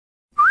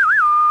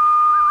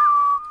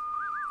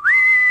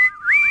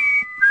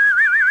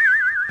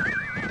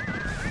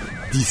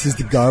This is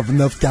the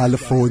governor of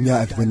California,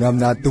 and when I'm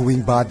not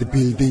doing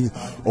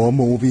bodybuilding or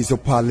movies or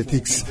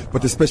politics,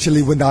 but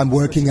especially when I'm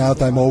working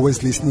out, I'm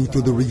always listening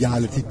to the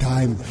reality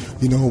time.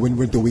 You know, when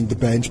we're doing the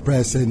bench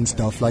press and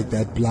stuff like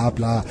that, blah,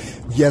 blah.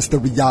 Yes, the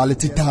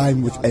reality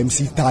time with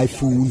MC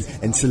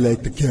Taiyefoon and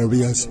Select the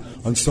Kurious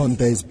on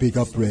Sunday's Big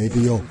Up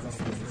Radio.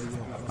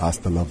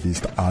 Hasta la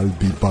vista, I'll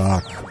be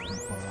back.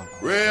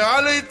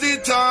 Reality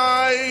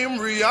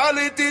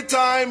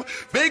time,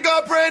 Big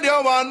Up Radio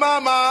on my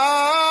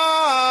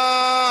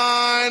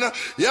mind.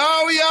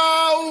 Yo,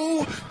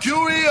 yo,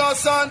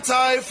 Kurious and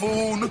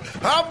Taiyefoon,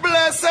 a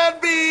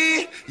blessed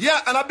be.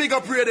 Yeah, and a Big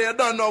Up Radio, you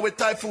don't know with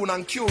Taiyefoon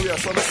and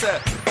Kurious on the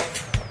set.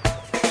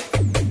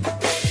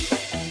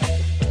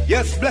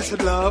 Yes,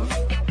 blessed love,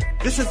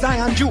 this is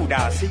Zion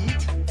Judah, see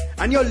it?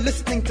 And you're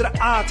listening to the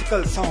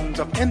article songs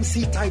of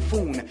MC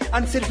Taiyefoon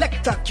and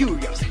Selector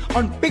Kurious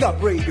on Big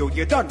Up Radio,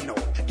 you don't know.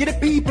 Give the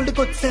people the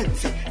good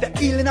sense, the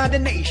healing of the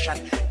nation.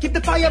 Keep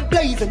the fire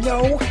blazing,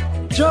 yo.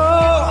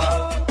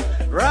 Joe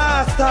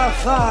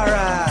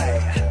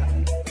Rastafari.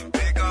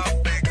 Big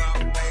up, big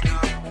up, big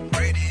up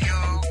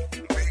radio.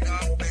 Big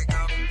up, big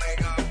up,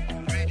 big up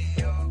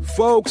radio.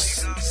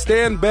 Folks,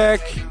 stand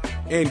back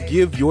and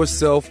give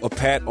yourself a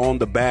pat on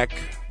the back.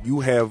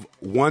 You have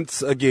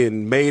once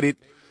again made it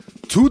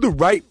to the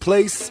right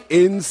place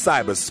in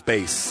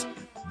cyberspace.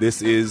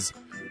 This is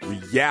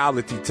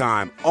reality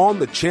time on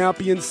the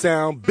Champion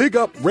Sound,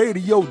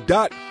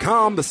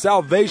 bigupradio.com, the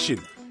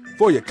salvation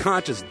for your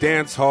conscious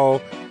dance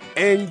hall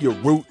and your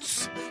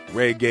roots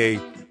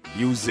reggae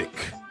music.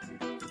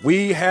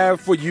 We have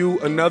for you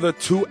another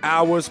 2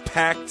 hours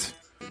packed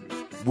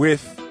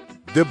with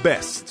the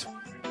best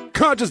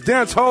conscious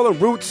dance hall and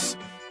roots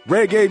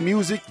reggae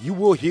music you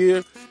will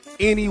hear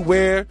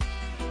anywhere.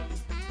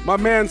 My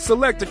man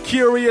Selector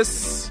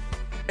Kurious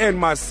and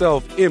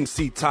myself,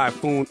 MC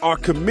Taiyefoon, are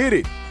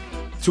committed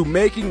to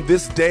making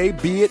this day,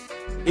 be it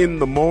in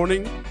the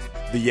morning,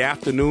 the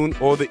afternoon,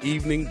 or the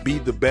evening, be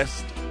the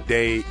best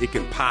day it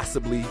can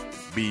possibly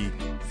be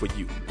for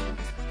you.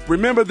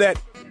 Remember that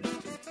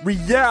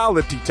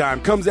reality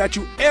time comes at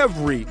you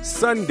every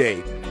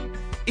Sunday,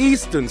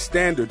 Eastern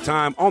Standard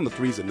Time on the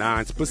 3s and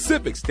 9s,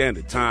 Pacific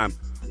Standard Time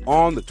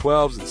on the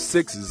 12s and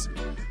 6s.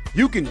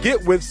 You can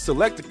get with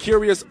Selector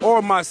Kurious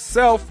or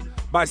myself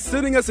by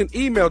sending us an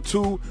email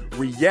to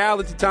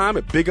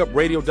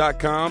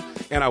realitytime@bigupradio.com.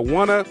 And I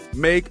want to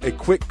make a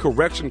quick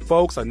correction,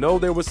 folks. I know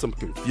there was some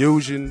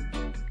confusion.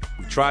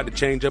 We tried to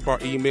change up our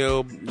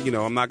email. You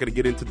know, I'm not going to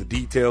get into the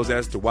details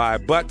as to why,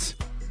 but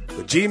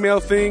the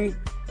Gmail thing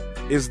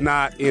is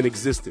not in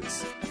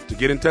existence. To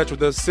get in touch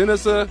with us, send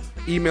us an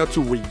email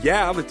to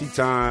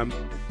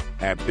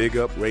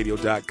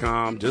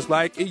realitytime@bigupradio.com, just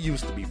like it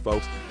used to be,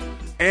 folks.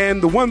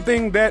 And the one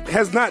thing that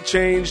has not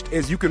changed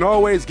is you can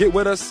always get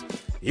with us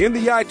in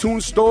the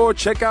iTunes store.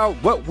 Check out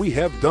what we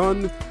have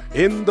done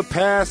in the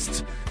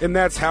past, and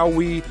that's how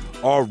we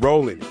are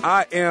rolling.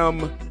 I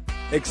am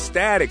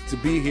ecstatic to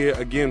be here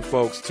again,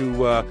 folks,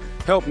 to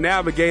help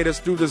navigate us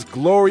through this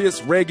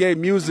glorious reggae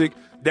music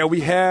that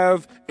we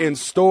have in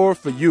store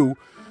for you.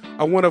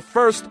 I want to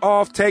first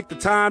off take the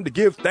time to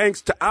give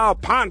thanks to Al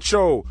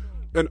Pancho,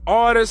 an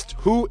artist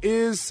who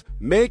is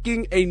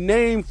making a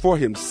name for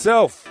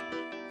himself.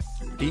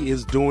 He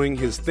is doing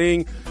his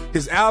thing.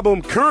 His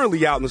album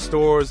currently out in the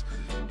stores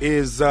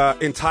is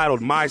entitled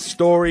My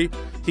Story.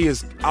 He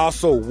is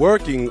also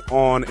working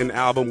on an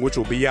album which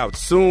will be out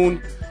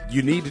soon.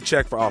 You need to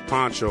check for Al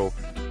Pancho.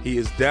 He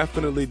is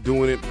definitely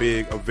doing it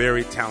big, a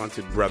very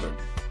talented brother.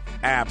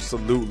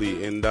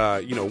 Absolutely. And,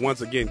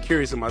 once again,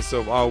 Kurious and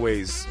myself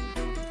always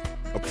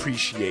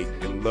appreciate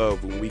and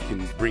love when we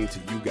can bring to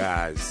you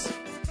guys,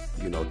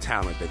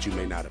 talent that you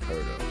may not have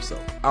heard of. So,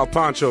 Al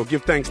Pancho,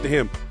 give thanks to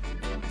him.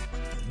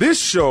 This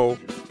show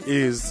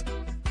is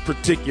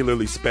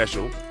particularly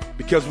special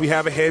because we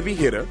have a heavy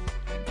hitter.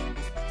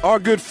 Our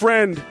good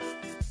friend,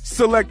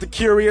 Selector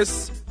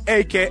Kurious,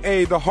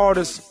 a.k.a. the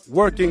hardest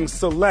working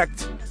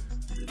Select,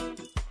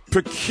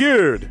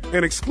 procured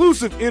an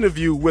exclusive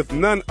interview with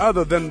none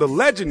other than the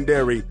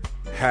legendary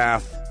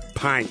Half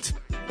Pint.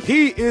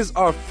 He is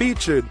our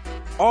featured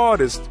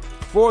artist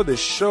for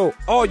this show.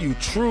 All you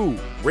true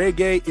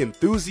reggae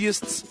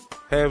enthusiasts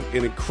have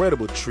an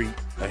incredible treat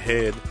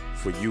ahead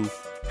for you.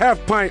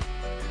 Half Pint,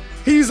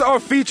 he's our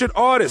featured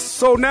artist.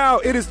 So now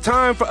it is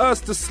time for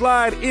us to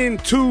slide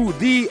into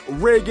the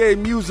reggae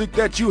music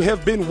that you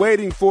have been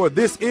waiting for.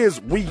 This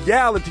is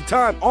reality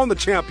time on the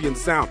Champion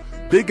Sound,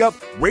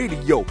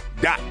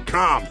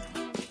 bigupradio.com.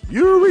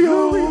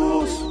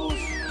 Kurious.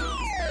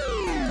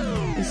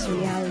 It's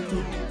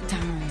reality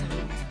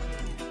time.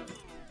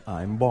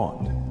 I'm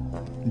Bond,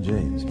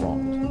 James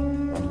Bond.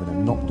 And when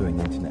I'm not doing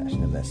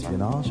international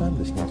espionage, I'm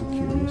listening to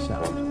Kurious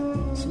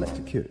Sound.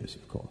 Selector Kurious,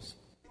 of course.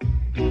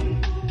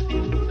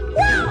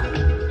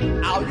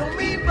 How you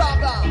mean,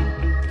 brother?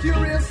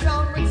 Kurious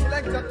Sound with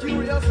Selector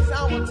Kurious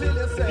Sound until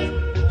you say,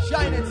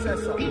 shining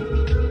says so.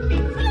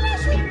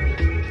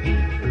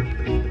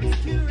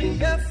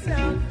 Kurious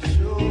Sound,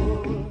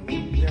 sure.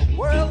 They're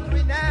world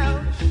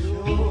renowned,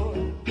 sure.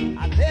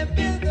 And they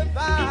build the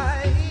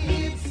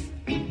vibes,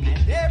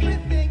 and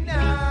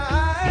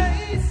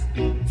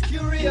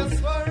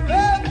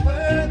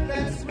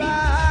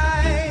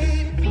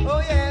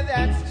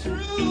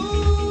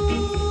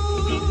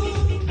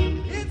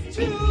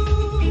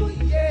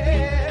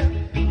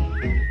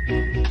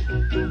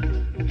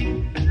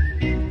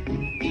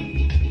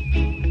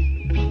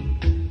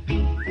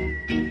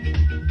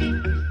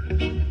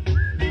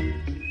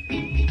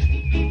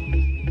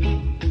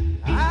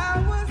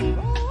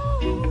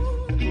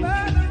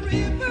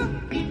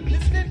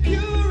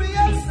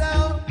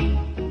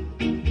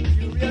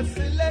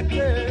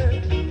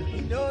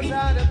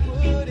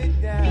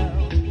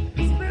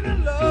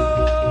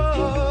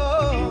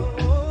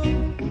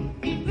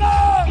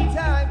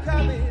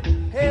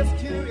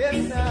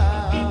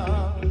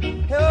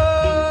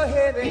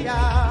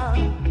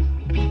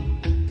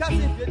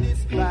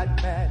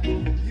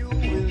man, you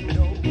will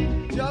know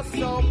just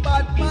how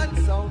bad man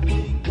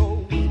sounding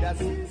go with a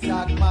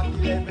zigzag Mach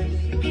 11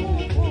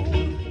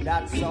 equal.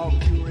 That's how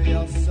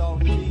curious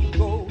sounding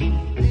go.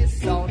 This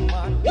sound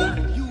man,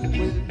 you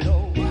will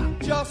know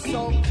just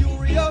how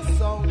curious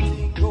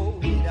sounding go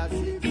with a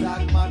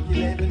zigzag Mach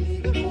 11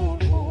 equal.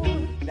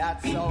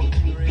 That's how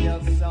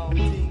curious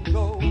sounding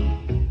go.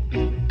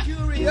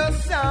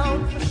 Curious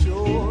sound for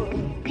sure.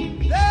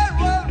 They're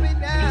world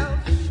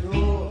renowned for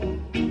sure.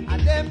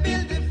 And them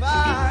build the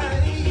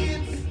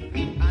vibes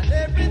and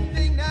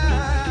everything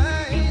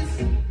nice.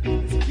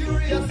 It's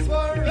curious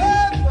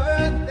forever,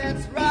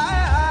 that's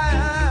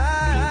right.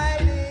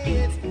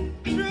 It's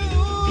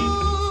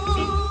true,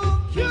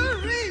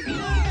 curious,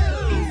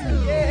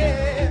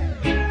 yeah.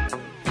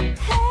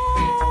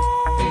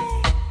 Hey,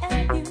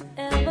 have you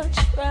ever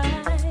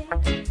tried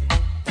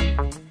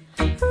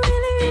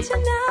really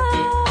reaching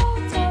out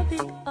to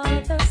the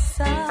other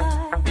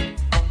side?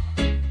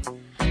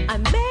 I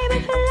may be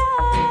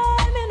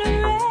climbing a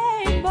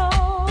rainbow,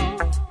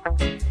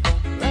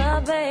 but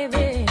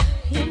baby,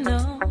 you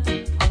know,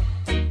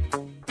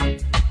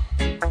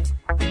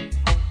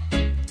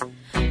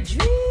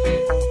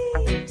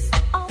 dreams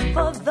are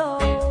for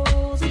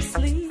those who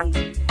sleep.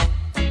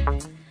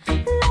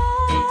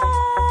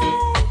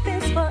 Life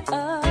is for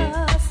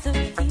us to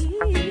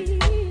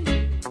keep.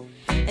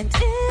 And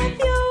if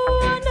you're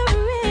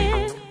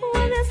wondering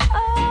where this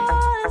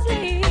all is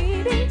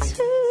leading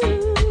to,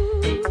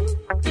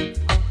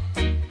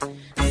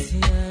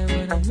 see, I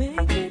wanna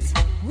make it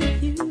with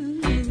you.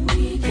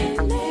 We can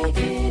make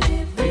it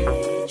if we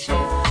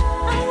try.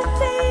 I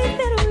think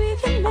that we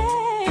can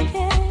make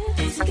it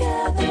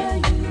together,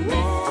 you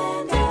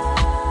and I.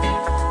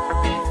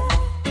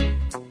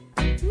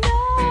 No,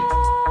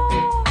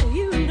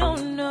 you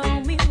don't know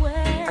me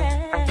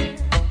well,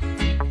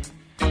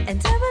 and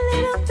every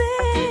little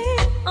thing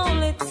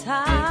only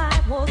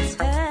time will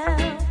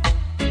tell.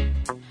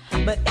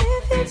 But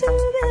if you do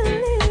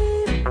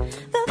believe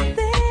the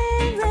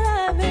things that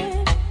I've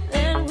been,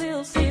 then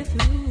we'll see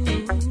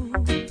through.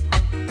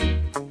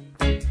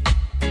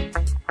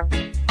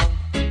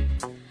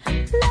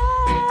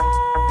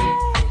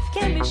 Life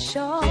can be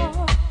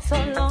short, so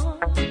long.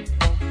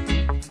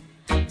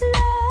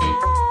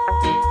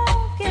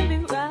 Love can be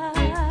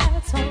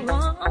right, so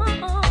wrong.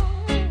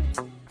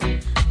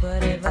 But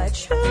if I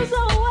choose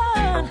the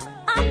one,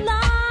 I'd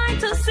like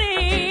to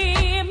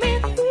see me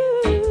through.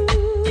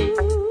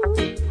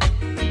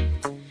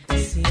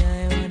 See, I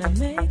wanna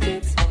make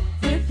it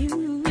with you.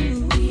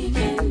 We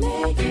can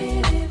make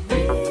it if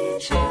we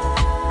try.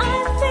 I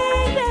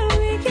think that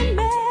we can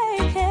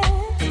make it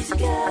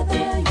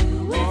together, you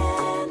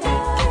and I.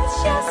 Get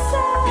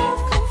yourself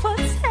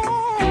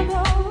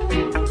comfortable.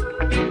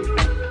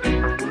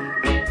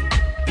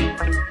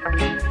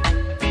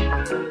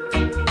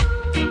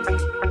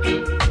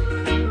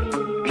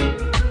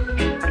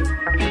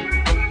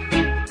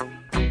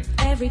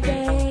 Every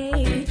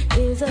day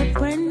is a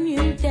brand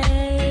new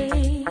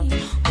day.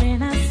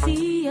 When I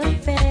see your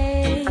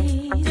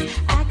face,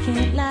 I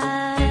can't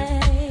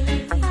lie.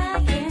 I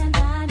can't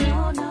lie,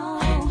 no, no.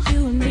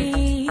 You and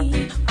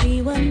me,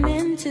 we were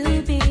meant to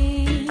be.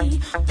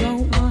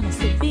 Don't want us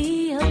to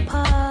be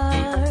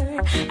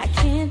apart. I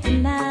can't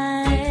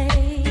deny.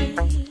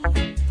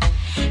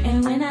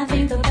 And when I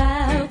think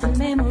about the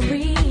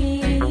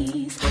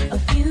memories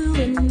of you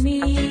and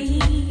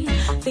me,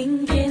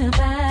 thinking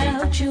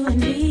about you and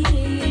me,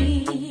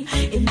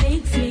 it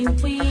makes me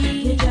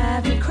weak. You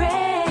drive me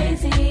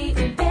crazy,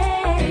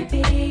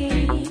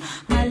 baby.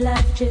 My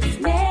love just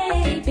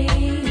maybe.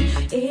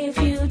 If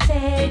you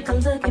take a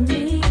look at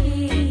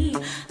me,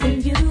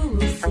 then you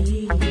will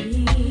see.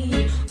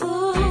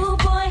 Ooh,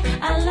 boy,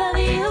 I love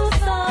you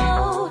so.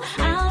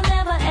 I'll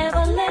never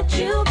ever let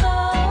you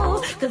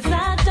go. 'Cause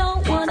I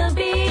don't wanna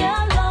be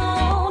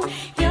alone.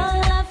 Your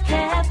love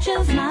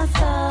captures my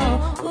soul.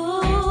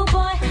 Ooh,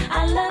 boy,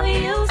 I love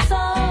you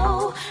so.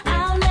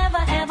 I'll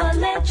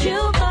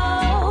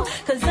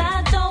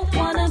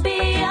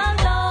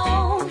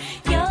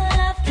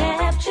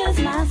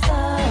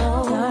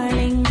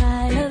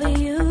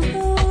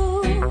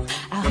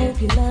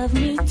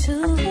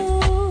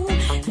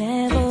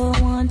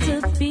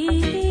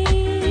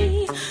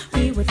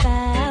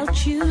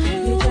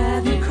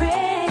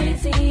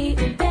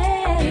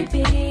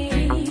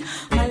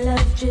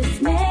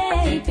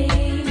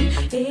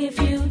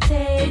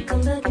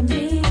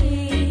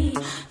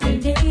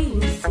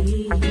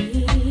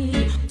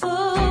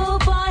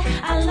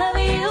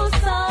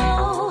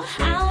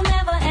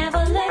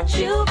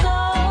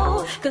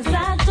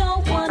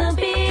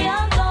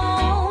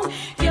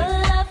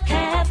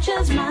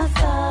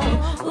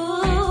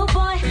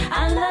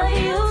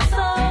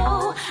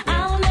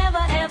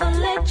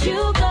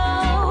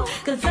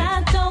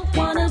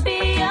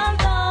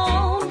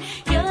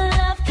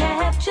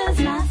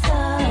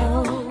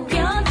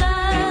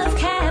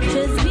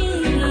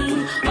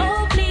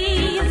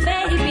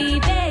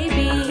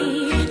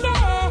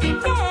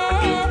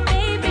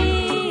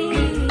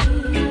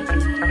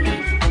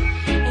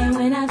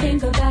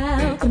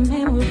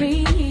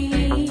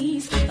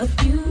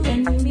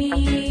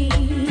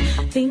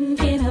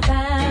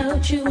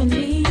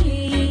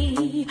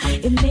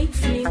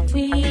makes me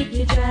weak,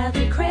 you drive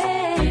me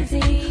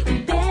crazy,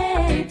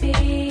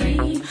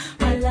 baby.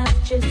 My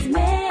love just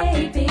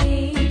maybe,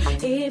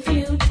 if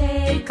you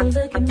take a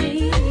look at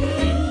me,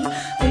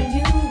 then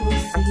you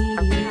will see.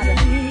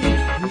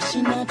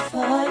 Wishing out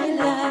for your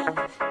love,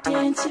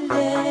 didn't you,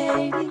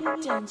 lady?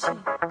 Don't you?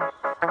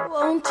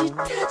 Won't you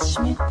touch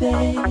me,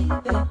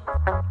 baby?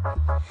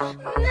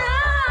 No.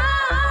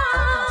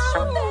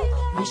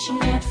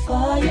 Wishing out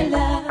for your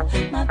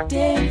love, my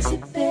dainty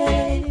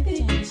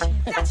baby.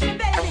 Touch me,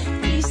 baby.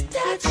 Please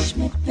touch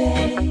me,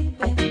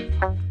 baby.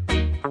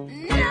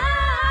 No.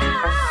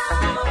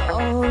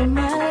 All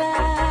my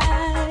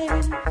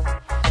life,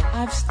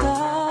 I've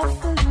starved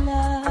for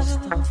love.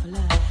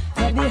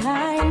 But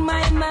behind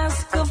my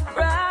mask of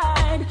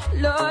pride,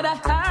 Lord, I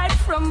hide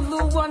from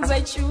the ones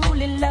I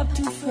truly love,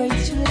 too afraid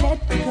to let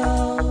go.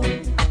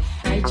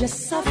 I just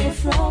suffer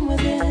from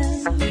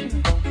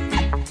within.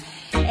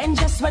 And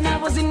just when I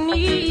was in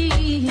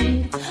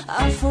need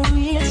of a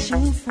real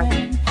true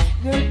friend,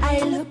 girl, I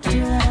looked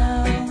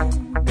around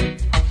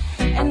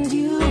and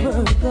you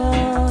were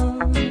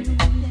gone.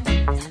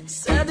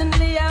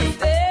 Suddenly I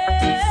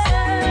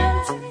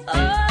felt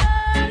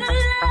all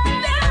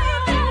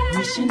alone.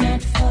 Wishing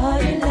out for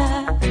your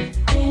love,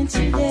 can't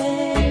you,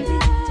 lady?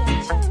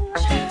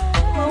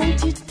 Won't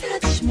you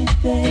touch me,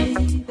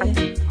 baby?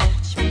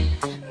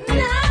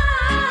 No.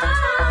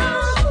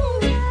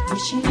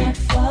 Wishing out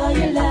for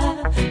your love,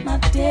 my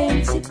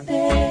dainty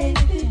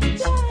baby.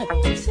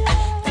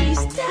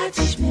 Please touch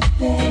me,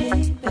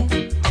 baby.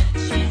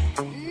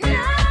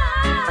 No.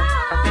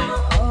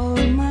 All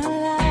my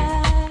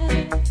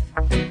life,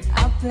 I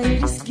play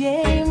this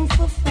game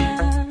for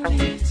fun.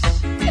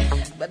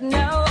 But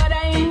now what I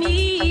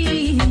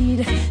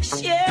need,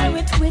 share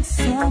it with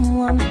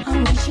someone.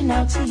 I'm reaching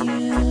out to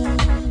you,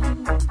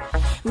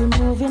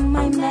 removing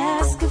my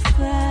mask of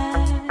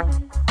pride.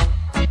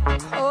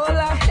 All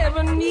I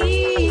ever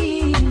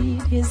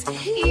need is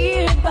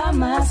here by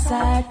my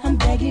side. I'm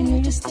begging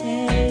you to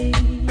stay,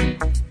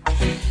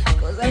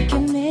 'cause I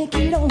can make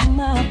it on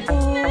my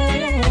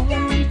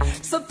own.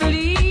 So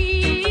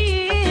please,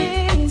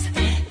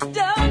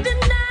 don't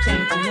deny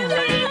me.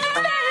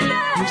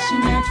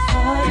 Wishing out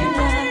for your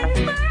love,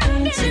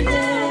 ain't you,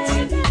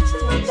 baby?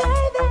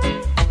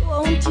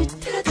 Won't you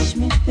touch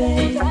me,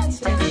 baby?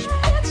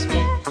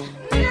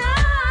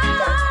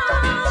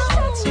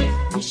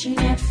 Wishing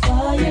out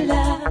for your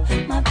love,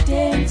 my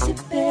dainty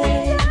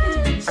baby.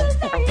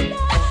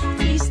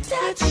 Please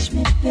touch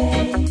me,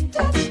 baby.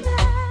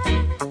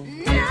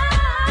 No.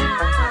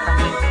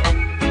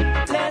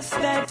 Last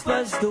night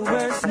was the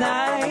worst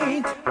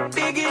night,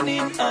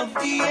 beginning of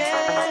the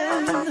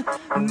end.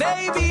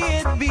 Maybe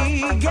it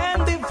began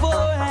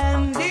before,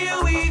 and here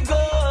we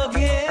go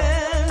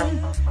again.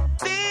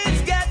 Things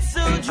got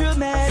so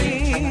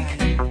dramatic,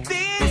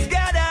 things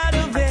got out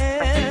of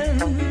hand.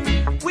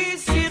 We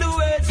see the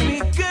words we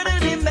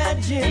couldn't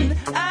imagine.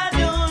 I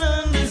don't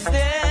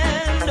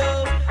understand.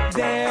 Oh,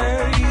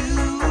 there you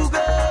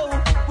go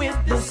with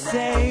the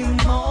same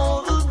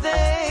old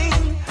thing.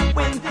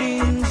 When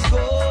things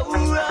go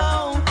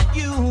wrong,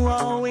 you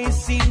always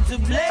seem to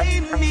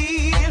blame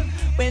me.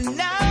 When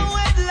now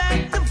I'd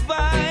like to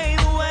find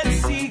what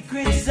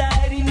secrets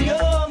hide in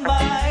your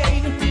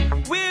mind.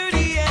 Where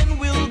the end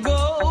will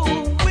go,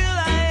 will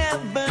I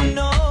ever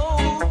know?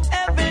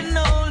 Heaven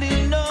only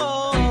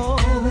knows.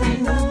 Heaven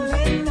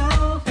only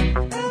knows.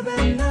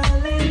 Heaven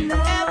only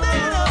knows. Heaven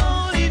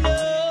only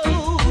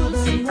knows.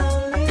 Heaven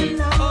only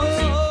knows.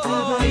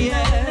 Oh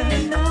yeah.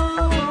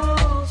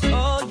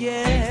 Oh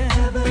yeah.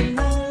 Heaven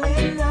only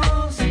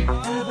knows.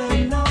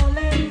 Heaven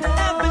only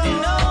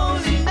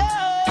knows.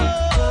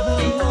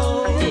 Heaven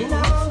only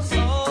knows.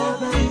 Oh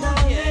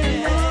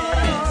yeah.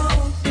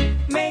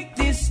 Make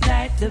this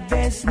night the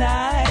best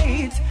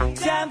night.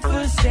 Time for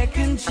a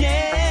second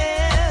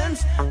chance.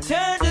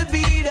 Turn the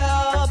beat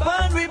up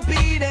on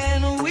repeat,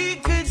 and we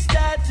could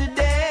start to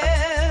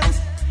dance.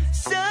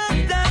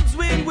 Sometimes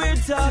when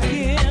we're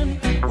talking,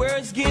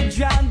 words get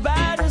drowned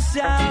by the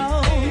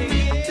sound.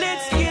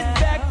 Let's get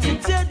back to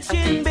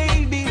touching,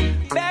 baby,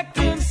 back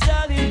on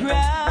solid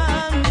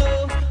ground.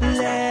 Oh,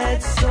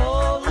 let's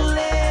hold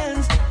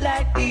hands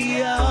like the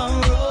young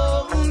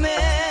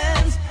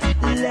romance.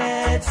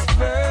 Let's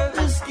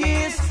first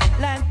kiss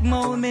like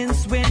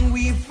moments when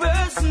we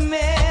first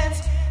met.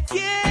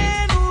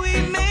 Can we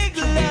make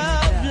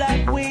love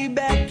like way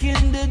back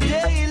in the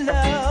day,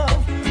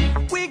 love?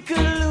 We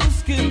could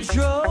lose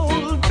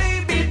control,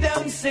 baby,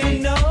 don't say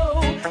no.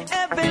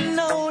 Heaven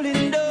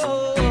only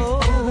knows.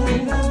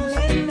 Heaven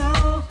only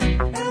knows.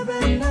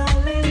 Heaven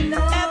only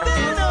knows.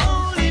 Heaven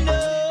only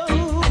knows.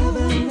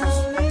 Heaven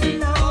only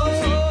knows.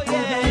 Oh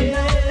yeah.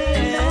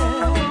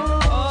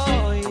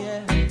 Oh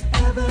yeah.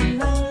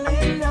 Heaven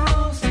only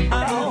knows.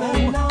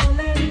 Heaven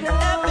only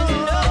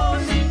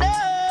knows.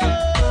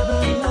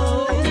 Heaven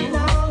only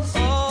knows.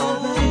 Oh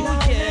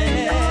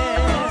yeah.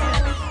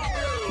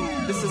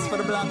 This is for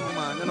the black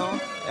woman, you know,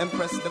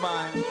 Empress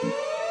Divine.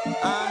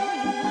 I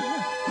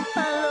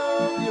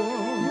love you,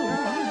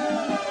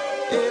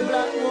 a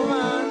black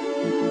woman.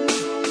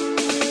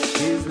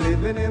 She's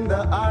living in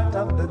the heart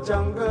of the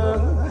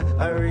jungle,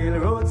 a real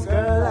roots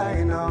girl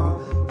I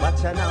know. But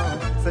you know,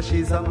 so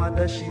she's a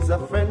mother, she's a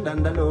friend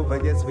and a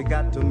lover. Yes, we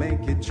got to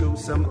make it through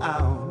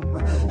somehow.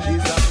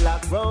 She's a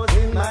black rose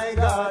in my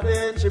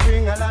garden. She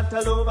bring a lot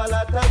of love, a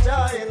lot of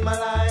joy in my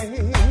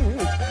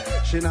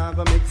life. She not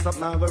gonna mix up,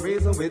 not gonna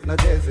reason with no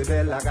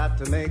Jezebel. I got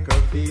to make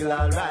her feel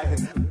alright.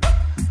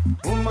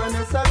 Woman,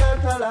 yes, I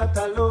got a lot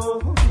of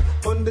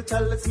love. On the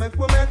chalice, make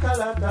we make a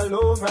lot of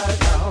love right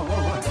now.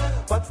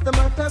 What's the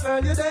matter,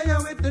 girl? You there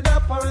with the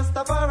dapper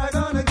Rastafari, I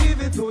gonna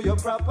give it to you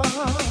proper.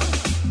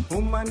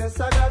 Woman, yes,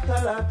 I got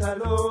a lot of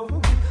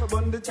love.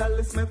 On the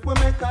chalice, make we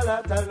make a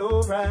lot of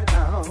love right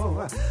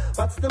now.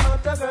 What's the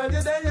matter, girl?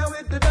 You there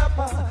with the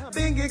dapper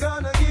Bingy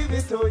gonna give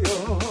it to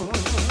you.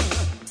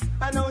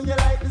 I know you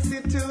like the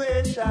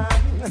situation.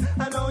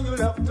 I know you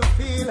love to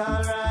feel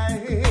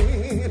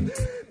alright.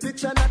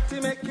 Picture Natty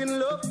making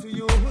love to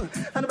you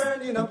and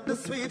burning up the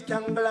sweet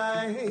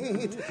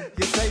candlelight.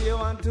 You say you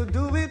want to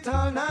do it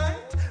all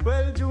night.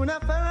 Well,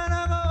 Juniper and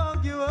I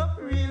hug you up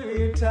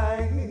real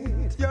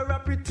tight. You're a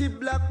pretty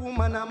black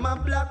woman, I'm a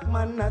black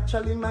man.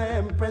 Naturally, my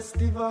empress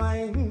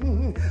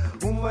divine.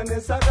 Woman,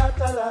 yes, I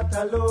got a lot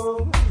of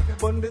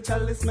love. On the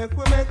chalice, make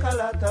we make a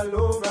lot of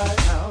love right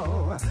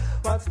now.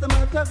 What's the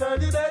matter, girl?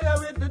 You there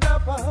with the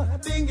dapper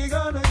Bingy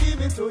gonna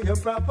give it to you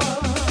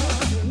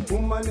proper.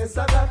 Woman, yes,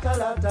 I got a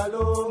lot of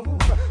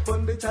love.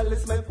 On the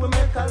chalice, make we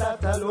make a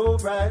lot of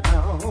love right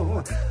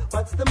now.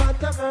 What's the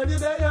matter, girl? You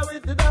there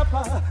with the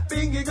dapper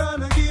Bingy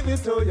gonna give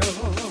it to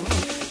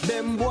you.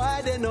 Them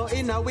boy, they know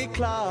in our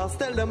class.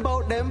 Tell them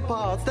about them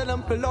parts. Tell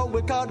them below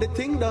we call the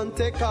thing done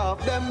take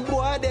off. Them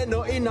boy, they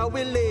know in our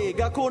league.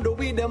 I could do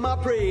with them, I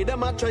pray.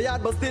 Them a try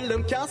hard, but still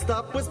them can't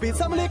stop. We speed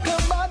some little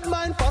bad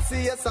mind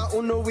fussy. Yes, I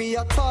know we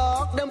a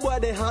talk. Them boy,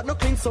 they hard no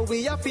clean, so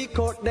we a feet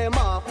cut them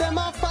off. Them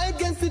a fight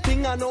against the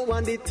thing, I know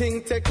when the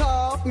thing take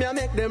off. Me I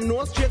make them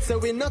know straight, so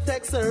we not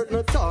exert,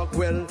 no talk.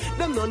 Well,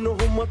 them don't know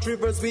how much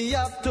rivers we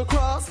have to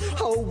cross.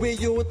 How we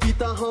use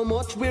it and how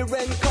much we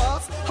rent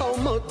cost. How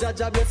much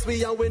Jaja bless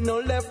we and we no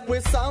left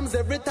with Psalms.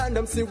 Every time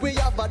them see we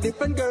have a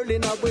different girl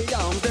in our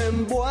arms.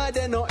 Them boy,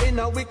 they know in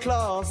our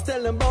class.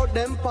 Tell them about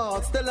them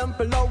parts. Tell them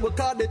below we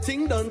call the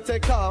thing done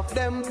take off.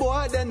 Them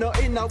boy, they know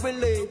in our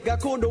league. I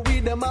could do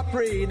with them, I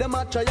pray. Them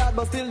a try hard,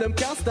 but still them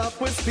can't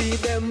stop with speed.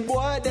 Them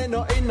boy, they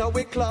know in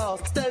our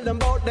class. Tell them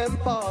about them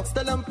parts.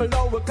 Tell them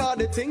below we call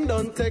the thing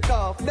done take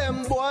off.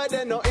 Them boy,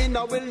 they know in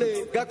our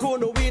league. I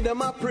could do with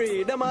them, I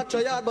pray. Them a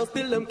try hard, but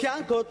still them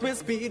can't cut with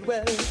speed.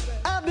 Well,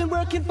 I've been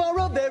working for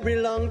a very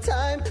long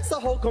time. So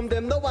how come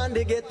them no one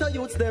they get to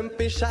youths them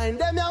fish shine?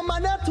 Them young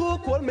man are too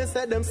cool, me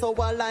say them so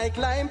I like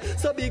lime.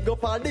 So big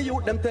up all the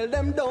youth, them tell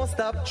them don't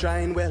stop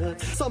trying. Well,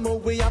 somehow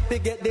we have to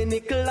get the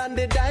nickel and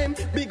the dime.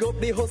 Big up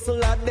the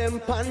hustle at them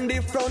pan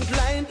the front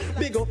line.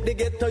 Big up the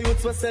ghetto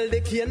youths we sell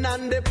the cane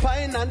and the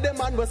pine. And the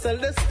man we sell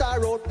the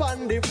star out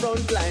pan the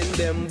front line.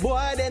 Them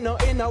boy they know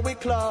in our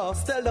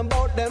class. Tell them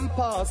about them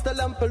past. Tell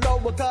them below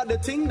we call the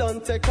thing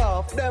done take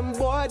off. Them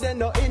boy they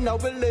know in our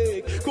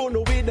league.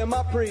 Couldn't with them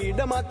a pre.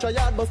 Them a try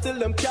hard but still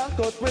them can't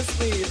cut with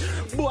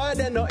speed. Boy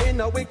they know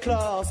in our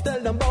class. Tell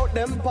them about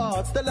them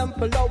parts. Tell them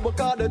below we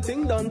call the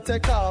thing done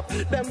take off.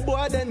 Them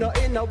boy they know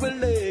in our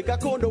league. I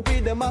couldn't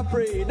with them a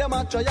pre. Them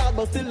a try hard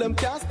but still them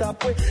can't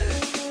stop with.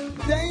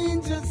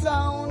 Danger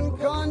sound,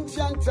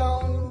 gunshot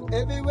town.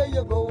 Everywhere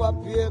you go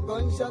up here,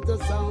 gunshot a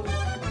sound.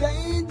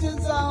 Danger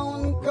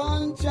sound,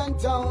 gunshot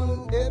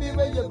town.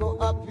 Everywhere you go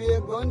up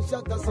here,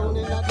 gunshot a sound.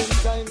 In a them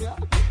time, yeah.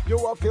 You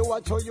have to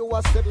watch how you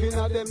are stepping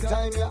at them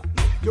time, yeah.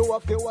 You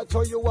have to watch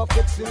how you are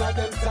fixing at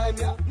them time,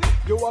 yeah.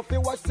 You have to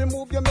watch the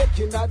move you're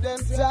making at them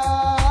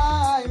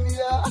time,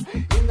 yeah.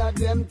 In a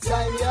them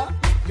time, yeah.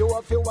 You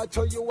have to watch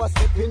how you are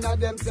stepping at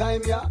them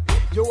time, yeah.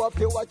 You have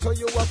to watch how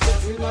you are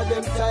fixing at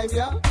them time,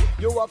 yeah.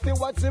 You have to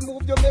watch the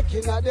move you're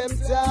making at them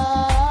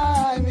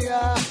time,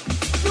 yeah.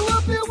 You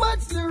have to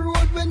watch the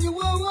road when you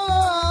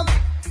walk.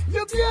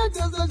 You can't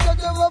just a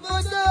shadow of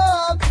a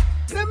dog.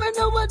 Remember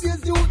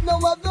nowadays you know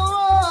what the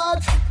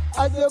heart.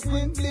 As a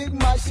queen big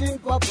machine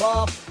pop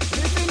off.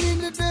 Living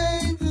in the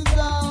danger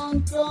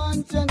zone,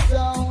 conscious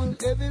town.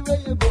 Everywhere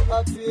you go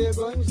up here,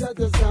 gunshot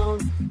the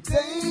sound.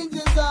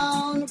 Danger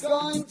zone,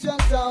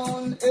 conscious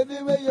town.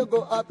 Everywhere you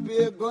go up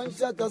here,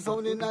 gunshot the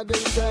sound in a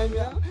them time,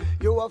 yeah.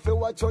 You have to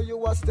watch how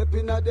you are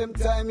stepping at them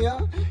time, yeah.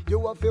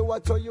 You have to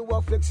watch how you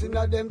are flexing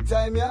at them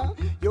time, yeah.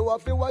 You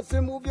have to watch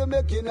the move you're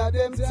making at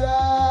them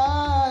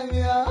time,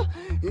 yeah.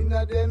 In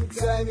a them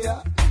time,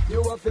 yeah.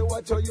 You have to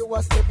watch how you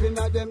are stepping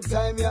at them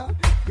time, yeah.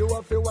 You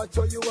have to watch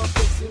how you are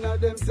flexing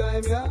at them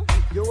time, yeah.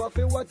 You have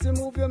to watch the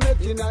move you're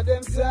making at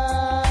them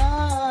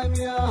time,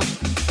 yeah.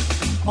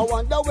 I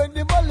wonder when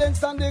the ball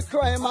violence and the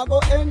crime I go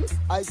end.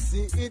 I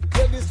see it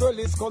clear, this world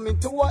is coming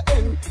to an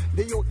end.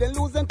 The youth they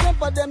losing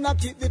temper, them not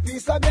keep the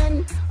peace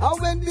again.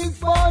 And when this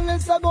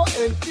violence I go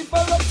end, if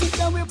I rock it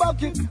then we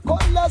back it,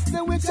 cutlass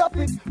then we chop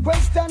it.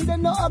 Question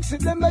then no action,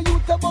 then my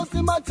youth about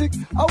thematic.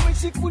 I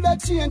wish it could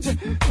have changed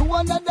to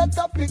another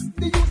topic.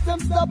 The youth them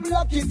stop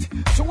lock it.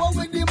 Show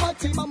away the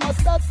matty, mama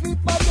start sleep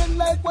again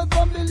like what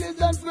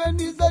families and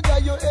friends is a guy.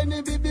 Your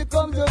enemy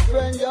becomes your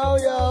friend, yo,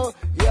 yo,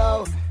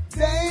 yo.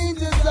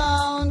 Danger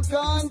zone,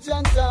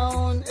 gunshot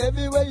town.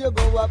 Everywhere you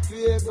go up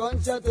here,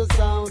 gunshot to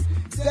sound.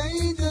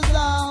 Danger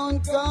zone,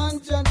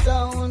 gunshot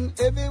town.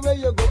 Everywhere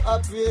you go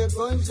up here,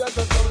 gunshot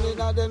to sound.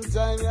 In a them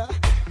time, yeah.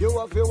 You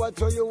have to watch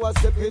how you are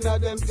stepping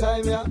at them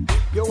time, yeah.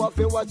 You have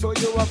to watch how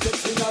you are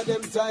flexing at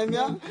them time,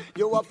 yeah.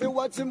 You have to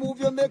watch the move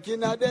you're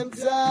making at them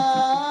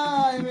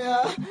time,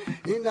 yeah.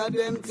 In a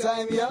them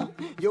time, yeah.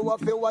 You have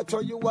to watch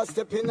how you are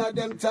stepping at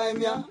them time,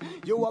 yeah.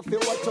 You have to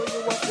watch how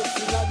you are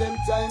flexing at them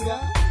time,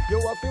 yeah. You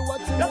have to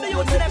watch the move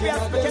you're making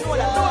at them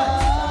time.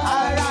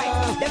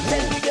 Alright, them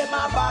tell me them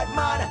a bad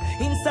man,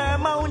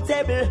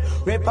 insurmountable.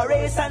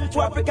 Reparation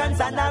to Africans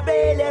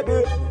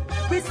unavailable.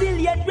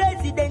 Resilient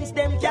residents,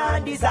 them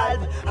can't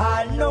dissolve.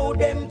 All know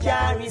them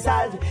can't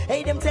resolve.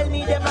 Hey, them tell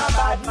me them a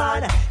bad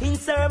man,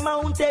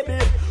 insurmountable.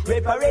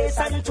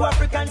 Reparation to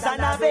Africans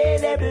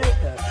unavailable.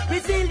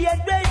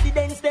 Resilient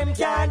residents, them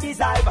can't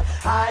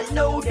dissolve. All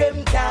know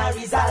them can't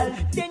resolve.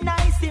 Then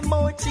I see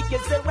more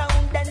chickens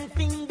around and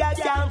finger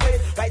can't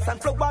press. Rice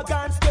and flour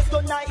guns just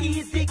gonna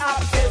easy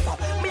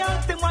access. Me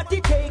ask them what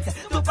it takes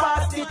to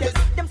pass the test.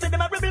 Them say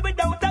them a rebel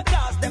without a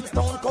cause. Them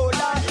stone cold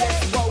and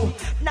let's go.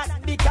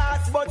 Not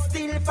because, but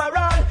still for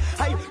all.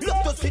 I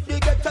love to see the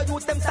ghetto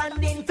youth them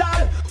standing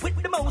tall.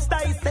 With the most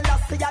I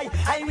Selassie,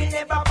 I will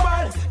never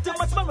fall. Too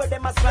much more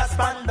them a splash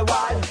on the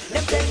wall.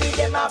 Them tell me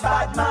them a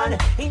bad man,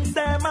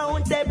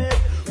 insurmountable.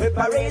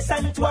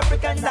 Reparation to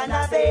Africans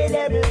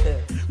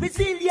unavailable.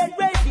 Resilient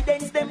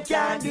residents them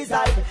can't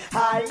dissolve.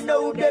 All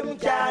know them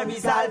can't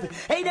resolve.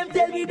 Hey, them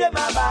tell me them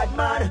a bad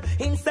man,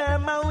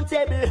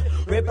 insurmountable.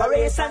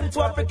 Reparation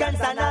to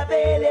Africans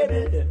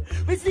unavailable.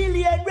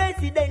 Resilient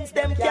residents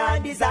them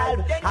can't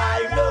dissolve.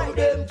 All know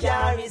them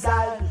can't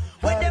resolve.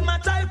 When them a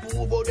try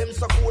prove how them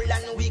so cool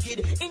and wicked.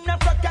 In a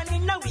frock and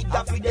in a wig,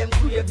 after them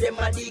grave them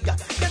a digger.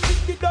 Them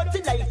live the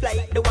dirty life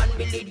like the one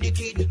Billy the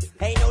Kid.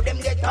 Hey, know them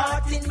get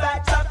caught in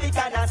bad traffic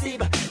and a sieve.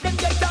 Them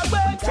get a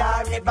work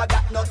car, never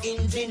got no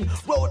engine.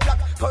 Roadblock,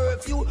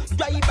 curfew,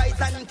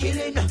 drive-bys and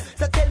killing.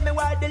 So tell me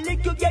why the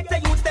lick you get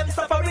to use them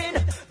suffering.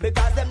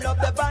 Because them love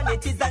the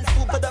vanities and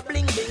spook for the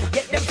bling bling.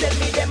 Yet them tell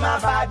me them a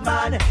bad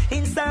man,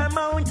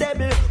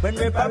 insurmountable. When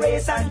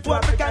reparation to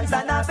Africans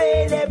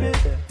unavailable.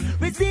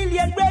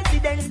 Resilient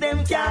residents,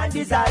 them can't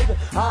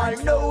dissolve. All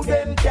know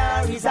them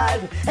can't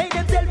resolve. Hey,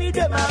 them tell me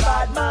them a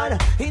bad man,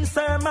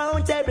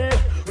 insurmountable.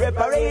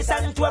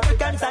 Reparation to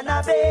Africans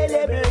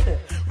unavailable.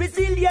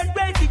 Resilient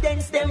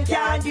residents, them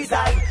can't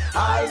dissolve.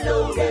 All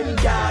know them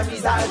can't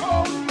resolve.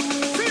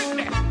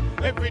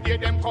 Every day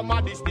them come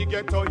at this the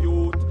ghetto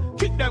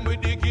youth. Hit them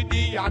with the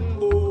Gideon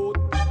boot.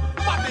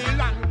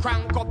 Babylon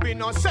crank up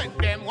in us, send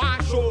them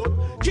one shoot.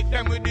 Hit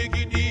them with the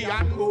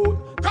Gideon boot.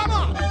 Come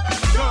on!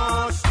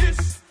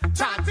 Justice,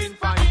 chanting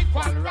for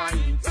equal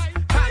rights.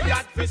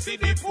 Tired to see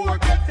the poor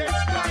get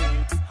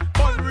exploited.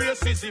 All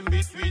racism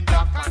between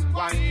black and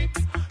white.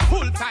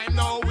 Full time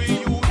now we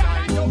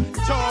unite.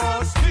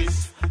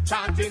 Justice,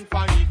 chanting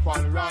for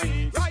equal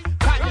rights.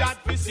 Tired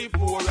to see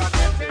poor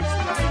get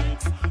exploited.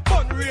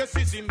 All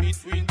racism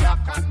between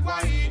black and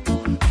white.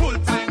 Full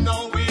time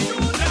now we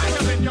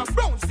unite. When you're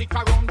brown stick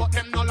around, but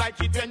them no like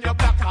it when you're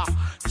blacker.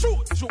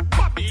 Shoot,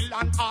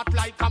 Babylon art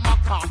like a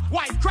maca.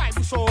 White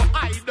crime so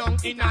high down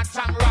in a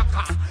jam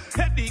rocker.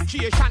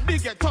 Education, they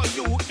get all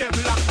you them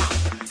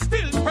locker.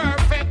 Still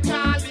perfect,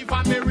 now live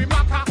a merry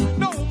maca.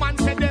 No man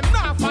said them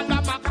nah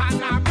follow maca,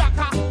 nah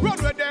blacker.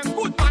 Road with them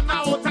good man,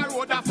 now out a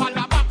road a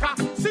follow backa.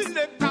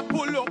 Select a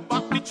pull up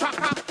back the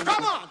tracker.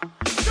 Come on!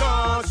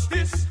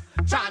 Justice,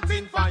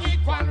 chanting for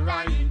equal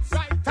rights.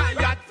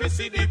 Tired to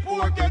see the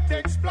poor get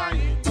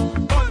exploited.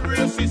 All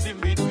racism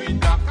between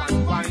black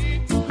and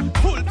white.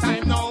 Full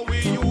time now we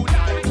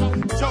unite.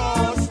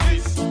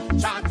 Justice,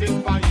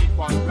 chanting for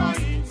equal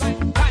rights.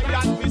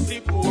 Tired to see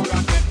poor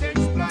get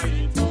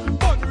exploited.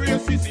 All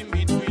racism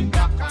between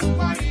black and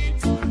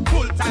white.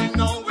 Full time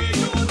now we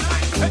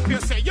unite. If you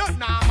say you're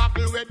not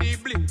muggle where the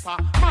blink for.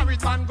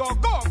 Married man go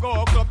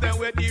club them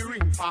where the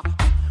ring for.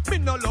 Me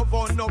no love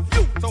on no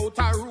youth out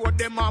a road,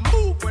 them a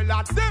move well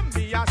at them,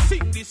 me a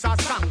sing this a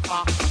song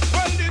for.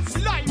 Well, it's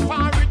life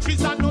and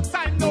riches and no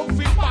time no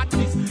for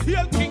badness.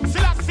 Hail King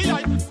Selassie,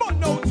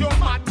 burn out your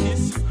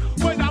madness.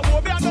 Well, I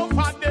will be enough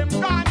for them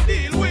can't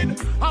deal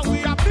with, and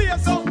we a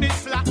blaze up this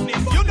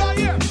slackness. You know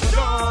here,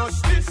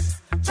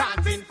 justice,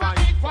 chanting for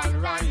equal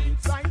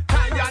rights.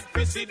 Tired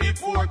to see the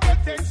poor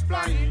get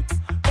exploited.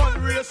 All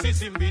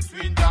racism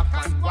between black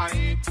and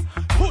white.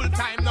 Full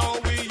time now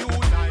we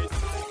unite.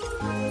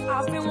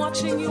 I've been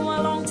watching you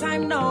a long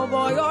time now,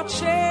 boy, you're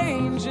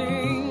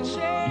changing.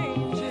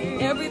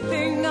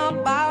 Everything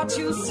about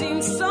you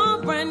seems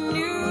so brand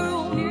new.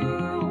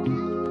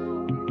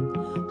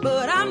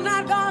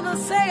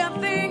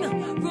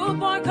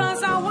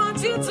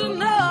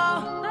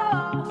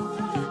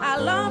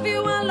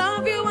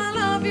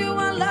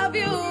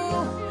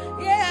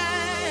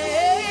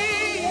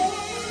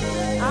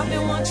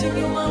 watching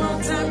you a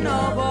long time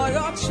now, boy,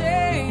 you're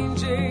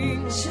changing.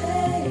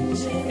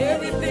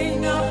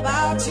 Everything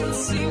about you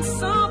seems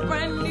so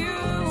brand new.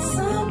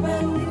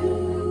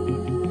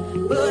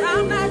 But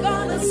I'm not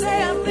gonna say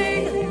a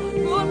thing,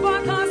 good boy,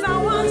 cause I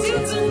want you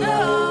to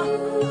know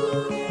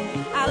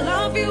I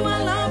love you,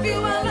 I love you,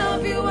 I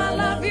love you, I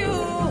love you.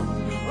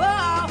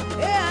 Oh,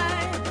 yeah.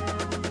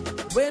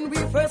 When we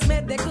first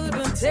met, they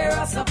couldn't tear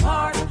us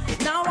apart.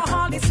 Now I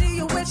hardly see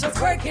you, which is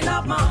breaking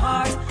up my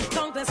heart.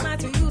 Countless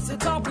nights you used to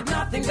talk with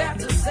nothing bad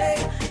to say.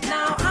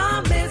 Now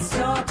I miss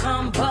your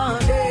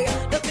company.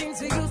 The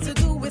things we used to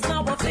do is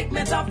now a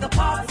figment of the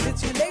past.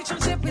 This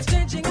relationship is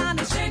changing and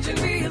it's changing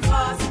real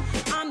fast.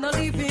 I'm not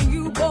leaving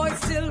you, boy,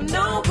 still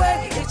no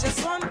way. It's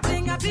just one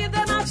thing I did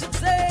that I should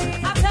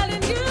say. I'm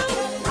telling you,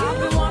 I've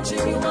been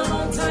watching you a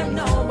long time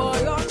now, boy,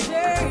 you're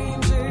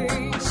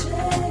changing.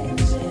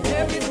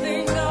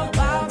 Everything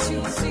about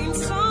you seems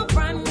so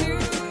brand new.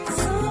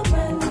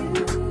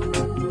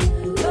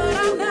 But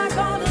I'm not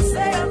gonna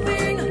say a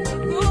thing,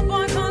 good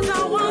boy, cause I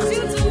want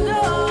you to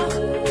know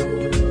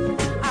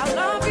I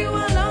love you,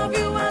 I love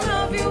you, I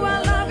love you, I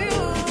love you.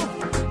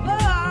 Oh,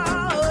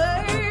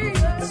 hey.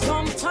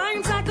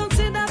 Sometimes I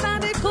consider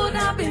that it could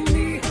have been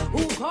me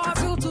who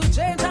caused you to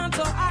change and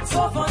to act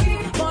so funny.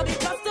 But it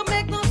just to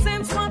make no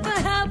sense, what the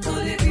hell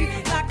could it be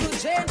that could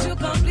change you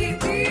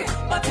completely?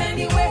 But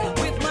anyway,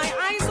 with my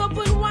eyes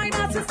open wide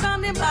as you're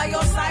standing by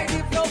your side,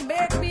 if you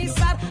make me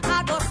sad,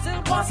 I go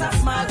still bust a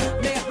smile.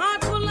 My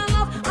heart full of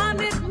love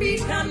and it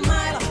meek and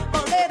mild,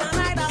 but late at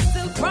night I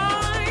still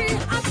cry.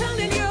 I'm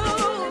telling you,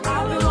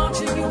 I've been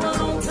watching you a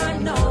long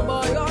time now,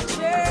 boy, you're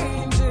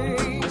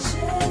changing.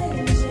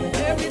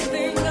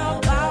 Everything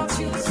about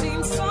you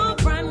seems so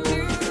brand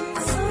new.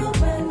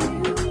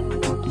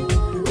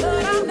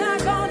 But I'm not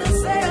gonna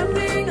say a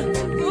thing,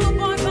 good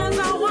boy, cause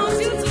I want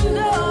you to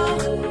know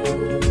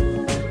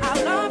I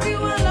love you,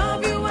 I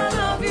love you, I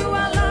love you, I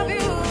love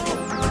you.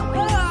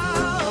 Oh.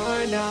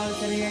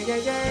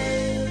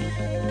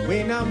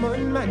 When I'm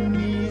on my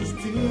knees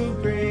to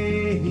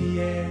pray,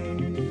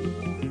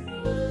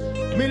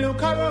 me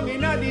look around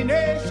in the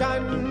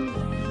nation,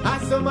 I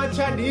so much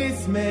of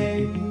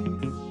dismay.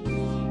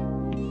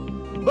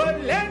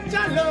 But let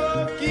your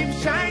love keep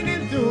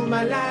shining through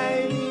my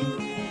life.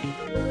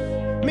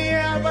 Me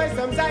have voice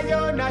some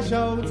Zion a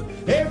shout,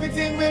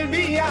 everything will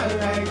be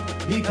alright,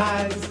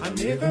 because I'm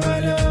never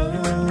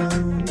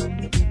alone.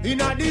 In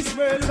this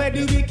world where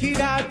the wicked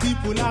are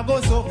people are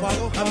go so far,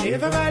 I'm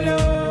never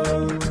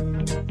alone.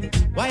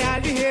 Why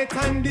are the hate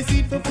and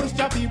deceit for push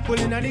the people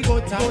in the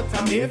gutter?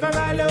 I'm never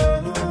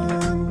alone.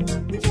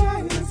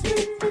 Just be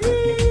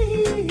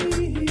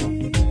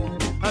free.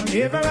 I'm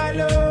never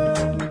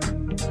alone.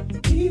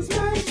 He's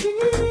my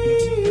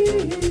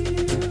shield.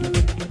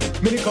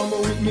 Me come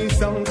with me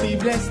song, be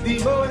bless the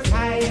most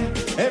high.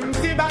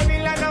 Empty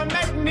Babylon and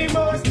make the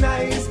most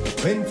nice.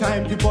 When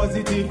time to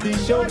positively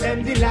show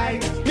them the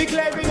light. Me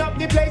clearing up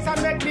the place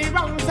and make the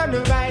wrongs and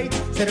the right.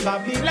 Say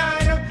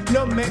Babylon,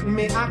 no make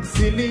me act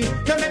silly.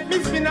 You make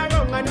me spin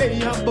around and then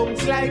you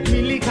bounce like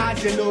Millie.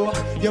 Cause you know,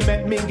 you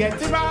make me get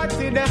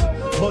rotted.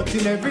 But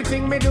in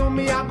everything me do,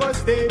 me I go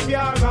stay pure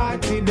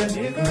hearted.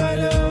 Never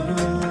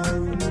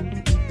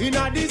alone. In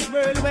this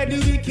world where the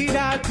wicked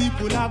are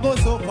people are go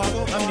so far,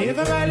 I'm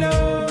never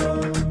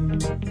alone.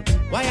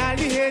 Why all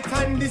the hate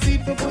and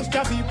deceit for push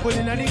the people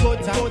in the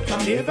gutter?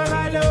 I'm never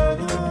alone.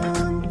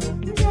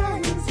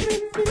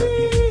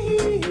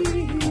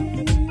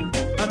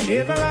 I'm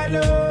never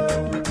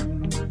alone.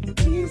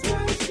 He's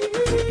my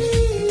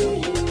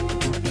shield.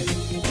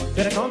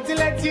 But I come to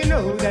let you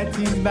know that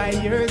he's by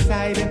your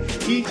side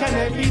each and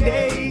every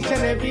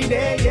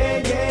day, yeah,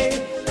 yeah.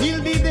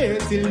 He'll be there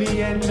till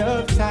the end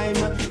of time.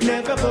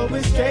 Never go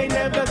astray,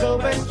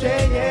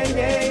 yeah,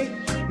 yeah.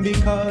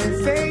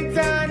 Because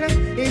Satan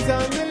is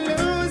on the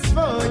loose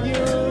for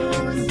you.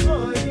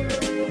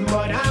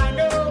 But I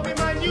know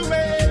Emmanuel,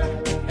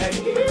 and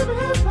he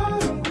will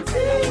come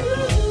to you.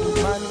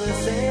 Man will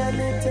say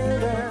anything,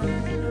 girl,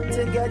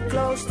 to get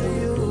close to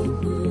you.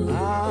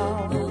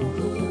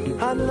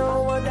 I know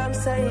what I'm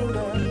saying,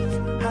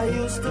 girl, I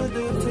used to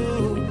do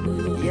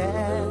too,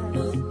 yeah.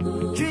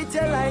 Treat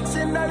you like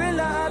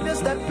Cinderella, have you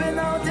stepping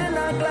out in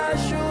a glass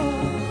shoe.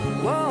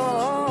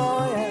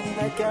 Whoa, yes,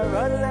 like you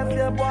run left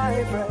your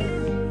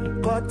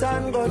boyfriend, cut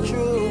and go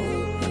through,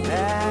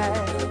 yeah.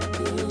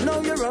 Now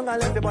you wrong and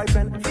left your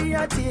boyfriend for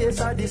your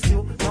taste of this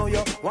you. Now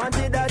you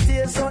wanted that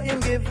taste, so him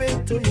give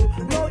it to you.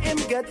 Now him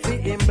get for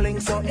him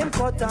blink, so him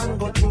cut and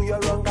go through. You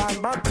wrong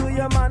and back to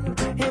your man,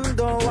 him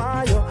don't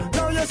want you.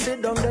 Now you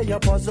sit down there, you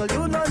puzzle,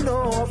 you don't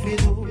know what you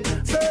do.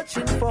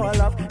 Searching for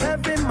love,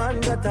 every man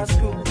got a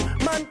screw.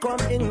 Man come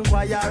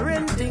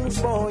inquiring things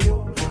for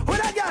you. Who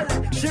that girl?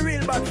 She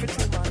real bad for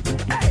you, man.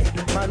 Hey,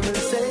 man will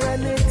say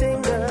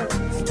anything,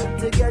 girls,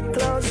 to get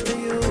close to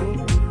you.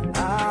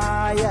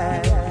 Ah,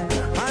 yeah.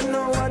 I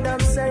know what I'm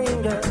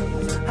saying,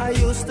 girls, I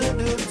used to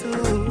do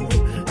too.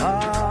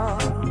 Ah,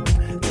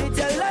 treat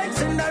you like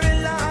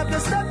Cinderella, have you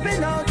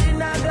stepping out in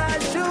a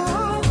glass shoe.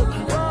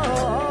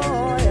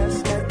 Oh,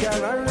 yes, get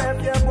your and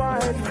left your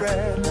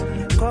boyfriend,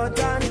 cut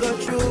and go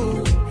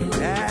through.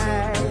 Yeah.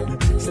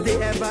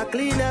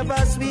 clean,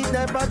 never sweet,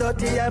 never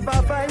dirty,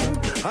 ever fine.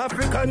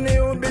 African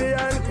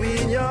Nubian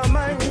queen, you're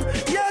mine.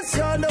 Yes,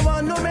 you're the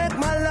one who make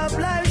my love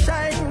life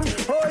shine.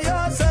 Oh,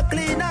 you're so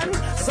clean and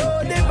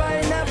so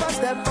divine. Never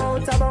step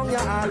out among you,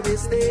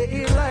 always stay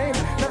in line.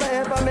 Never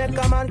ever make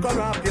a man come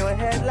wrap your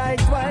head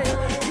like twine.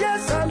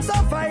 Yes, I'm so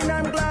fine,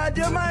 I'm glad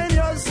you're mine.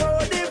 You're so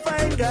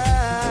divine, girl.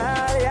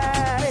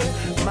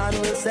 Yeah. Man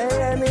will say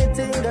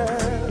anything,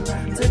 girl,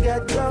 to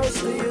get close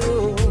to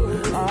you.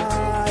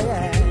 Oh,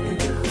 yeah.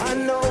 I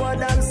know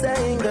what I'm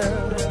saying,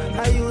 girl.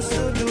 I used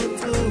to do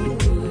too.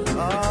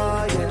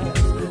 Oh, yeah.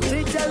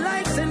 Treat you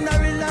like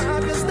Cinderella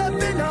after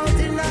stepping out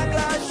in a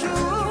glass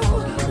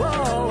shoe. Whoa,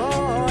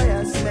 oh,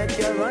 yes. Make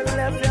you run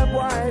left your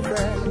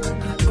boyfriend.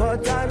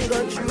 Cut and go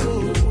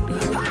through.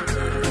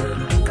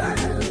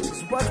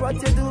 Watch what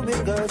you do,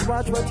 big girls,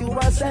 watch what you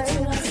are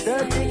saying.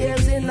 Dirty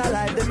games in a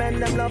life, the men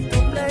them love to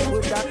play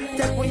with that.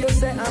 Take what you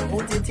say and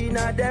put it in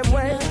a them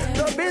way.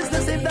 No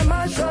business if they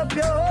mash up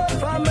your whole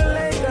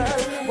family,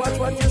 girl. Watch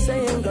what you're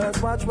saying,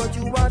 girls, watch what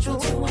you watch.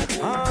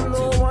 I'm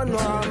no one, no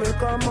harm will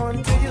come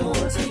on to you.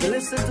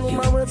 Listen to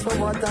my words, for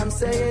what I'm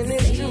saying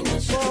is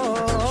true. Oh,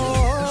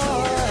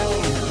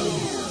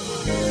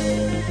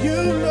 you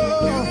know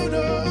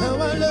how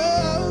I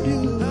love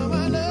you, how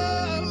I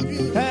love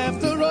you.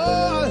 After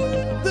all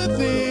the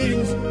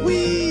things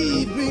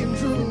we've been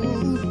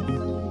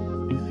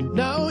through,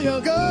 now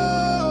you're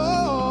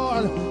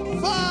gone,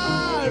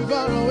 far,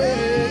 far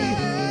away,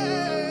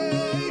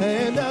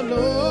 and I'm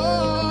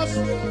lost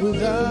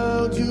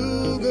without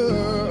you,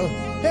 girl.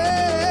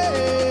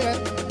 Hey,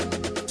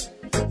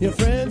 your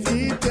friends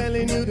keep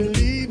telling you to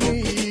leave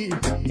me,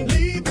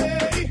 leave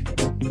me,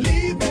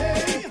 leave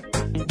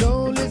me.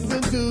 Don't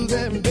listen to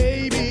them,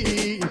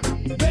 baby,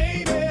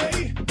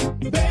 baby,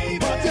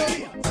 baby.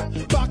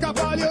 Back up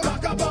all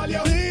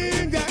you,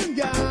 ding and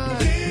gone,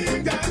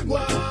 ding and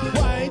gone.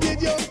 Why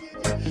did you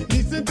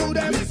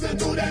listen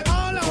to them,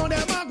 all on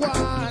them are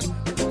gone,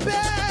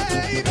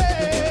 baby.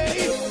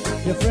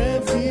 Your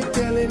friends keep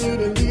telling you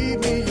to leave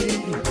me,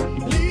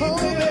 leave oh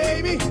me,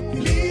 baby,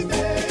 leave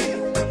me.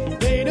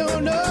 They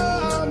don't know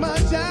how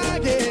much I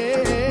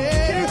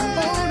care.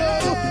 Oh no,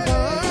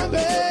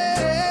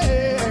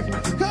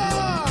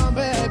 come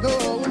back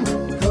home,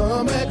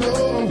 come back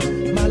home.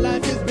 My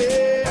life is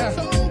bare,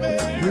 so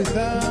bare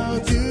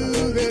without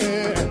you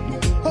there.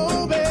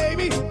 Oh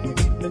baby,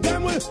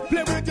 them will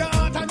play with your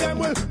heart and them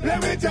will play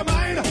with your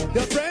mind.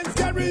 Your friends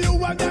carry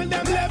you and then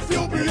them left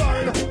you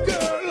behind.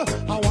 Girl,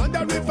 I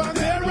wonder if I'm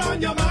there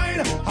on your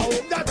mind. I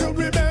hope that you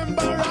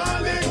remember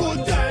all the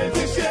good times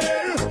we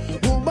share.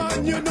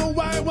 Woman, you know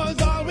I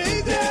was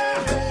always there.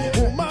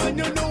 Woman,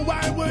 you know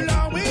I will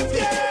always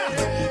care.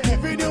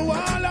 Giving you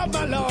all of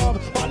my love,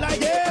 but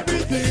like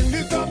everything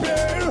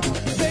disappear.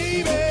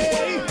 Baby,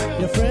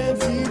 your friends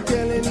keep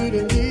telling you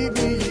to leave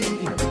me.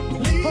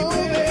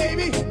 Oh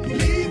baby,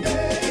 leave me.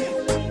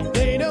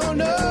 They don't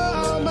know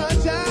how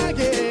much I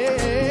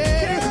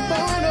care.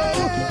 Oh no,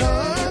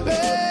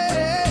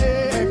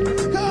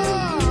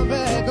 come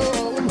back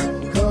home,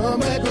 come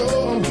back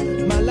home.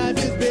 My life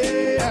is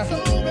bare, so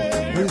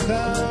bare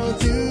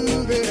without you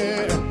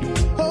there.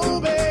 Oh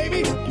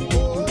baby,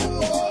 oh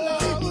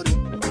Lord,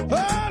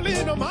 early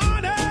in the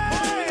morning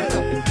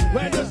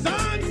when the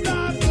sun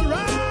starts to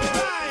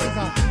rise,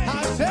 I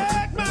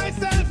shake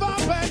myself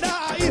up and I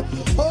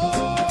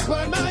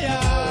open my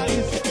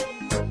eyes,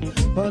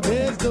 but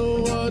there's no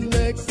one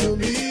next to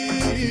me.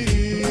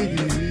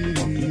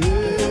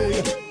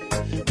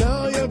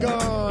 Now you're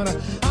gone,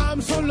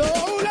 I'm so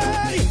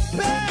lonely,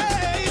 baby.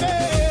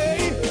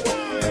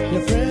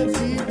 Your friends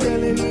keep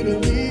telling you to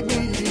leave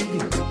me.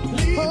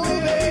 Oh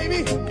baby,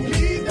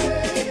 leave me.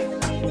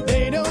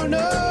 They don't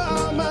know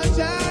how much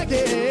I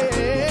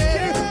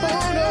care.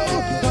 Oh no,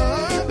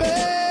 come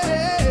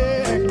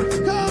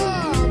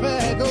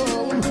back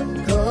home,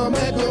 come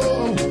back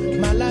home.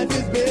 My life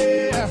is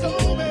bare, so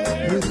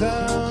bare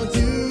without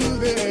you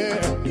there.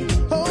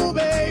 Oh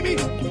baby,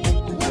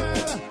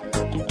 well,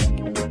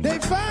 they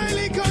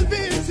finally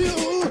convince you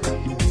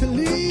to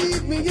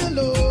leave me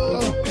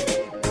alone.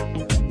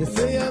 They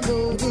say I'm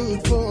no good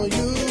for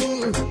you.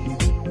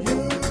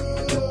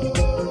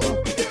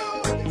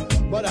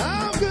 But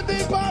how could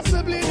they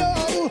possibly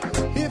know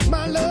if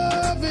my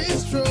love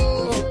is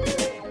true?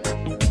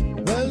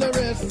 Well, the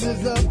rest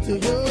is up to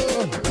you.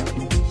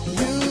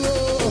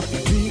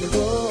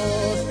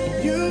 Because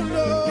you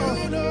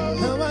know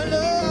how I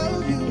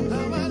love you,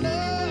 how I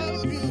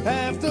love you.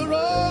 After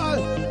all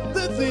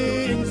the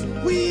things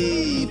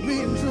we've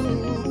been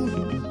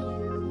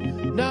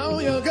through, now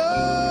you're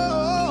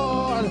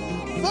gone,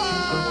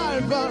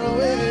 far, far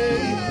away,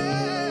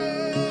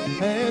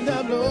 and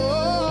I'm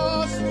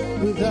lost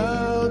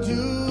without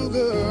you,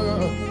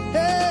 girl.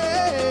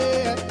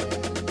 Hey,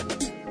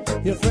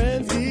 your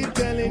friends keep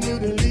telling you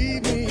to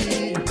leave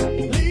me,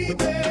 leave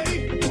me,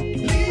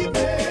 leave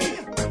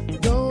me.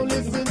 Don't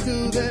listen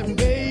to them,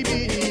 baby,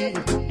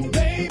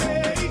 baby,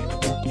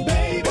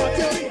 baby.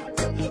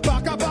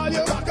 Back up all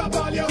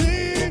you,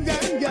 ding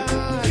and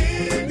gone,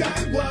 ding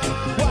and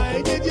gone.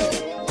 Why did you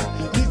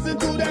listen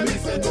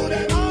to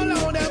them, all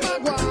on them are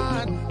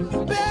gone,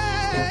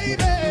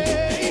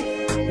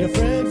 Your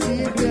friends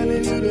keep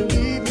telling you to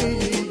leave me.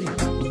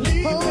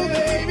 Oh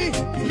baby,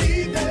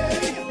 leave me.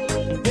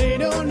 They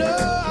don't know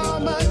how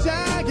much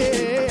I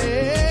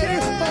care.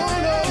 Oh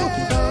no,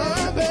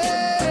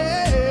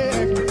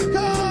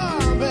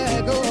 come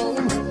back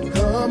home,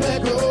 come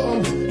back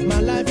home. My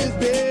life is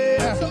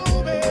bare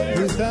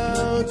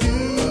without you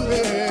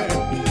there.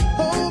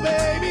 Oh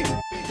baby.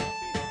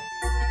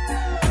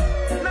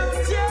 Now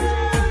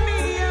tell me,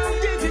 how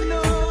did you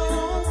know?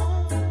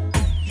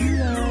 You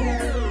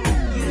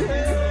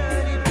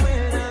heard it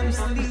when I'm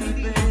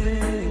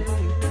sleeping.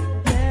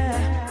 Yeah.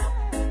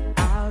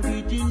 How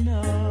did you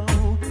know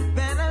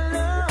that I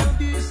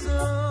love you so?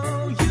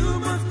 You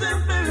must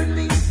have heard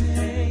me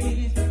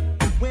say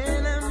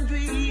when I'm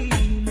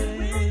dreaming.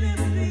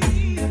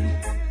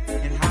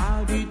 And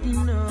how did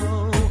you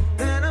know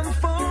that I'm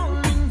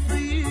falling for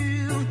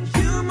you?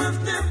 You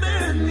must have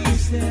heard me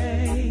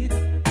say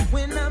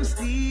when I'm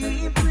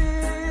sleeping.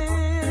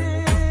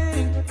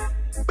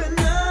 But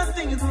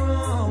nothing's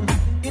wrong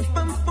if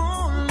I'm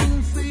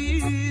falling for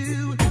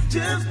you.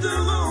 Just to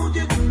hold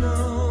you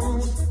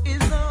close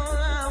is all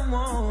I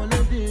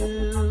wanna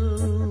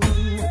do.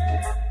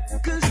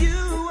 'Cause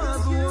you are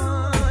the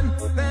one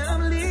that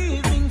I'm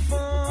living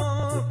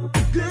for.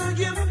 Girl,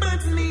 you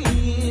put me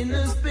in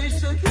a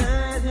special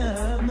kind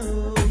of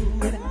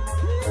mood.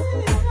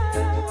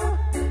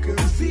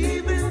 'Cause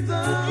even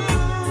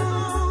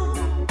though,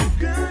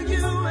 girl,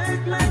 you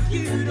act like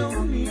you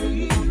don't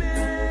need me.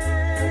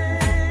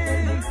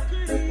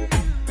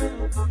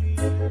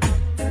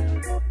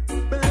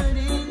 But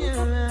in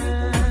your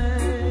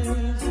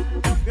eyes,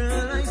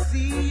 girl, I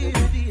see a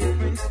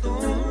different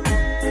story.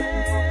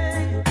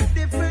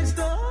 Different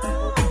story.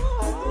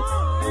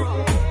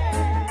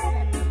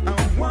 I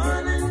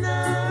wanna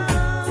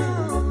know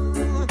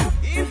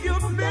if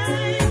you're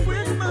playing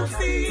with my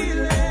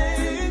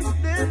feelings.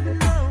 Let me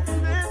know,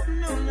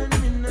 let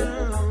me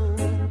know.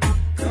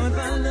 'Cause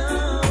I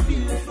love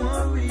you for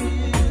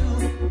real.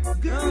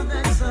 Girl,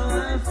 that's how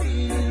I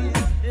feel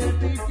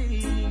every day.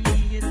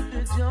 It's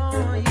the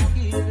joy you're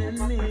giving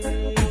me.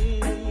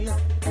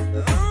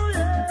 Oh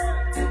yeah,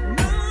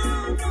 no,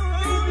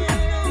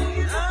 yeah.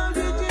 How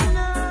did you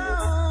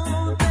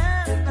know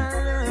that I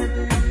love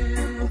you?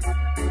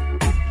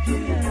 You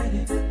had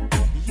it,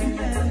 you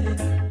had it.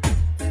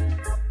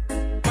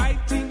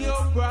 Fighting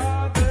your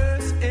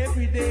brothers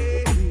every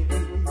day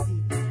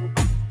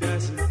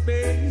doesn't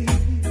make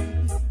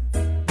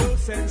no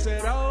sense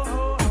at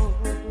all.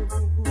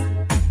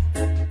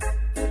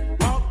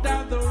 Walk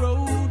down the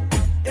road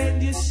and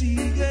you see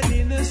an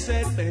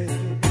innocent man.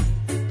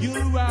 You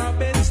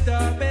rob and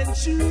stop and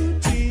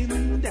shoot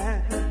him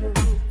down.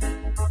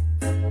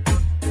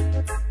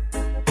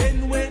 Then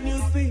when you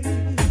think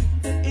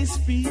it's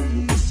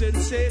peace and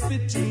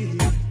safety,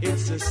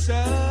 it's a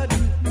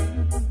sudden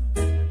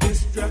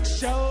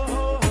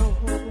destruction.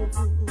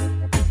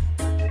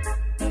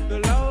 The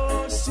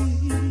Lord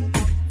seek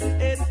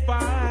and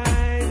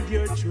find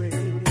your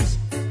trace,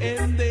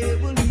 and they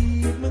will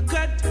even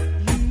cut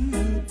you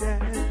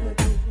down.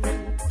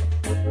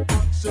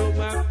 So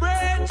my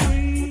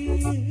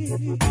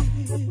brethren,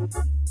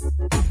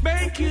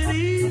 make it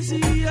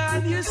easy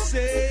on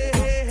yourself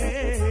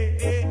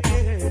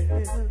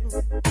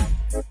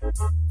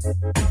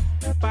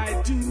by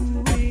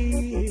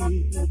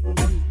doing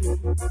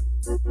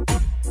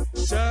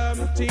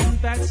something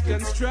that's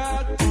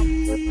constructive.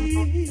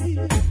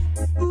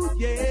 Ooh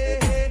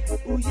yeah,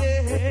 ooh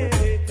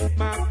yeah,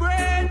 my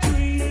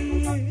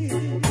brethren,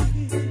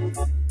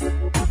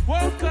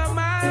 walk a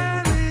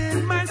mile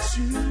in my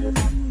shoes,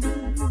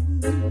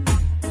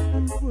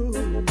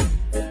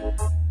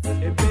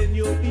 and then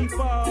you'll be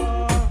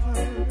far,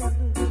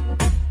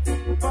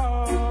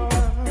 far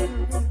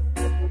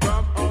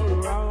from all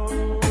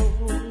around.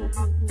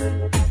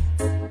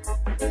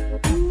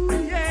 Ooh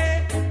yeah,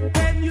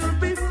 then you'll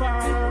be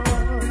far,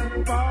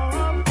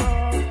 far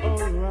from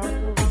all around.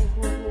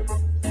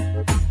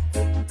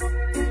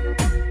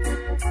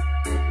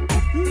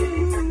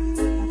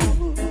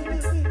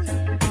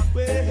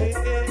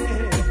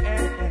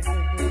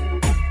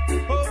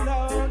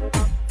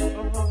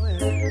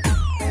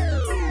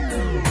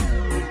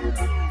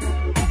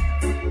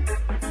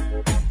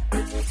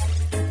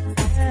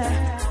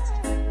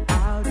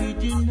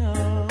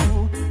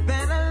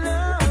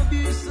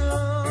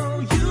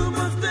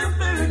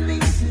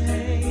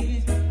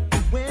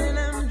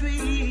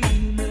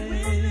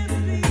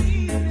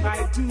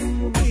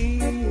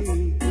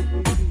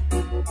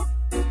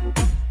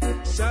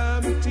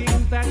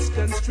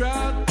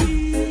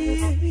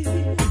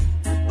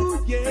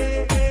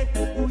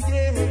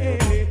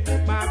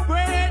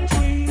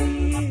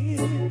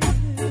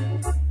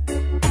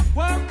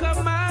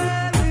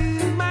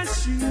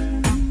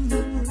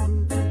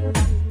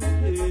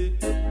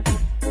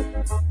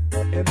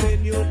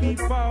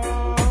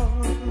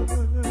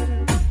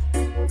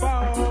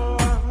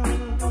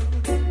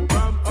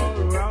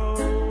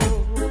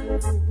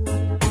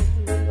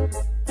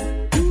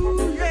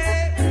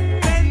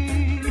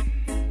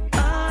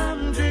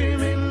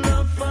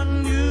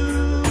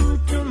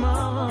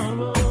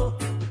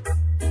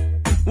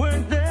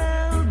 Weren't there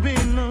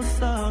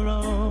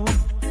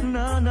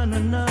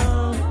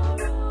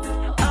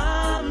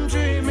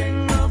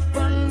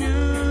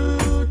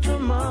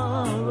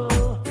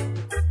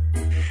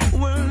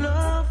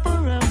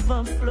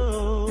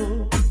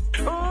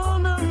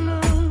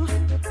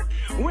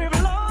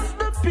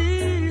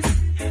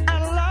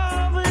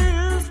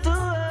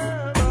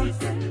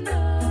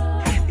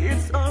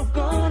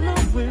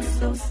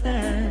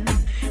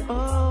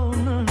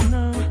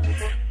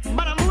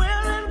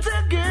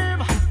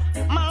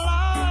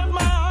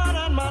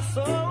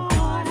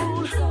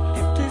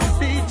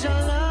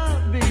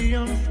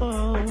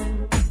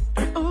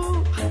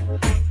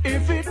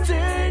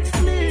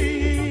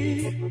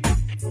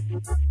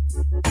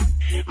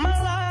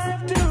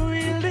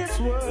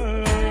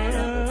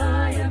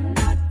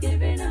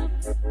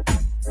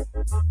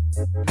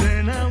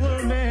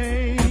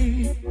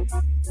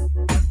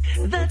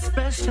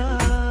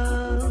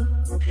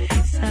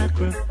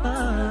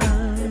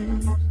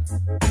sacrifice.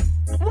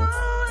 Whoa,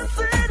 I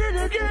said it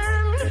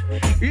again.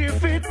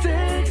 If it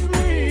takes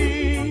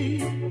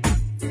me,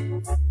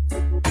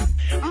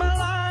 my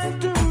life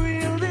to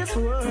rule this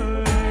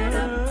world,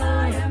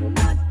 I am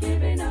not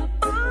giving up.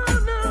 Oh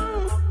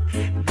no,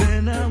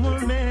 then I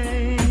will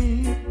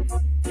make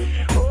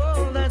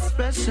all that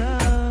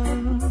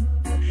special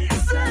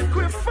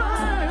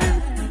sacrifice.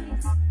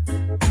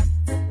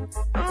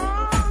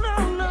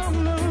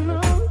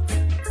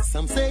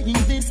 Some saying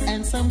this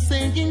and some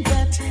saying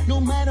that. No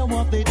matter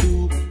what they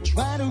do,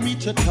 try to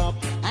reach the top.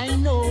 I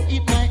know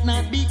it might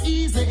not be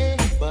easy,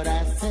 but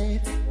I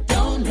said,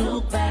 don't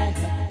look back.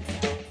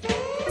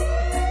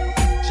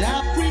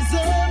 Jah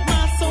preserve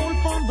my soul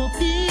from the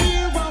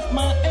fear of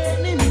my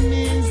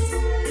enemies.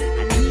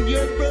 I need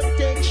your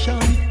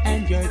protection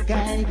and your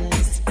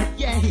guidance.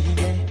 Yeah,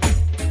 yeah.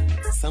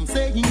 Some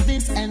saying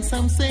this and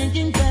some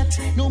saying that.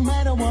 No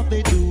matter what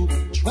they do,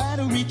 try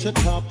to reach the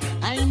top.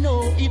 I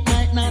know it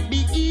might not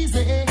be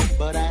easy,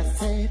 but I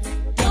said,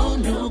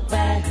 don't look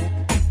back.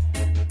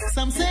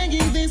 Some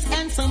saying this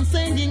and some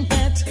saying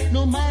that.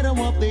 No matter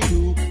what they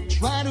do,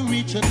 try to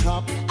reach the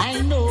top.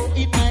 I know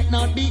it might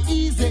not be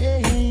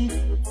easy,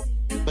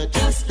 but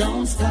just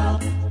don't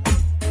stop.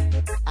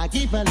 I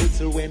give a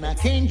little when I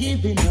can't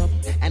give enough,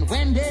 and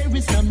when there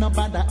is none,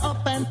 nobody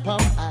up and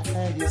pop. I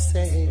heard you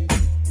say,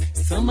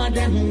 some of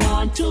them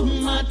want too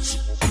much,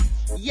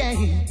 yeah.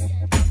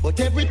 But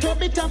every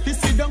top it up is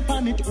sit down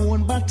on its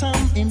own bottom.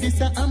 In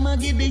this I'm a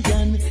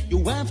Gideon,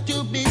 you have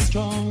to be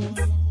strong.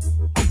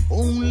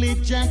 Only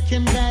Jack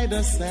can guide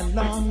us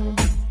along,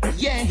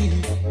 yeah.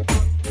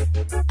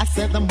 I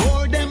said the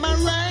more them I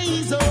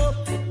rise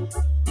up,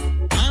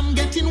 I'm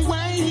getting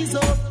wise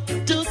up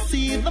to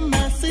see the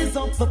masses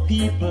of the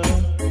people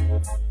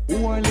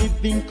who are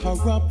living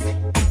corrupt,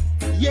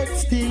 yet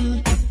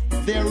still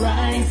they're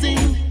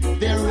rising,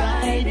 they're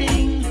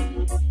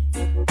riding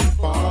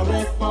for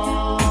a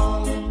fall.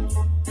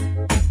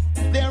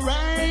 They're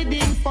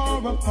riding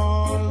for a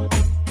fall.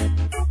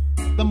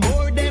 The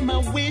more them I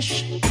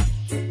wish,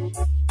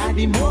 and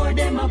the more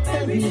them I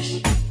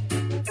perish.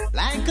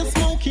 Like a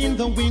smoke in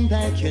the wind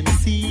I can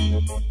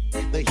see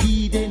the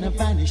heathen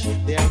vanish.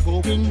 They're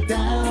going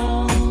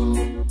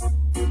down,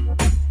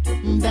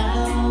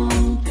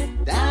 down,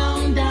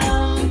 down,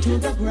 down to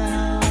the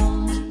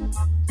ground.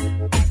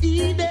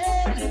 Eden.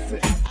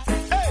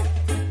 Hey,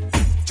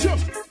 chop,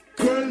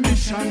 girl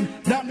mission,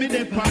 that me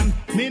depend.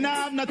 Me nah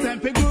have no time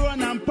for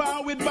grown and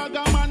power with bag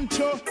of man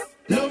cho.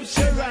 Love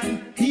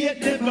Sharon, hate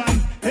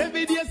Devon.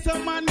 Every day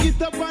some man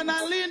get up and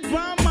a lean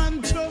for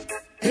man cho.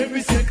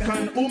 Every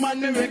second, woman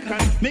me reckon.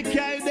 Me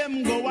carry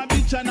them go a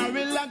beach and a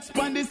relax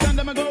pan the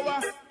sand. Me go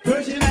a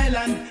Virgin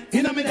Island,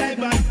 in a me dive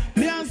band.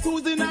 Me and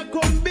Susie in a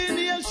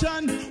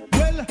combination.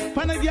 Well,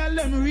 pan a girl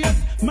them race.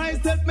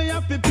 Myself me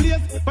have to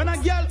place. Pan a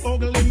girl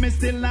ugly, me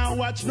still now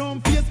watch no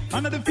face.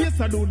 Another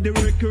face I do the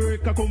work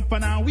I come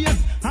pan and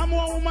waste. I'm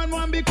one woman,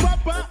 one big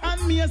papa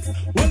and mace.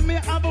 Well, me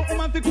have a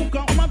woman fi cook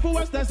and woman fi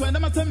wash. That's why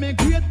them a say me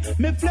great.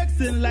 Me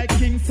flexing like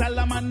King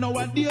Solomon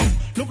nowadays.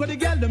 Look at the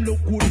girl, them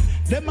look good.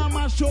 Them a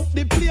mash up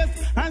the place.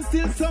 And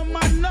still some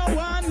man now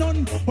want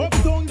none.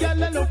 Uptown girl,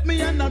 they love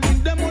me and I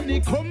bring the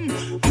money come.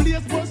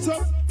 Place bust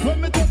up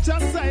when me touch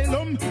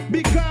asylum.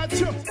 Because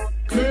you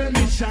girl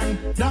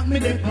mission, that me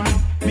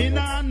depend. Me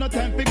nah no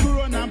time for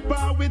grown and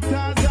power with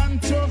Tarzan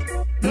cho.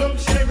 Love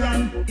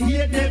Sharon,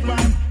 hate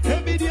Devon.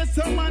 Every day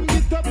some man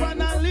get up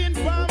and a lean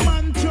for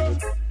man cho.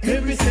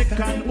 Every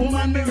second,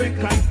 woman me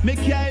reckon. Me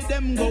carry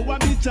them go a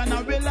beach and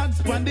a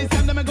relax pan this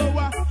and me go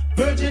a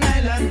Virgin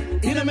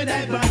Island, in a me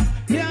dive band.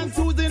 Me and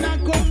Susie in a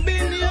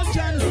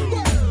combination.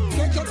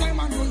 Take your time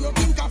and do your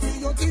thing, coffee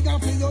your thing,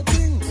 and feel your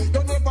thing.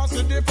 Don't ever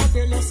see the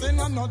fabulous in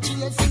and not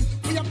chasing.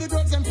 We have the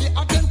girls and pay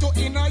attend to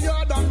in a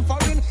yard and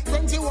foreign.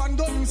 21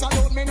 guns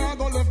salute me now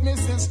go left me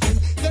system.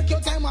 Take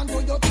your time and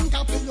do your thing,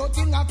 coffee your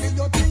thing, and feel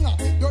your thing.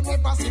 Don't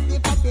ever see the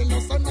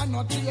fabulous in and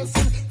not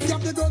chasing. We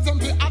have the girls and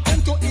pay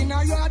attend to in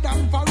a yard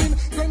and foreign.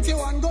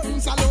 21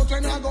 guns salute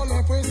when I go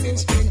left with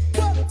system.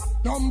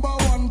 Number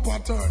one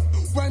pattern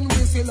when we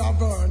still a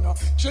burn.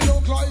 She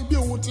look like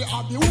beauty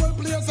of the whole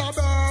place a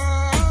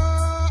burn.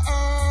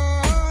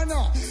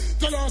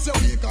 Tell us how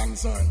we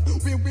concerned,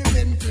 we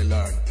willing to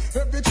learn.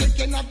 Every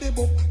chicken of the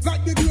book,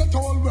 like the great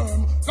old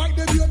worm, like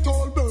the great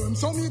old worm.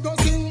 So me go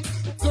sing,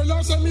 tell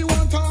us how me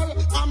want all.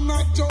 I'm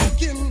not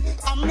joking,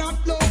 I'm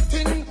not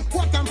floating,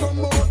 what I'm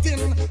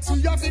promoting.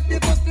 See as it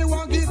because me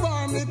want give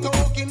her me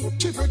talking.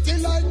 She pretty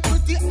like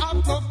pretty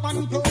up of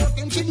and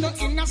protein. She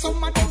not in a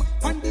some of them,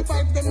 and the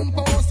vibe them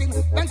posting.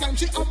 Then time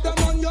she up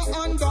them on your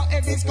under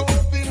heavy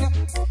scoping.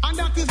 And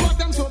that is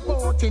what I'm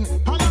supporting.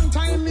 A long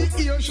time me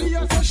hear she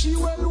hear so she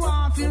will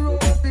want to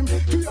rope him.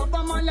 To up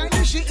a man like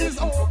this she is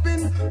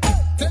open.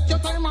 Take your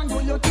time and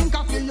do your thing,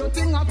 I feel your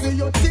thing, I feel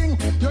your thing.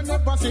 You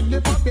never see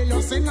the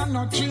fabulous thing and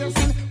not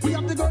chasing. We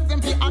have the girls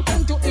them pay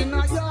attend to in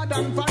a yard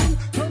and fine.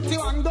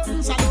 21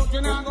 guns salute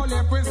when I go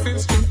left with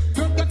system.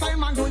 Take your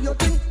time and do your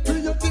thing, feel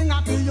your thing,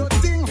 I feel your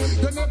thing.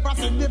 You never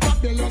see the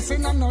fabulous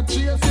thing and not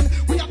chasing.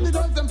 We have the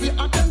girls them pay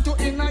attend to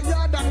in a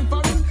yard and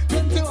fine.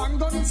 21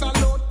 guns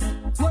salute.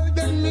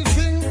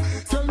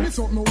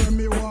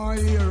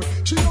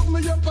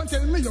 and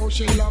tell me how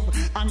she love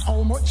and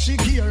how much she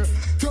care.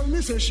 Tell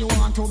me say she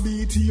want to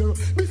be here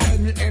beside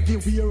me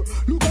everywhere.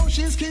 Look how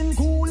she skin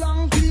cool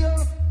and clear.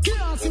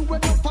 Can't see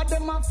when up for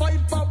them a fight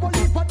for, but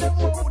if for them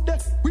out there,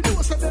 we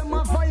know say them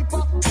a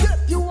viper. Step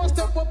you a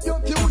step up your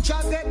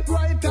future get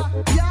brighter.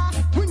 Yeah,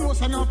 we know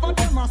say enough for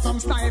them a some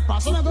sniper.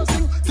 So never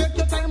sing, take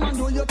your time and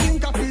do your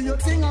thing. I feel your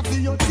thing, I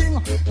feel your thing.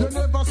 You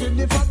never see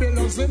the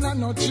fabulous in and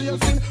not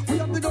chasing. We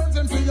have the guns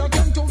and feel your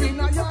gun to win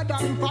a yard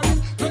and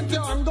foreign. 20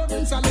 and go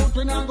in salute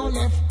when I go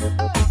left.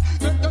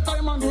 Take your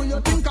time and do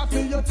your thing, I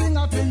feel your thing,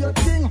 I feel your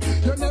thing.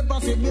 You never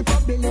see the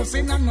fabulous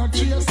in and not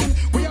chasing.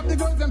 We have the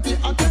guns and feel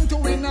a gun to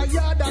win a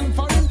yard and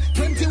foreign.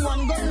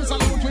 21 guns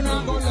salute when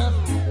I go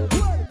left.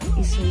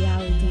 It's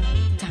reality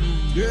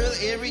time. Girl,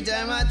 every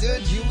time I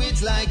touch you,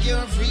 it's like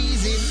you're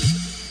freezing.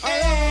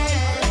 Hey,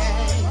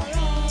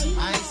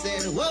 I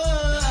said,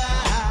 whoa.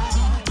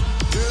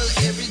 Girl,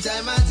 every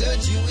time I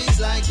touch you, it's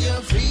like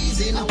you're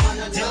freezing. I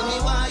wanna tell me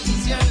why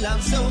is your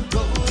love so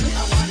cold?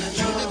 I wanna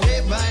know. Through the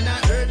grapevine, I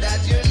heard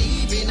that you're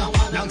leaving.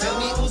 Now tell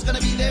me who's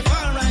gonna be there for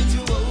right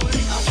to hold.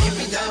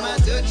 Every time I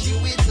touch you,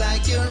 it's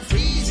like you're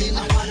freezing.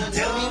 I wanna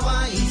tell me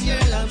why is your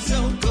love so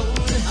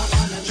cold? I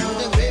wanna know. Through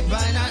the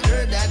grapevine, I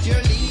heard that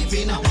you're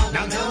leaving.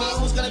 Now tell me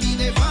who's gonna be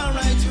there for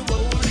right to hold.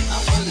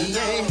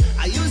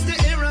 I used to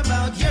hear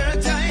about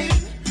your type,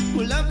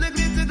 who love the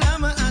glitter,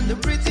 glamour, and the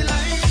pretty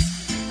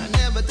lights. I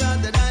never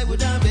thought that I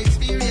would have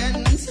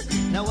experience.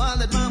 Now all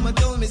that mama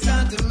told me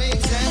start to make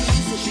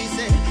sense. She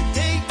said,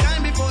 take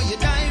time before you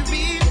dive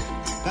in.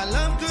 Cause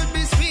love could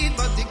be sweet,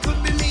 but it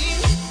could be mean.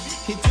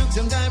 It took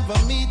some time for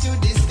me to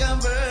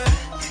discover,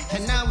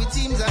 and now it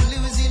seems I'm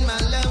losing my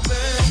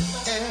lover.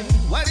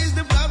 What is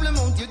the problem?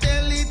 Won't you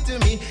tell it to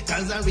me?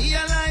 Cause I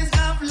realized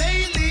of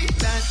lately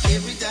that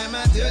every time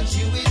I touch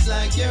you, it's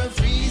like you're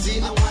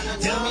freezing. I wanna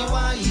tell me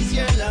why is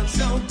your love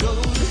so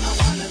cold? I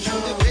wanna know.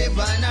 Through the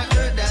grapevine, I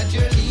heard that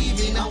you're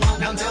leaving.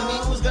 Now tell me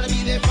who's gonna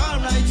be there for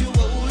right to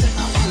hold.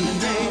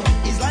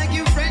 It's like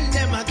your friend,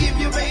 them I give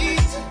you bait.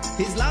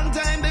 It's long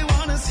time they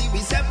wanna see we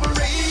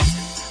separate.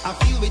 I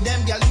feel with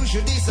them, girl, you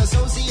should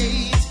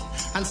disassociate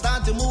and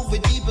start to move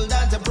with people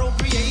that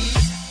appropriate.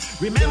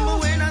 Remember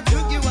when I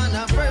took you on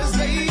our first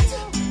date?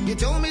 You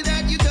told me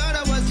that you thought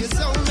I was your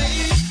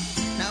soulmate.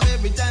 Now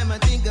every time I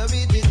think of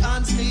it, it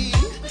haunts me.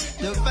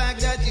 The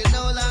fact that you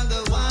no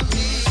longer want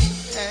me.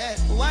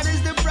 What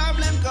is the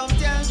problem? Come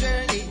tell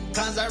Journey.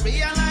 Cause I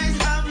realize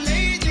of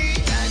lately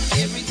that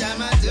every time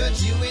I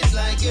touch you, it's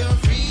like you're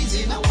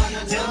freezing. I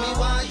wanna tell me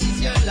why is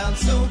your love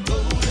so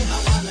cold? I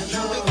wanna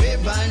know. The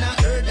grapevine, I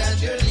heard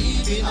that you're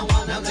leaving.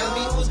 Now tell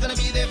me who's gonna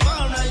be there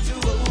for right to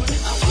hold.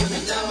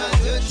 Every time I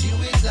touch you,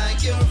 it's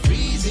like you're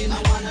freezing.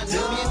 I wanna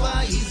tell me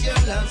why is your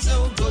love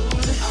so cold?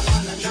 I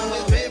wanna know. The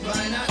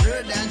grapevine, I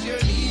heard that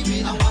you're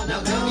leaving.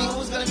 Now tell me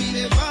who's gonna be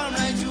there for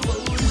right to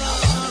hold.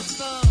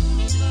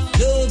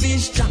 Love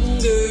is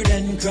stronger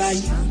than cry.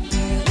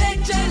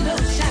 Let your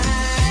love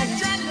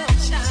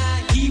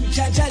shine. Keep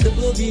Jaja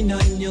loving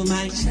on your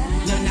mind.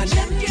 None of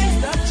them can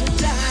stop your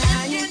time.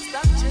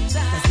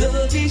 'Cause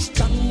love is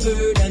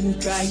stronger than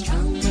cry.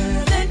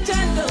 Let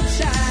your love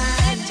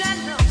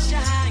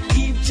shine.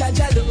 Keep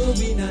Jaja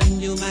loving on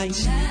your mind.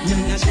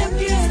 None of them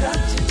can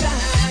stop your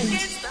time.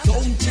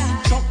 Don't you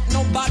chuck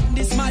no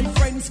badness, my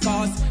friends,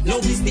 cause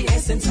love is the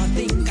essence of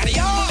things.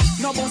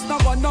 No bust, no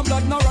gun, no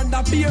blood, no run,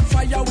 the beer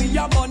fire we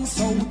a burn.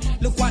 So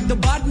look what the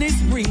badness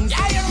brings.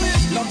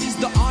 Love is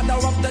the order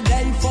of the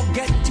day.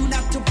 Forget you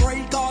not to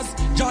pray, cause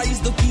joy is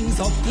the kings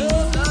of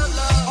kings.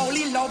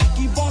 Only love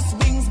give us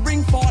wings,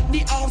 bring forth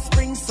the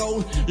offspring.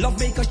 So love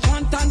make us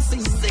chant and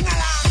sing. Sing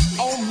along.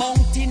 Oh,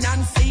 mountain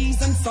and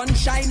seas and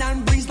sunshine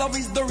and breeze. Love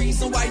is the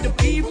reason why the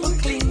people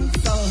cling.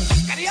 So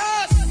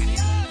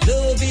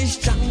love is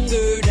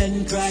stronger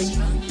than cry.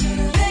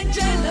 Let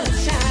your love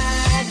shine.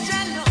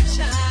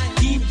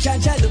 Keep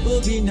Jaja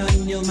loving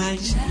on your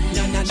mind.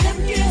 None of them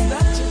can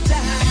stop your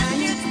time.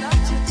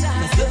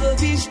 'Cause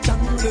love is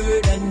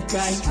stronger than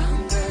cry.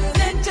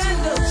 Let your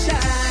love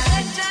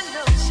shine.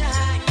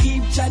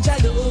 Keep Jaja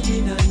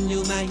loving on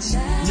your mind.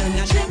 None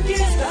of them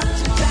can stop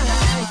your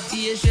time.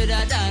 You should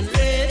have done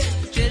red,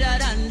 should have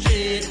done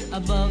red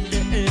above the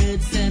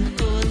earth.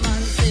 And old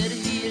man said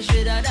he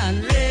should have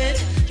done red,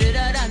 should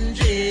have done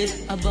red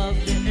above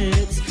the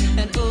earth.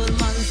 And old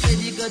man said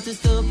you got to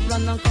stop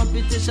run on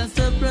competition,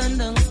 stop run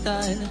down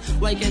style.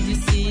 Why can't you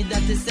see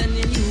that they're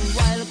sending you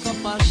wild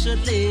couple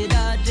shot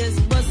later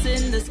just bust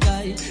in the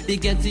sky? They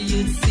get to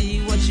you to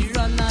see what she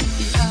run at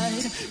the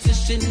eye. So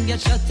she didn't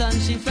get shot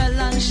and she fell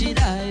and she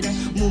died.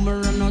 Mama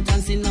run out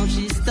and see now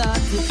she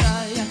start to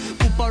cry.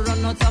 Papa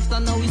run out after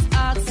now he's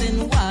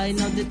asking why.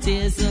 Now the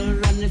tears are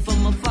running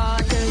from my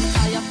father's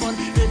eye. Upon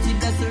dirty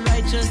bless the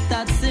righteous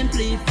that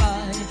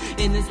simplify.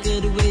 In his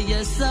good way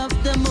yes of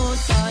the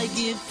most high.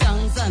 Give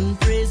thanks and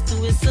praise to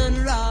his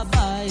son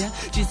Rabbi.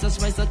 Jesus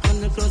Christ upon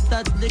the cross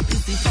that they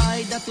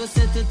crucified. That was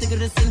set to take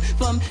the sin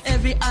from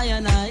every eye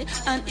and eye.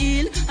 And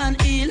heal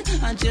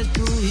and just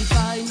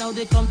purify. Now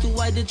they come to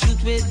hide the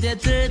truth with their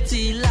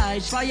dirty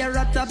lies. Fire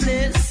at the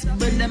place,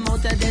 burn them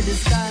out of the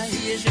sky.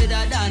 You should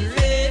have done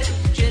red,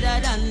 should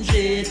have done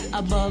red red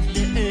above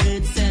the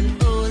earth.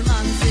 And old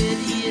man said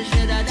he is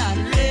redder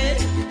than red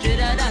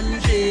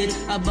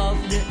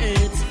above the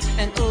earth.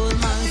 And old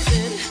man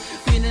said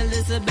Queen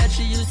Elizabeth,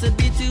 she used to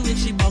beat you when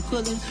she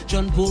buckle.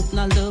 John Pope,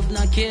 na love,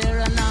 na care,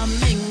 and na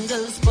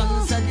mingle.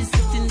 Sponsor the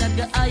system that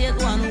the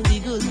hired one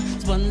wiggle.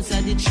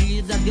 Sponsor the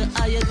tree that the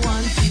hired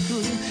one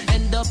tickle.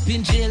 End up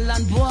in jail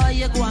and boy,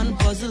 you go and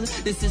puzzle.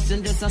 The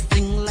system just a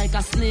sting like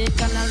a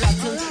snake and a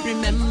rattle.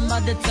 Remember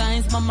the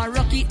times Mama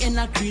Rocky in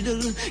a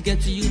cradle.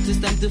 Get to you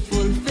to time to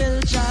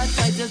fulfill chart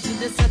titles. To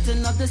the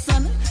setting of the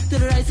sun, to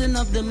the rising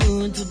of the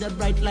moon, to the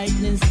bright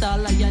lightning star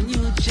like a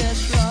new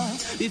Joshua.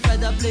 We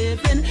fed a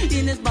playpen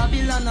in his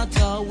Babylon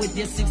tower with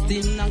their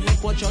 16 and go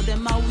watch all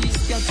them a we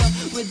scatter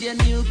with their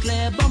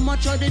nuclear bomb.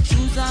 Much of the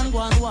truth and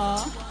one war.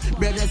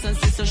 Brothers and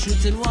sisters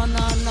shooting one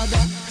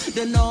another.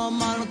 The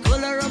normal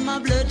color of my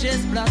blood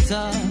just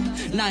splatter.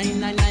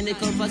 999 they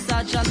call for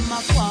Sarge and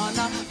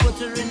Makwana. Put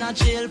her in a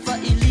jail for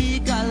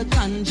illegal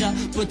ganja.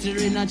 Put her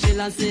in a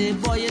jail and say,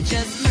 boy, you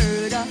just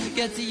murder.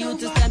 Get to you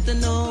to stand to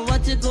know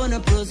what you're gonna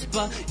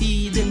prosper.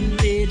 Heathen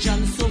rage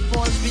and so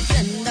false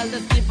pretender.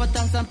 Let's give for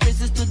thanks and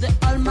praises to the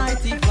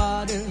Almighty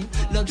Father.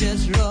 Love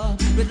just raw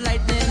with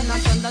lightning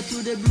and thunder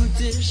to the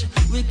brutish.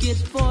 Wicked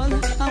fall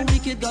and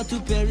wicked got to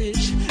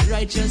perish.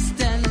 Righteous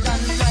stand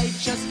and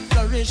righteous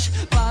flourish.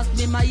 Pass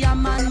me my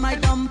yam and my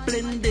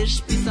dumpling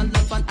dish. Peace and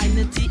love and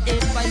unity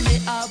if I may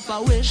have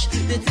a wish.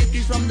 They take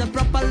you from the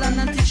proper land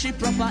and teach you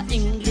proper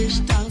English.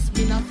 Thanks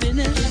be not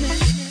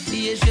finished.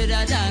 He is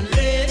redder than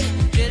red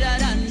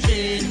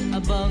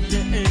above the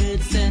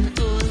earth. And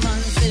old man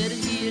said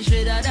he is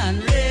redder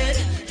than red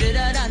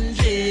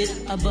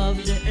above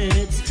the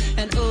earth.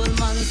 And old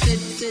man said,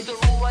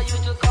 who are you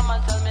to come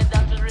and tell me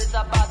that there is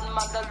a bad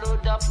man that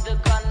load up the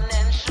gun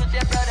and shoot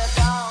your brother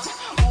down?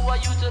 Who are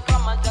you to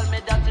come and tell me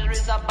that there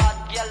is a bad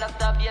girl that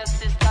stab your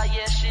sister?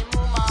 Yes, she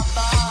move my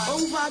band.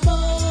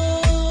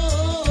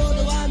 Overboard,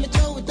 why me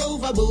throw it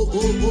overboard?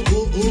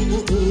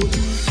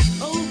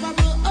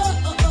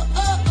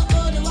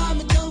 Overboard, why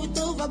me throw it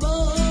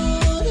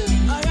overboard?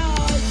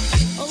 Alright,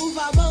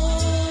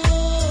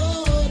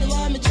 overboard,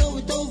 why me throw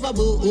it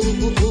overboard?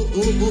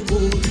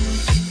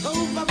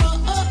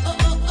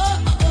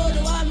 Overboard,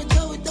 why me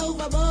throw it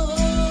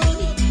overboard?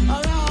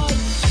 Alright,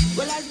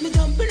 well as me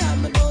jumping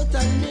on my boat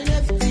and me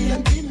left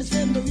until me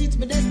say me reach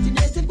my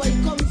destination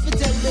quite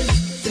comfortable.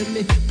 Send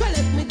me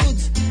collect me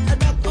goods and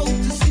back out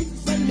to sea.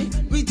 When me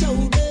reach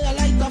out there I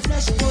like a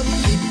flash gun.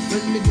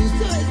 When me do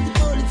so as the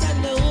police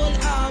and the whole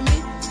army.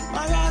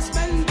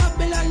 Harassment,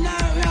 Babylon,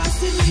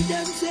 harassing me.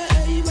 Them say,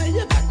 hey, well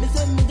you got me,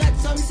 say me got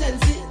some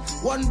sense.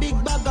 One big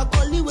bag of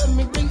collie when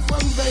me bring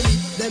from Valley.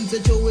 Them say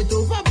throw it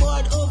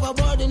overboard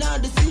in all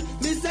the sea.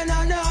 Me send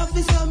an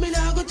officer, me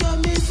now go throw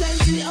me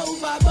sense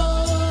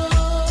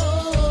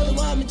overboard.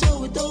 Why me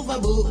throw it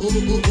overboard?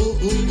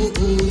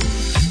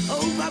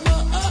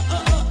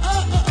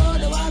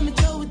 Overboard, why me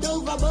throw it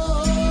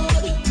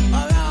overboard?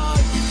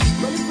 Alright,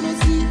 well if you don't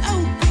see how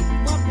quick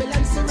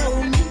Babylon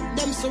surround me,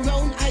 them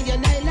surround I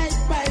and I like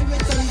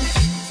pirates on this.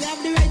 Say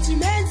have the right to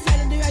remain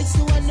silent, the right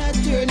to one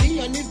attorney.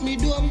 And if me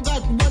don't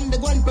got one, the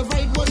one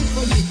provide one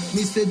for me.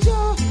 Me say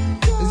Jah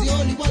is the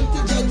only one to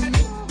judge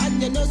me.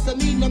 And you know so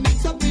me no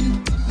mix up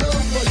in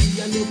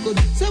nobody. And you could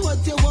say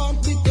what you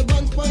want with the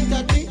guns point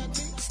at me.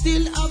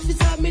 Still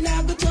officer, me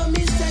now go throw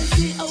me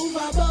sense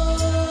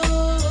overboard.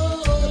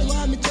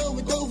 Why me throw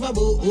it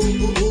overboard?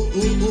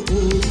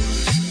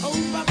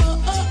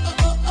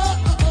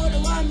 Overboard,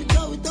 why me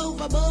throw it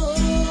overboard?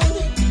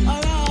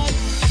 Alright,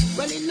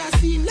 well in a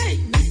scene like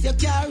this you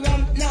can't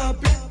ramp now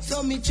play.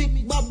 So me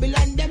trick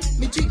Babylon them,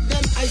 me trick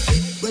them I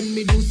say. When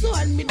me do so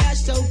and me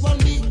dash out one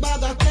big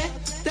bag of clay.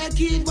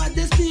 Take it what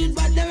they speed,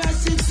 but the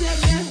rest is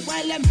same yeah.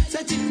 While I'm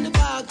searching the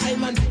bag, I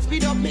man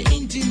speed up me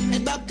engine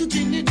and back to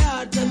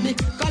Trinidad. Let me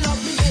call up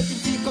me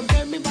deputy,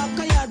 compare me back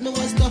a yard. No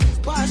one's stuff,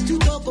 pass to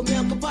talk, me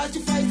I can pass to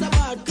fight a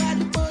bad. Call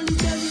the police,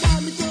 them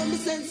down, me told me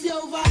sense you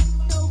over.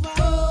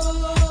 Overboard,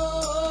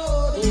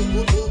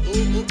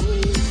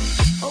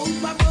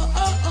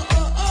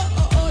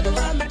 the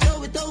one me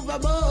throw it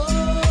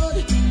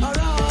overboard.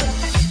 Alright,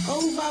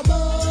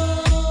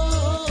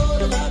 overboard,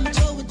 the one me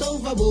throw it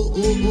overboard.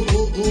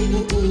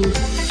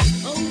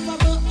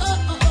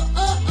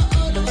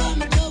 Overboard, the one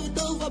me throw it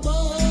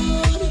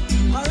overboard.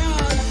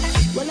 Alright,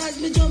 well as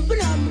me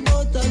jumping on my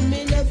boat and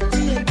me left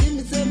here, till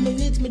me say me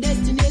reach my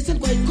destination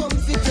quite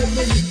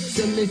comfortably.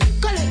 Send me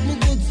collect my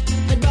goods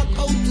and back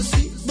out to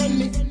sea. When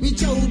me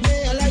reach out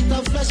there, I light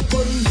a flash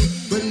gun.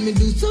 When me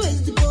do so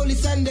as the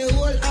police and the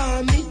whole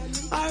army.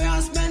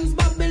 Harassment,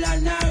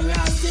 Babylon,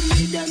 harassing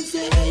me. Them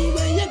say, hey,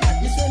 where you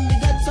got me? Say me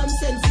got some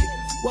sense.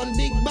 One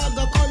big bag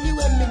of collie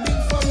when me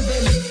bring from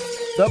them.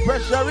 The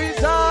pressure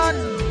is on.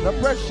 The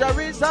pressure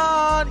is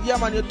on. Yeah,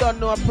 man, you don't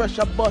know a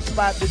pressure bust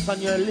like this,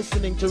 and you're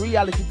listening to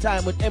Reality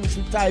Time with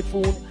MC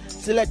Taiyefoon.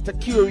 Selector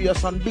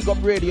Kurious on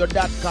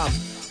Bigupradio.com.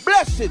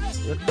 Bless it.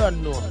 You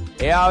don't know.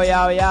 Yo.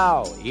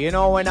 You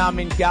know when I'm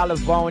in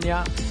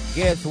California,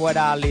 guess what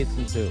I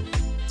listen to?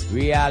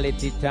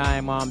 Reality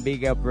Time on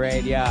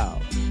Bigupradio.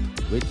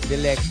 with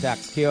Selector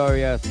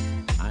Kurious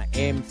and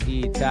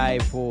MC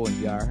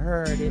Taiyefoon. You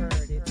heard it.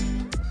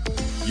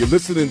 You're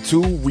listening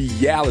to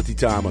Reality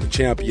Time on the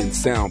Champion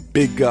Sound,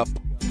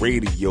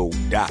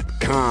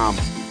 Bigupradio.com.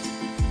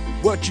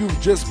 What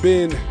you've just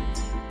been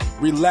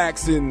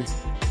relaxing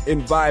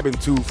and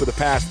vibing to for the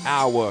past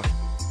hour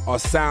are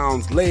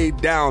sounds laid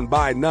down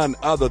by none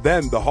other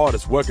than the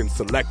hardest working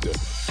selector,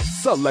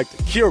 Selector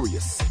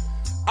Kurious.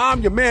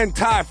 I'm your man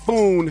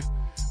Taiyefoon,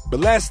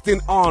 blessed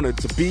and honored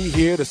to be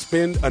here to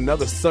spend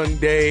another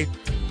Sunday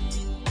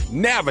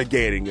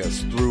navigating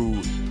us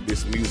through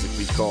this music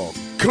we call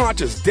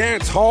conscious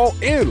dancehall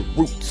and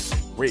roots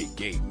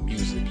reggae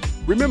music.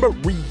 Remember,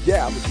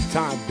 Reality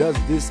Time does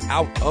this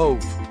out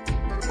of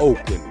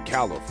Oakland,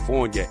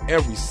 California,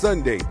 every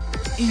Sunday,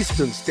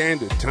 Eastern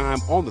Standard Time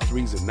on the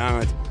 3s and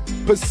 9s,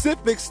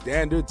 Pacific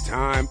Standard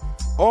Time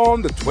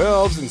on the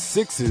 12s and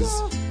 6s.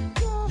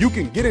 You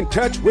can get in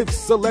touch with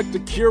Selector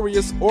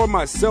Kurious or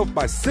myself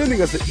by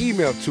sending us an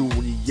email to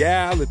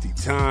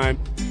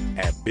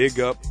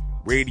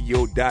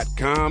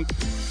realitytime@bigupradio.com.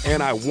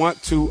 And I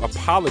want to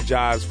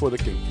apologize for the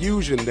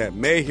confusion that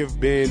may have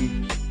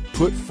been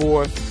put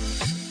forth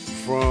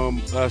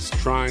from us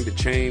trying to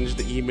change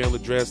the email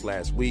address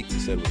last week. We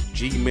said it was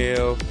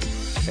Gmail.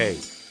 Hey,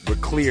 we're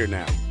clear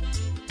now.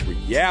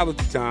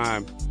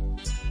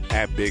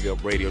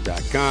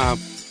 realitytime@bigupradio.com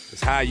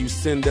is how you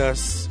send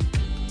us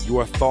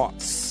your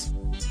thoughts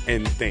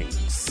and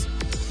things.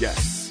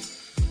 Yes.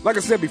 Like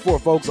I said before,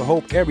 folks, I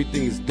hope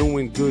everything is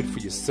doing good for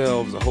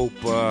yourselves. I hope,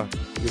 the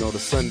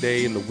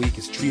Sunday and the week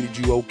has treated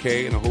you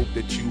okay, and I hope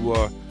that you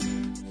are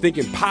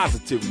thinking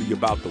positively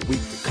about the week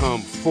to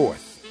come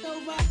forth.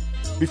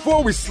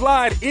 Before we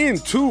slide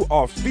into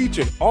our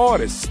featured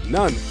artist,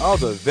 none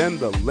other than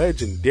the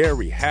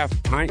legendary Half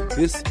Pint,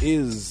 this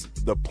is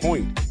the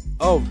point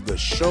of the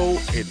show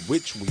in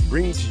which we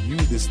bring to you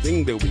this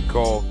thing that we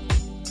call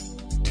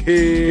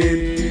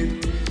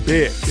Tidbits.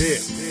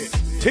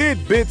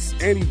 Tidbits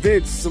and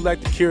events.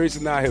 Selector Kurious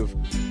and I have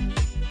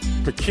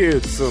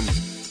procured some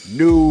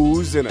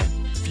news and a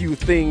few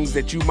things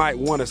that you might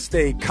want to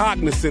stay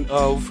cognizant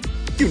of,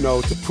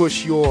 to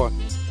push your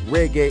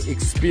reggae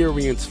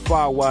experience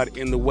forward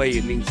in the way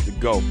it needs to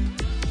go.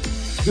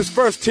 This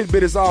first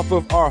tidbit is off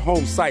of our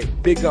home site,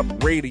 Big Up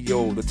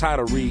Radio. The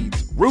title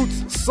reads,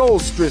 Roots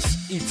Soulstress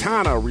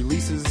Itana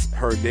releases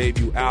her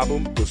debut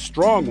album, The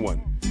Strong One,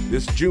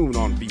 this June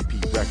on VP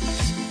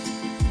Records.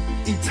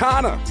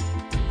 Itana,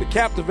 the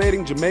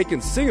captivating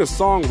Jamaican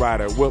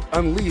singer-songwriter, will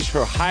unleash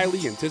her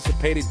highly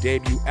anticipated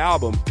debut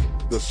album,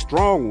 The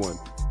Strong One,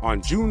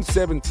 on June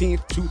 17,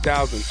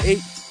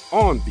 2008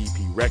 on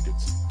VP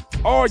Records.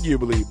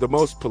 Arguably the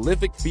most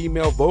prolific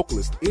female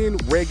vocalist in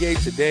reggae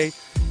today,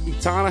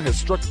 Itana has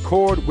struck a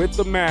chord with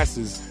the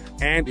masses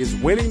and is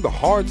winning the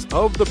hearts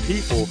of the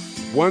people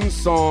one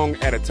song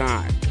at a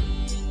time.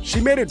 She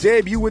made her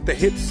debut with the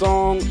hit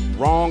song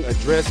Wrong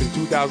Address in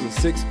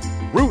 2006,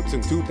 Roots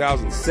in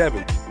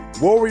 2007,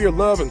 Warrior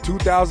Love in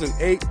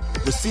 2008,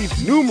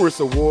 received numerous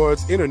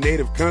awards in her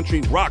native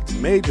country, rocked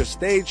major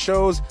stage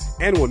shows,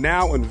 and will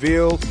now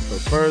unveil her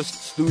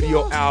first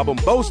studio album,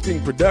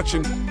 boasting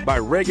production by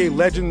reggae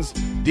legends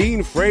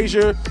Dean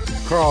Frazier,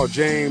 Carl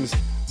James,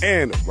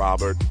 and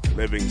Robert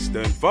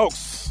Livingston.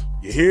 Folks,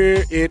 you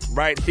hear it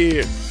right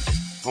here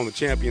on the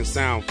Champion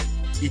Sound.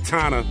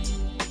 Itana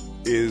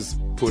is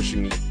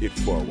pushing it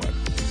forward.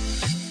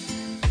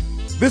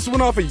 This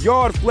one off of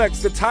Yard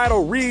Flex. The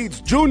title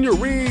reads, Junior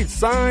Reid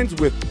signs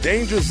with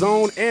Danger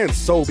Zone and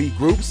Sobe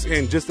groups.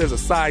 And just as a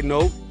side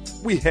note,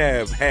 we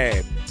have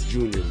had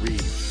Junior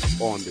Reid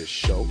on this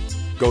show.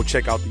 Go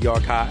check out the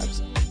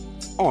archives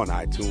on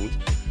iTunes.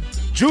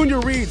 Junior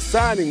Reid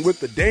signing with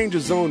the Danger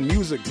Zone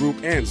Music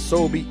Group and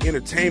Sobe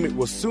Entertainment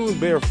will soon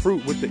bear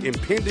fruit with the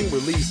impending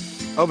release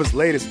of his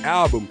latest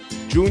album,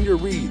 Junior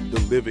Reid, The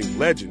Living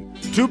Legend,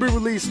 to be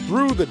released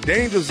through the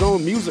Danger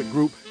Zone Music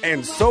Group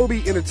and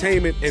Sobe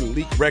Entertainment and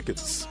Leak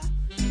Records.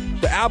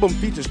 The album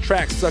features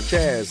tracks such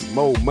as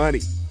Mo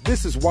Money,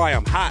 This Is Why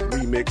I'm Hot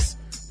remix,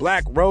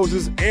 Black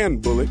Roses, and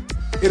Bullet.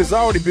 It has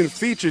already been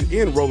featured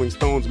in Rolling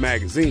Stones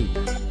magazine.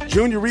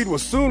 Junior Reid will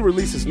soon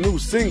release his new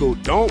single,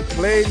 Don't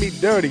Play Me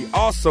Dirty,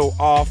 also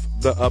off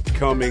the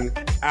upcoming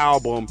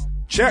album.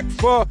 Check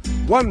for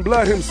One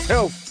Blood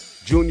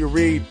himself, Junior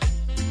Reid,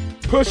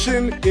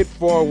 pushing it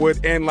forward.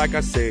 And like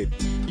I said,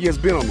 he has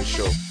been on the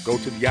show. Go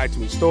to the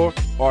iTunes store,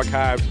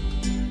 archives,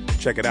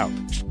 check it out.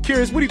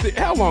 Curious, what do you think?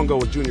 How long ago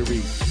was Junior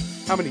Reid?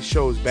 How many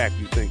shows back do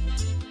you think?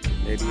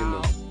 Maybe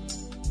in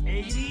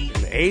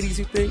the 80s,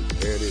 you think?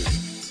 There it is.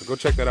 So go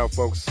check that out,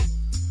 folks.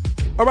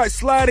 All right,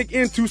 sliding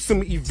into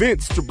some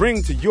events to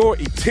bring to your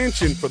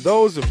attention for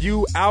those of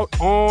you out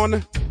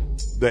on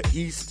the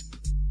East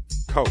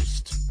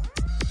Coast.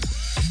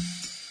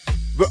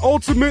 The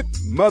Ultimate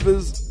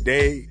Mother's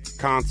Day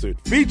Concert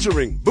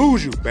featuring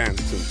Buju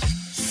Banton,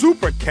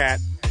 Super Cat,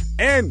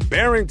 and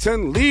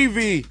Barrington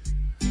Levy.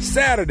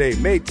 Saturday,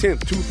 May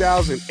 10th,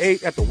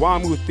 2008 at the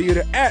WAMU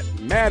Theater at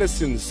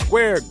Madison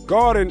Square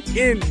Garden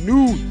in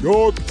New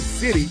York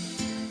City.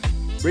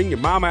 Bring your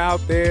mama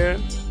out there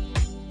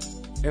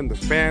and the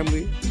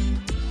family.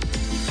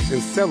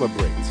 and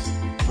celebrate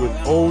with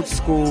old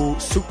school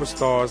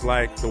superstars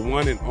like the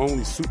one and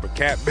only Super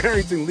Cat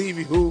Barrington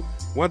Levy, who,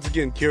 once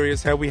again,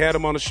 Kurious, have we had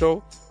him on the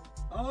show?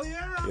 Oh,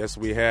 yeah. Yes,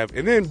 we have.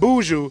 And then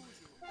Buju,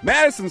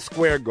 Madison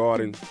Square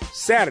Garden,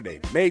 Saturday,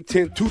 May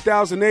 10th,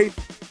 2008.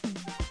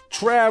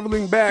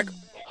 Traveling back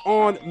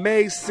on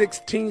May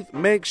 16th.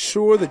 Make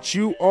sure that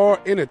you are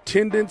in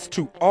attendance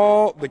to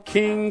All the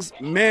King's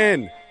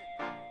Men.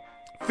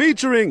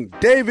 Featuring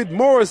David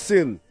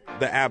Morrison,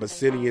 the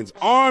Abyssinians,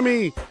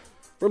 Army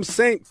from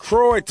St.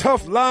 Croix,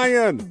 Tough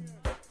Lion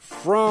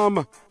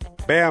from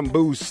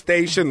Bamboo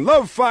Station,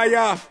 Love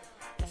Fire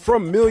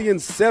from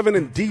Million7,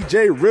 and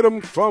DJ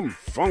Rhythm from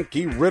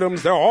Funky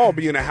Rhythms. They'll all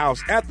be in the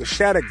house at the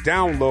Shattuck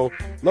Down Low,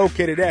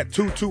 located at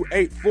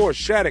 2284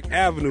 Shattuck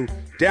Avenue,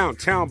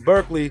 downtown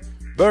Berkeley,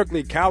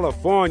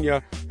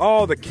 California.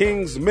 All the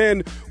King's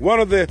Men. One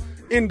of the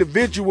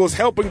individuals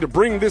helping to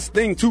bring this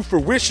thing to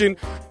fruition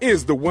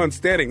is the one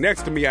standing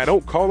next to me. I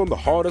don't call him the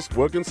hardest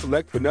working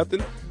select for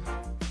nothing.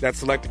 That's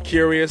Selector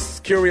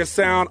Kurious, Kurious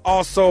Sound,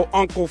 also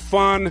Uncle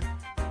Fun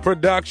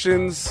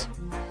Productions.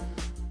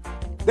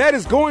 That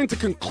is going to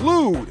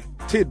conclude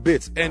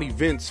Tidbits and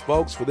Events,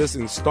 folks, for this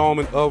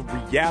installment of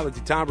Reality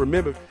Time.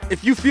 Remember,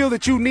 if you feel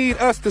that you need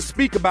us to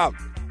speak about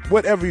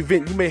whatever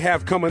event you may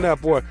have coming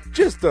up, or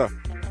just a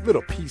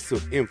little piece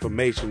of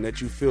information that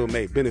you feel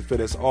may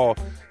benefit us all,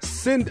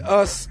 send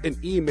us an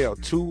email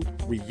to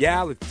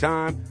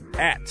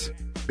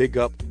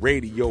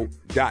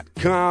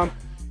realitytime@bigupradio.com,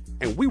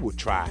 and we will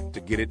try to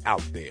get it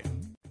out there.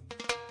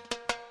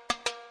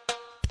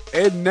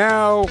 And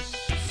now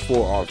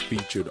for our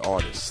featured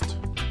artist.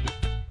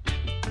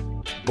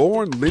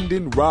 Born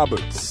Lyndon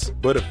Roberts,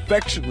 but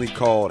affectionately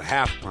called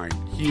Half Pint,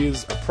 he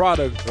is a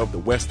product of the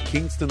West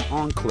Kingston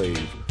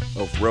enclave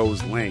of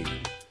Rose Lane,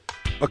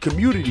 a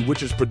community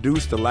which has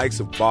produced the likes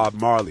of Bob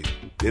Marley,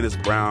 Dennis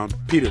Brown,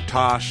 Peter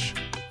Tosh,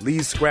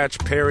 Lee Scratch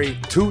Perry,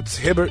 Toots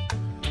Hibbert,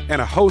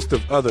 and a host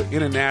of other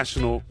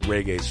international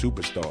reggae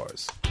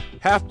superstars.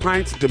 Half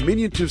Pint's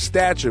diminutive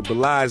stature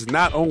belies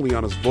not only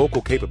on his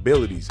vocal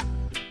capabilities,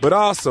 but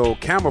also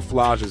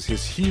camouflages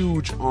his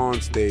huge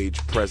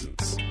onstage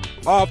presence,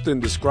 often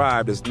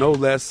described as no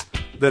less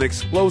than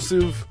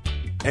explosive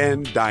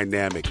and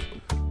dynamic.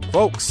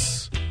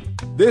 Folks,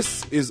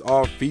 this is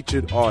our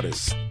featured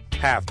artist,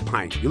 Half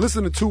Pint. You're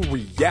listening to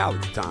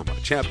Reality Time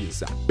on Champion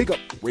Sound,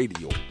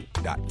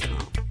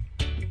 bigupradio.com.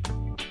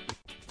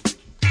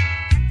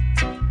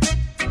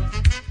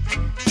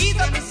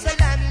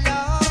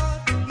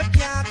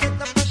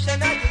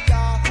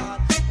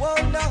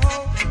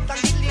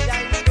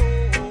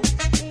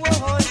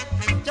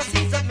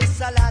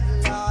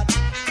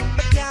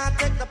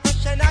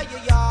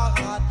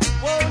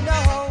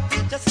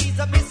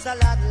 Mr.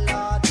 Landlord,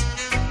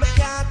 I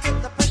can't take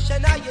the pressure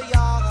now your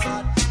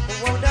yard.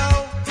 Oh no,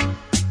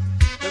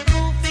 the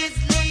roof is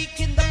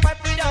leaking, the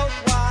pipe without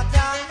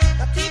water.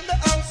 Not even the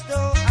house,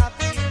 no.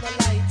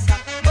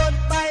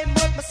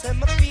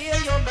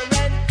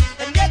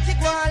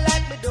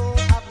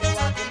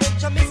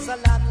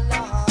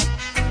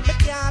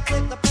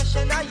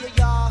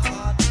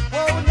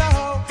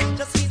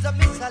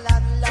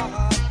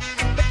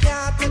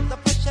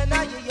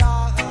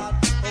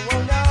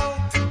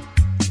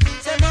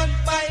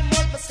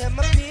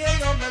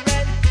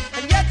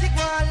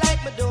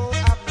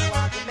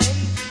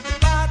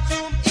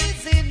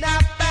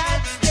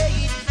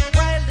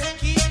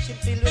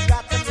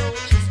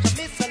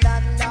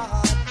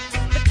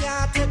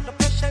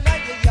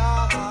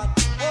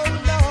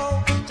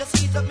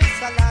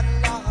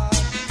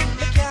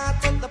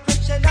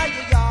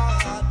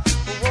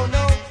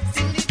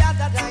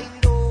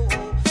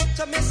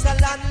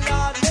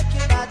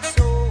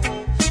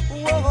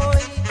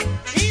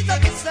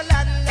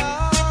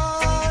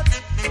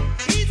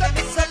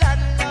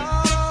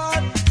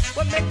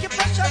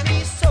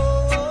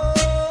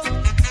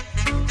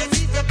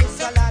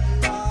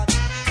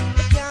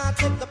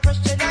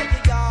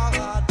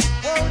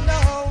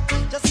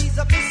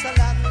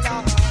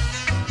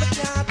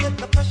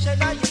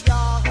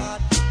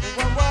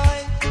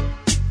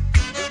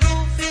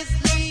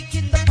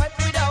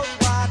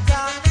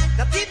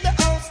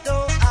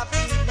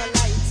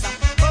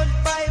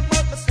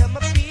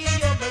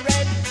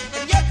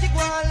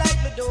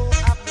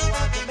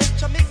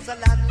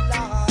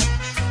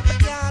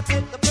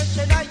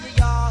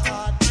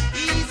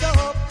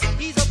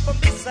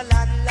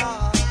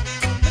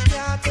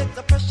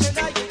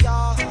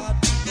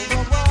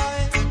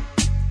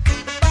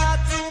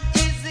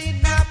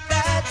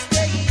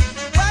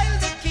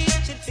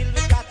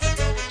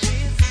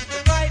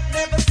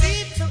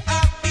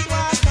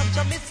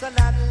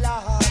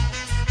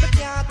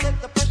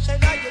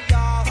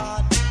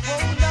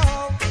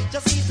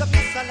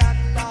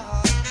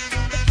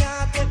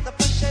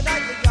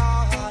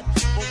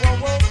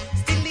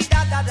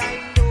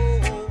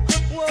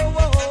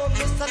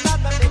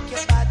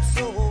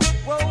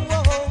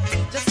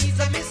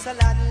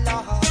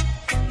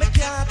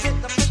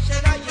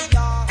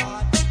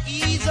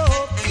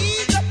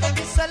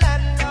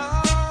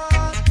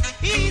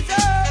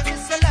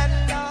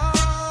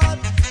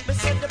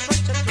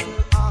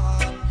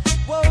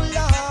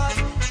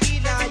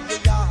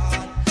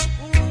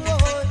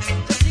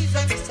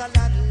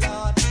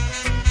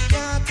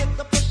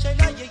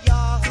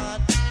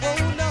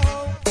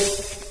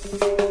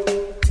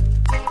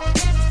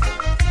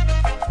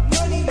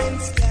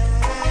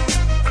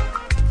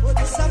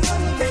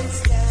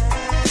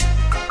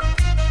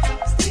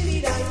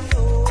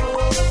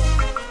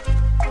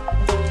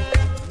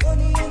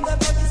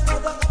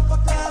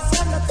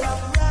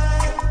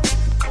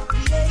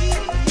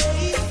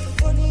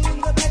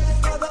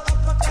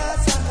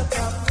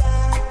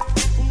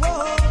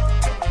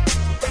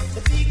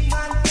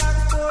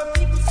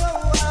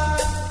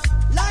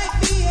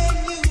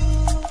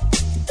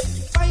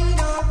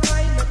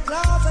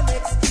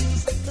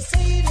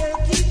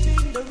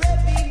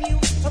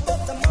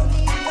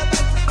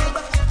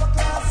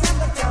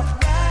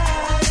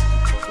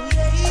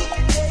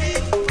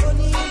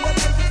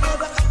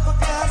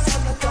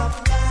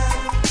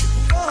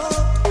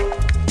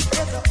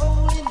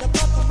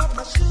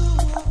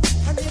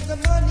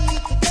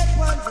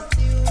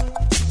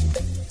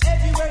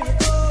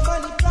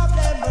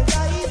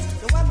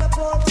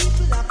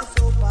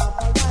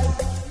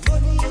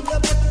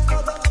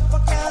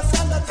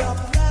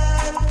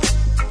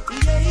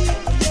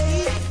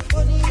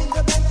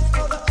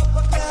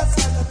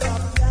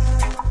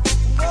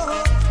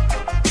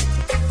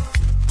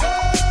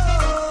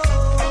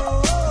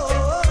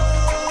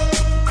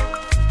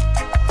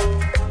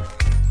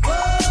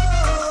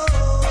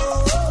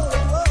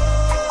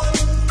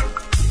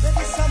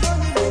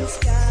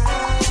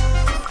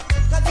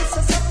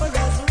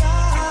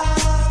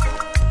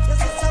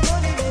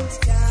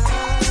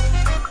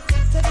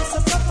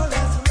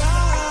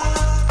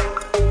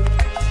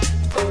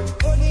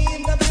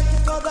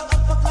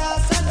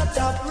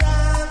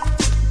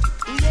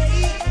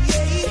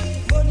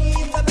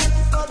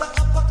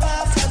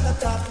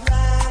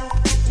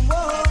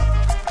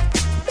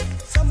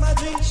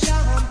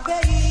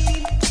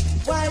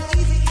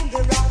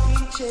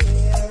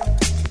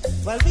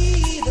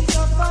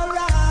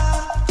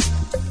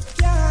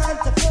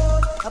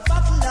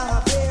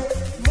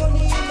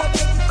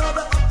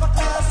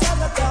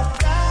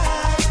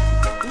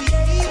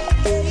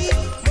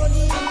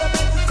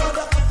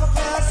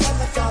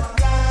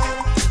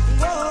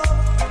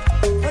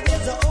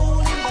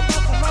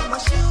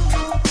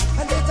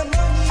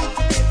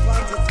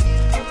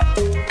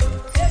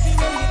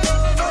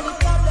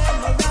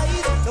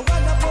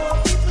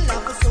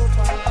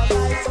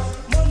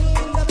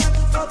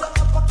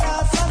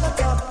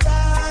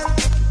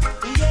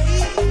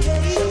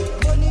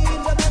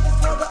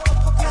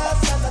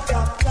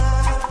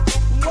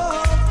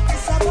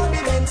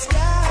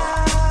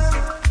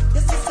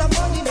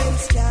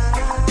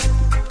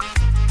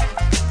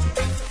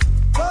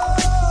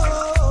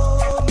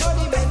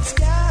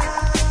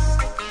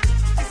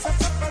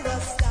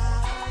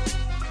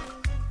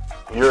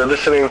 You're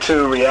listening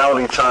to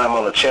Reality Time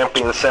on the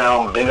Champion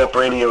Sound,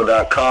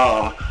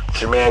 Bigupradio.com. It's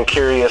your man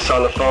Kurious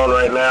on the phone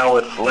right now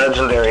with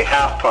legendary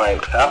Half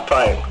Pint. Half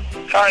Pint.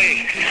 Hi,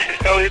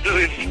 how are you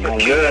doing? I'm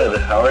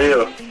good. How are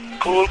you?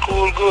 Cool,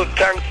 good.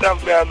 Thanks for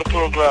having me on the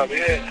program,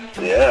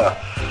 Yeah.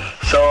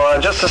 So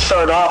just to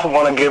start off, I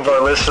want to give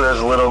our listeners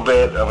a little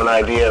bit of an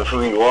idea of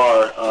who you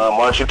are. Why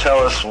don't you tell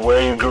us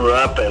where you grew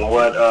up and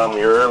what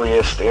your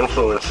earliest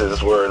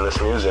influences were in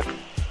this music?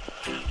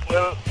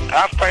 Well,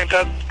 Half Pint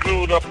had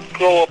grew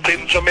up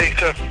in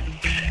Jamaica,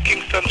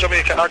 Kingston,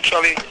 Jamaica,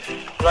 actually,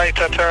 right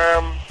at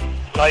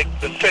like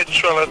the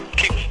Central at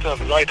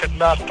Kingston, right at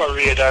North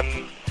Parade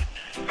and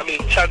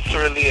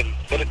Chancery Lane,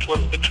 but it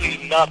was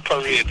between North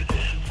Parade,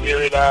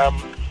 where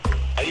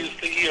I used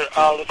to hear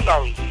all the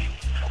songs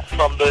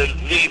from the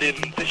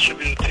leading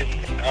distributing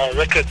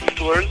record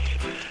stores,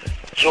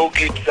 Joe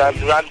Gibbs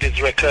and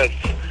Randy's Records,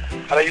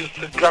 and I used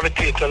to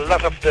gravitate a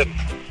lot of them,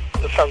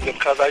 the songs,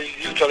 because I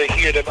usually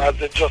hear them as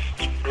they just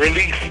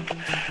released,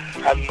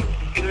 and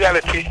in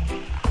reality,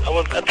 I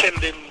was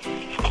attending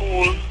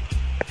school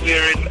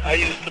wherein I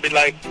used to be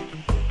like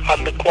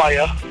on the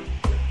choir,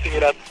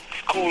 singing at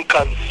school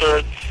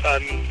concerts,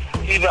 and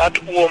even at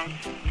home,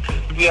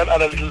 we and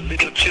other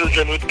little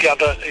children would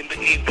gather in the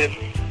evening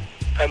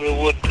and we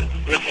would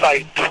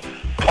recite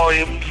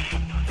poems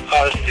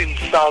or sing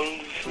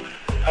songs,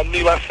 and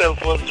me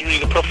myself was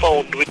really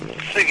profound with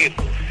singing,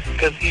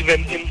 because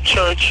even in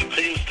church I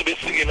used to be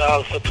singing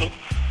also too,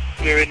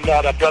 wherein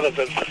other brothers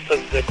and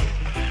sisters that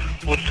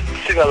would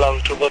sing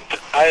along too, but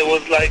I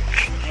was like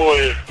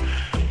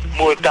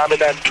more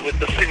dominant with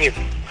the singing.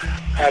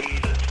 And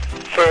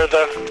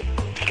further,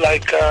 it's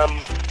like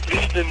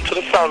listening to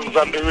the songs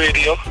on the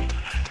radio.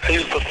 I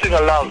used to sing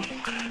along,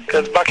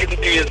 because back in the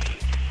days,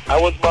 I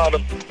was born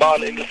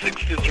in the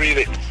 60s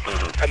really,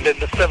 and then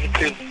the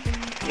 70s,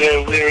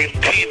 where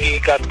TV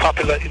got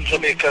popular in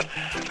Jamaica.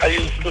 I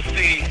used to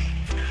see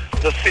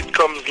the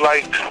sitcoms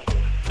like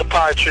The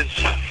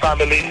Partridge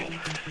Family,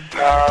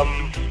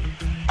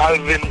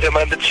 Alvin, them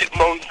and the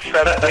Chipmunks,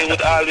 and they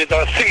would always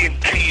have a singing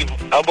team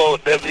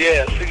about them,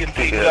 singing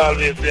team would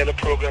always be on the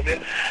program,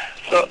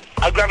 So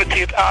I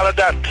gravitate all of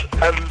that,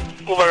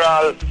 and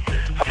overall,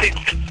 I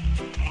think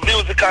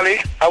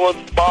musically, I was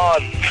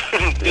born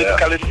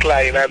musically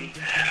inclined, and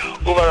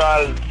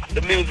overall,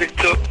 the music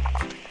too,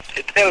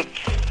 it helps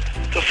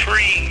to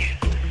free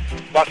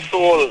my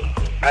soul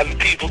and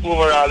people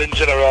overall in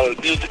general.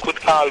 Music would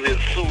always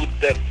soothe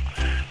them.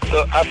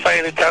 So I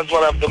find it as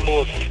one of the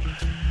most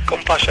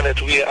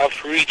compassionate way of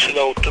reaching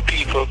out to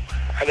people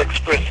and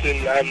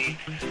expressing and,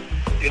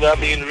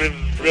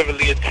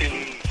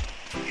 revelating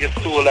your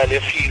soul and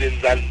your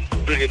feelings and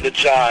bringing the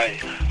joy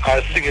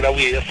or singing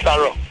away your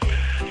sorrow.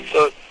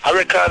 So I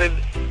recorded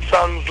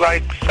songs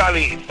like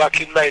Sally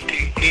back in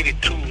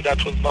 1982.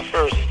 That was my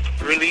first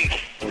release.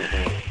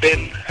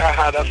 Then I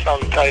had a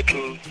song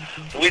titled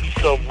With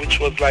Some, which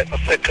was like my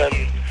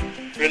second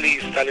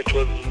release, and it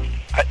was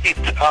a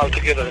hit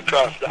altogether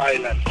across the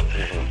island.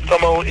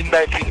 Somehow in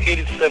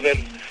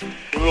 1987,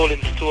 the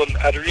Rolling Stone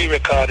had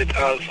re-recorded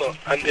also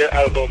on their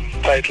album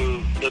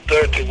titled The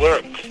Dirty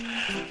Works.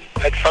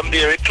 And from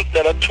there it took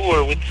them a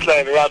tour with Sly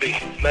and Robbie,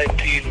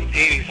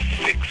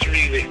 1986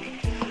 really.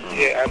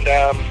 And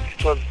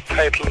it was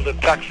titled The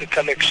Taxi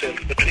Connection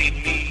between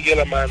me,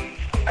 Yellowman,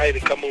 and Ida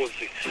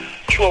Kamosi.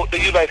 Throughout the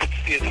United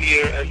States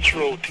here and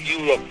throughout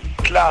Europe.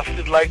 It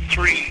lasted like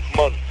 3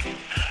 months.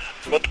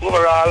 But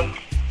overall,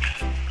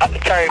 at the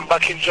time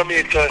back in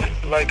Jamaica,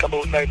 like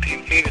about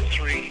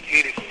 1983,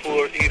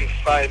 84,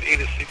 85,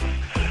 86,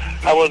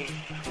 I was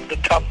the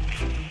top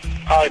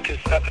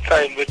artist at the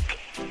time with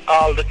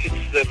all the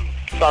hits, them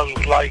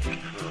songs like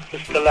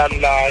Mr.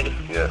 Landlord,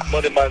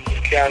 Money Man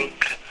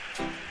Skank,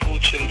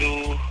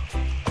 Poochiloo,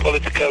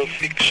 Political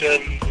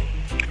Fiction,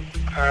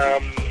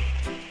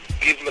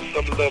 Give Me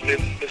Some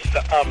Loving,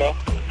 Mr. Hammer.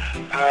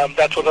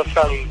 That was a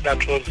song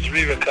that was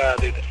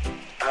re-recorded.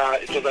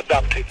 It was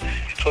adapted.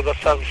 It was a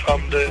song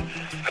from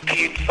a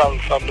theme song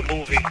from the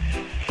movie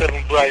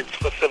Seven Brides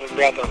for Seven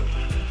Brothers,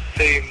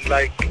 saying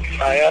like,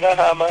 if I had a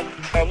hammer,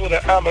 I would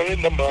have hammer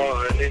in the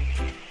morning,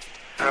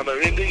 hammer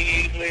in the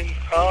evening,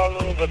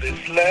 all over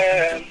this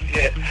land.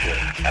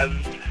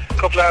 And a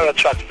couple of other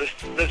tracks.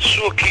 The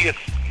showcase,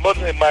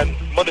 Money Man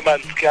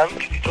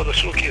Skank, it was a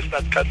showcase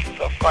that consists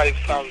of 5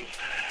 songs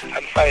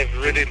and 5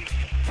 rhythms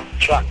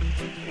tracks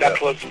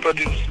that was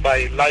produced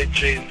by Light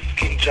James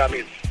King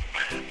Jammies.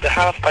 The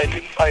Half Pint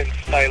in Fine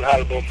Style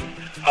album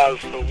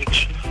also,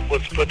 which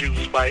was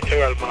produced by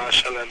Errol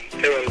Marshall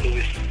and Errol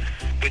Lewis,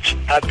 which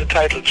had the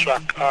title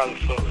track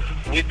also,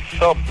 With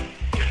Some.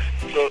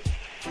 So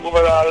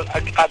overall,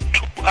 I had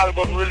 2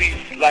 albums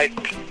released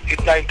like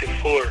in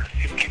 94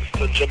 in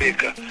Kingston,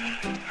 Jamaica,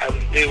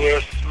 and they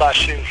were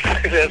smashing.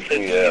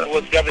 It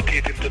was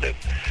gravitating to them,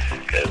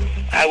 because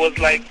I was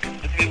like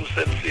the new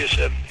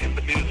sensation in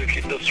the music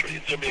industry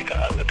in Jamaica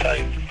at the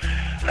time.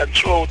 And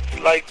throughout,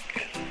 like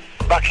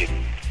back in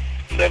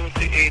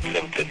 78,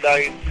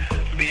 79,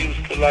 we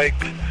used to like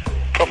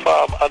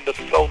perform on the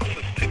sound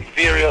system,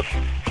 various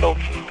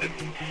sound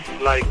systems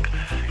like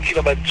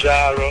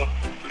Kilimanjaro,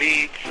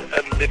 Leeds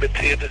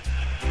Unlimited,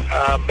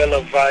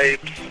 Mellow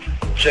Vibes,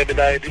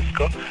 Gemini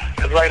Disco,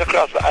 and right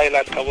across the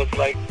island I was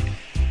like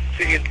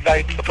singing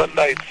nights upon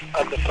nights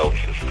on the sound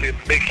system,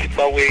 making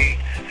my way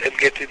and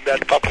getting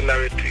that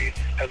popularity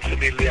and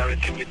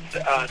familiarity with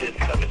the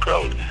audience and the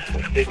crowd.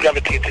 And they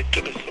gravitated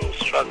to me so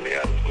strongly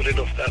and good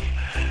enough that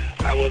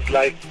I was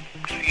like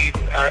seen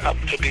or up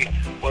to be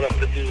one of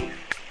the new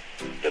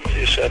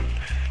sensation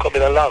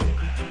coming along.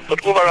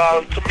 But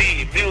overall, to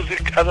me,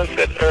 music, as I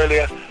said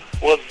earlier,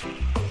 was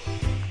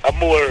a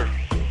more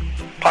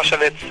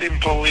passionate,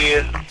 simple way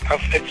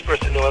of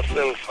expressing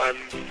ourselves and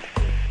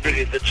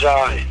bringing the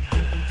joy.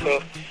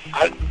 So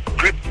I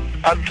gripped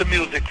onto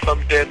music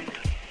from then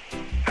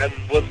and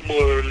was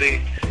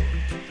morally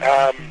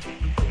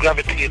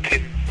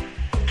gravitating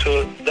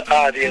to the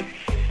audience,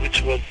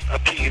 which was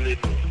appealing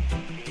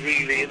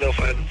really enough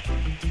and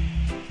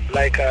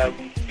like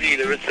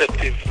really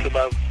receptive to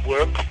my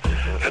work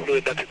and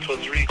knowing that it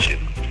was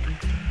reaching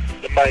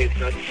the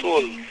minds and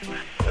souls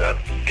and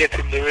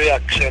getting the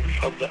reaction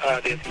from the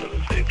audience. So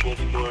it was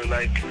more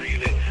like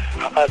really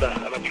an honor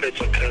and a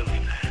pleasure because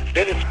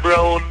Dennis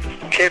Brown,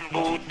 Ken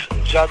Booth,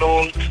 John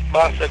Holt,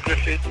 Master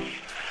Griffiths,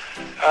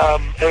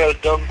 Errol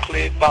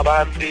Dunkley, Bob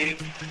Andy,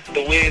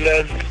 the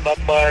Wailers, Bob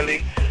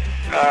Marley,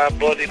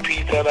 Buddy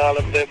Peter and all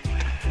of them,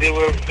 they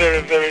were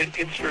very, very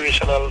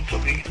inspirational to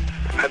me.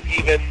 And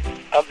even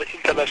on the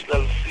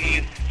international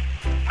scene,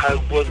 I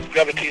was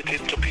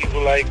gravitating to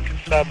people like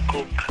Sam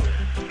Cooke,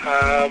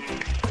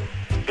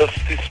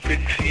 Dusty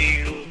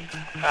Springfield,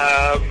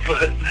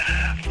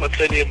 what's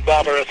her name,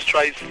 Barbara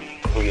Streisand,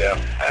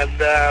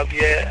 and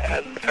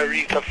and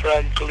Aretha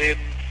Franklin,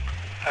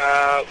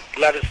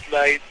 Gladys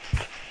Knight,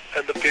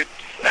 and the Pips,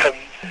 and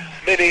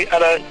many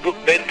other,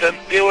 Brooke Benton.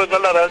 There was a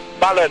lot of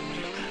ballads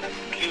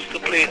used to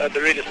play at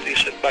the radio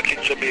station back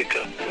in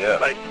Jamaica,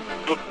 like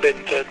Brooke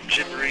Benton,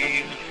 Jim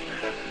Reeves,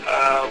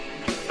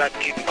 Nat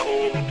King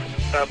Cole,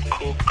 Sam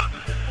Cooke,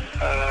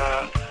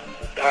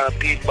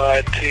 Dean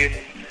Martin,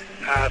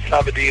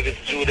 Sammy Davis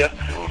Jr.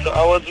 So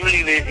I was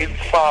really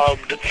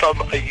informed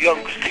from a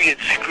young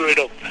stage growing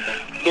up,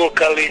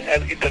 locally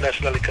and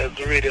internationally, because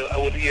the radio, I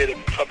would hear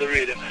them from the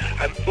radio.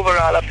 And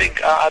overall, I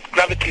think I had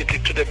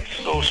gravitated to them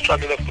so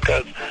strong enough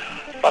because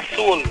my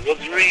soul was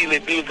really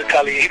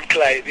musically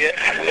inclined,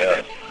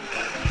 Yeah.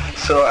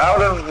 So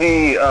out of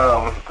the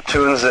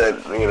tunes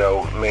that, you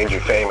know, made you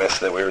famous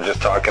that we were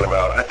just talking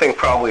about, I think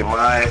probably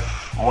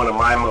one of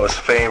my most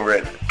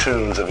favorite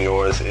tunes of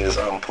yours is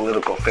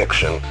Political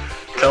Fiction.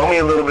 Tell me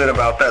a little bit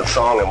about that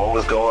song and what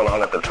was going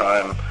on at the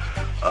time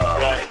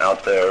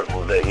out there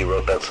that you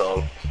wrote that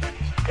song.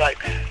 Right.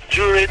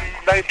 During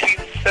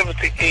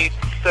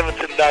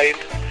 1978-79,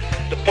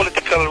 the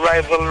political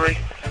rivalry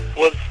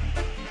was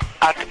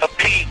at a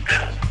peak,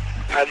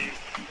 and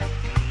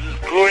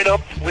growing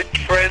up with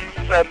friends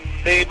and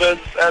neighbors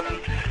and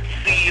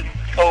seeing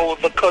how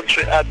the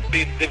country had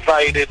been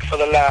divided for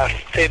the last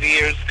 10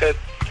 years, because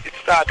it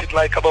started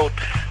like about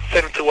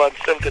 71,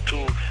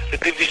 72, the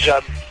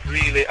division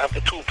really of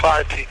the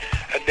two-party,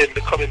 and then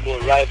becoming more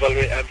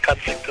rivalry and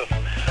conflict.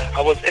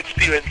 I was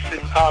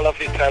experiencing all of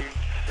it, and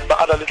my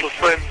other little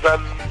friends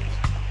and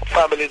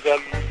families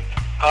and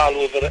all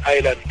over the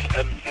island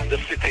and in the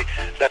city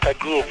that I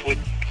grew up with,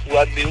 who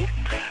I knew,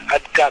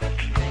 had got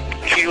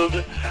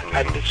killed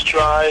and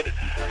destroyed,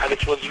 and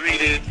it was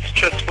really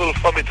stressful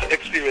for me to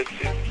experience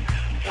in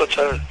such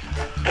a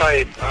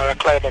time or a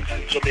climax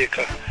in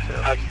Jamaica.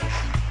 And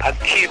I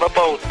came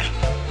about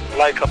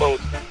like about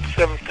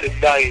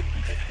 79,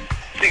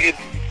 thinking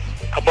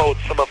about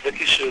some of the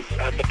issues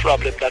and the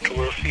problems that we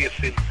were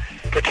facing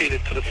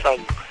pertaining to the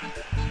song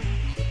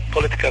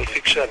Political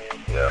Fiction.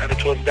 And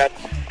it was that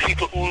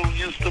people who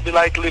used to be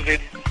like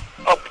living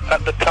up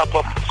at the top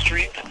of the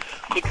street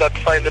could not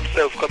find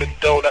themselves coming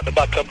down at the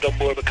bottom no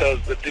more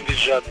because the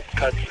division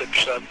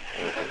conception,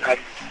 and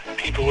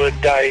people were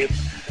dying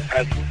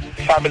and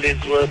families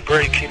were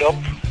breaking up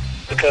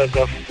because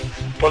of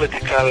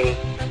political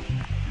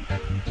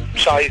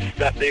choice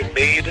that they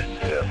made,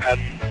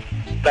 and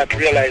that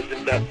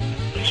realizing that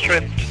the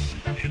strength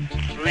is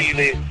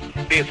really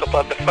based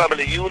upon the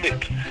family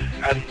unit,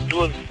 and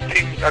those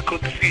things I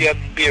could see and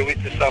bear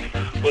witness of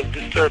was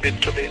disturbing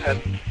to me,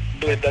 and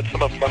knowing that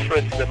some of my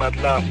friends them had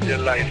lost their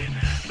life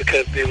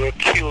because they were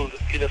killed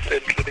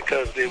innocently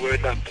because they were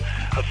not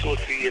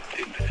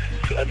associated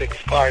to an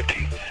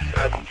ex-party.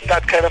 And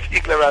that kind of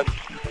ignorance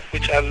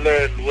which I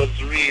learned was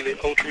really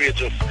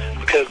outrageous,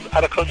 because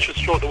other countries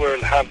throughout the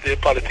world have their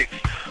politics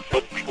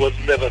but was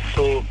never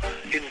so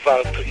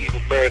involved to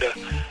even murder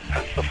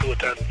and so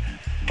forth. And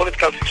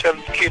Political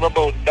Fiction came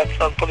about, that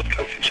song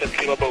Political Fiction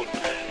came about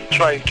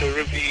trying to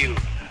reveal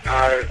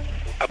our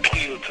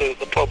appeal to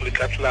the public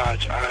at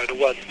large, are the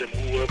ones them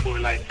who were more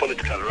like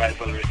political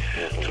rivalry,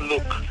 to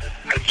look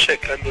and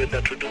check and know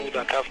that we do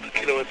not have to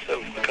kill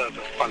ourselves because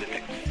of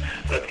politics.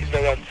 That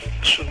ignorance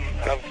shouldn't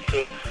have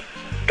to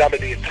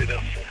dominate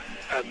us.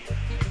 And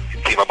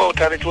it came about,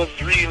 and it was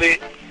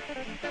really,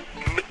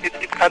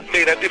 it had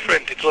made a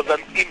difference. It was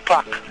an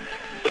impact,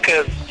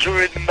 because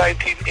during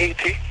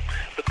 1980,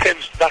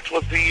 that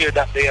was the year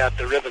that they had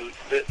the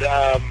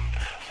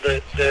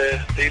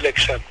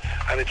election,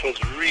 and it was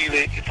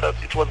really,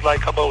 it was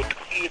like about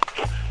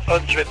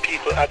 800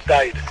 people had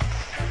died,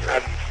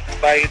 and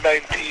by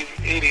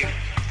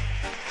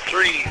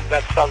 1983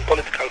 that song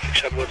Political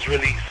Fiction was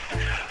released,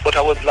 but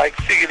I was like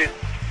singing it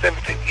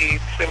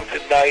 78,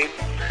 79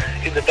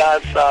 in the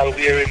dancehall,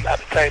 wherein at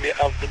the time you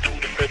have the two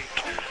different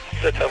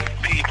set of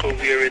people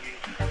wherein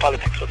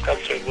politics was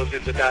concerned was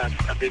in the dance,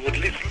 and they would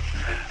listen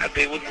and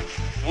they would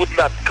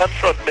not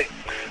confront me.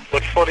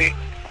 But funny,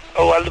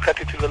 I look at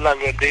it in the long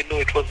run, they know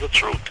it was the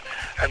truth,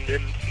 and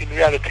in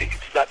reality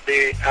it's that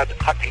they had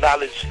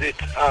acknowledged it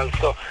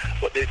also,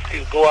 but they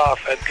still go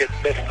off and get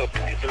messed up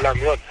in the long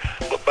run.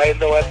 But by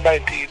now at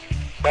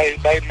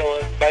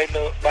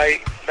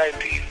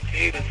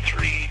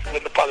 1983,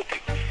 when the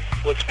politics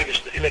was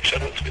finished, the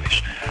election was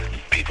finished,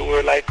 people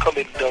were like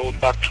coming down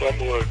back to a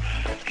more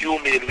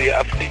humane way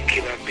of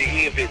thinking and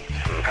behaving,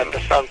 and the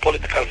song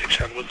Political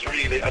Fiction was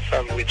really a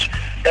song which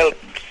helps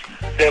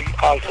them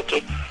also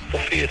to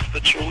face the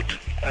truth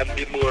and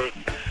be more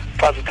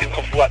positive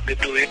of what they're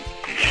doing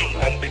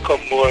and become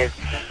more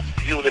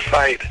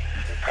unified.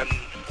 And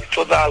it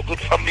was all good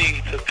for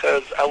me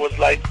because I was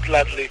like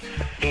gladly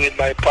doing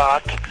my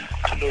part,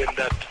 knowing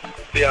that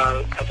we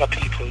all as a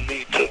people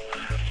need to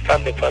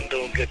stand up and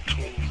don't get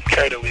too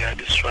carried away and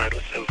destroy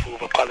ourselves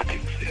over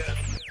politics. Yeah.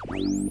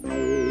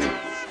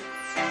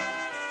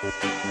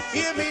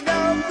 Hear me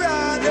now,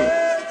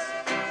 brothers.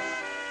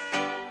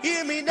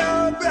 Hear me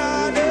now,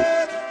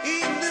 brothers.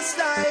 In this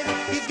life,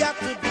 you got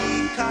to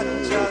be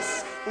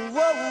conscious.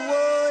 Whoa,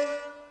 whoa.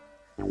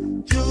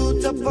 Due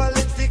to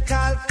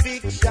political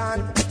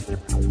fiction.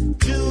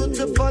 Due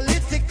to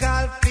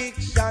political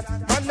fiction.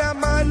 Man a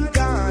man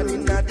gone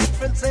in a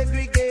different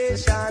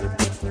segregation.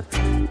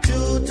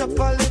 Due to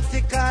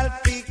political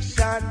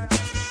fiction.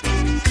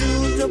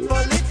 Due to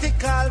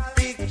political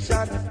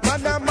fiction.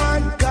 Man a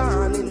man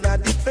gone in a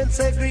different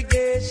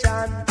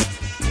segregation.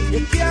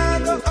 You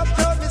can't go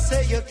uptown, me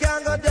say you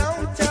can't go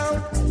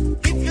downtown.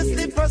 If you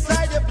slip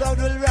aside, your blood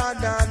will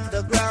run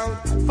underground.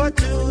 For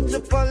due to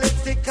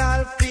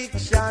political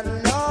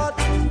fiction, Lord,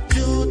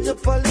 due to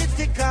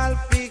political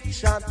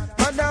fiction,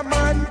 man a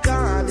man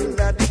gone in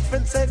a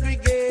different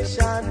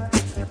segregation.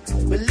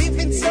 We're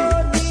living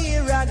so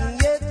near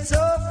and yet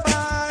so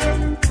far,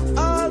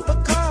 all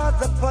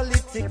because of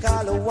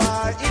political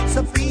war. It's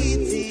a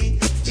pity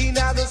in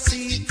other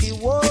city,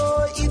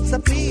 whoa, it's a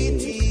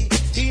pity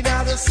in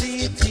other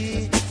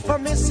city. For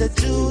me say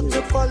due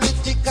to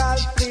political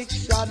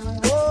fiction,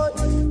 whoa,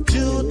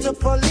 due to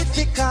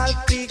political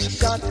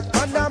fiction,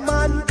 man a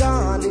man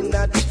gone in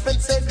a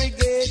different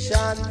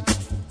segregation.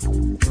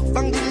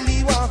 Bang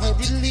dilly wah,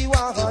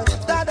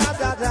 da da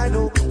da da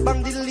do.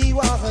 Bang dilly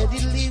wah.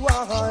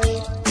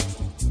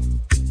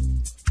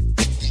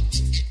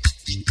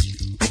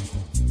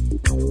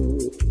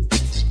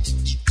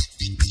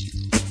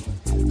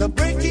 The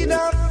breaking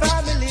of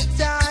family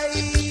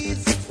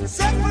ties,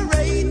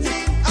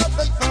 separating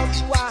husband from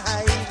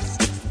wives.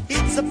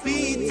 It's a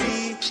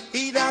pity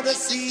in other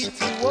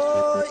city,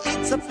 whoa,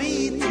 it's a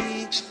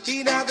pity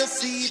in other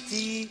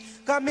city.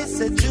 Come it's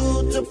a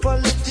due to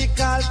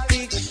political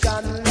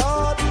fiction,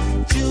 Lord,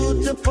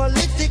 due to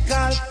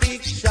political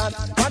fiction.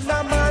 Man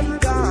a man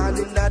gone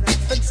in a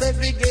different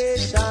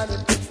segregation.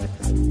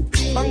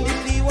 Bang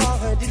dilly wah,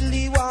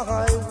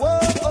 whoa,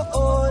 oh,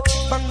 oh.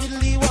 Bang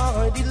dilly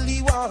wah,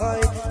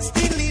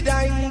 stilly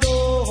dying do,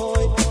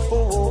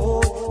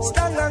 oh,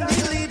 stang and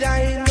dilly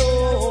dying do, oh.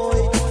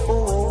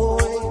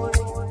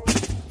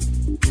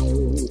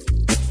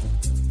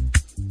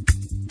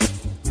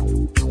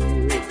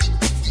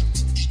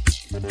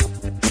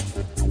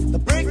 The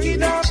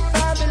breaking of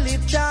family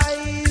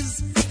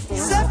ties,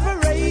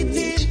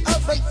 separating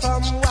husband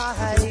from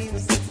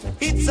wives.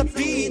 It's a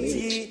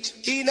pity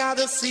in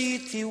other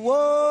city,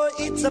 whoa,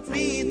 it's a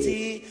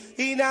pity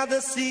in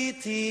other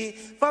city.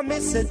 For me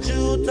say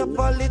due to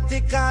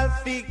political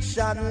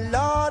fiction,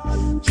 Lord,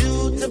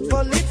 due to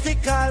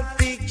political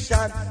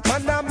fiction,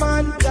 man a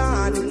man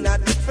gone in a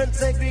different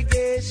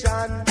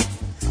segregation.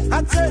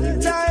 At certain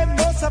time,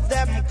 most of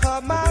them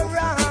come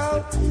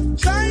around,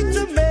 trying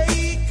to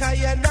make I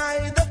and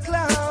I the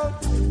clown,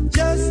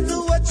 just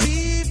to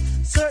achieve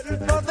certain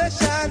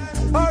possession,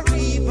 or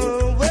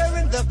even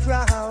wearing the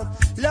crown.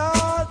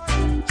 Lord,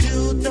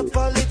 due to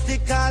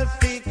political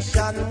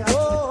fiction,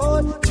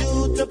 oh,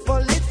 due to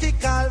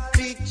political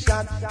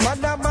fiction,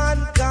 man a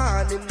man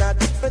gone in a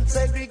different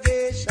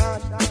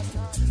segregation.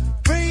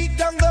 Break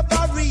down the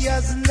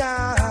barriers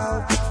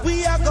now.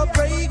 We are gonna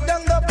break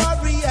down the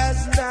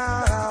barriers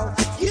now.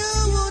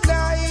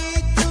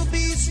 Unite to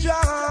be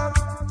strong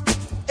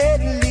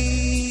and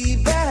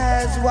live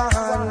as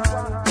one.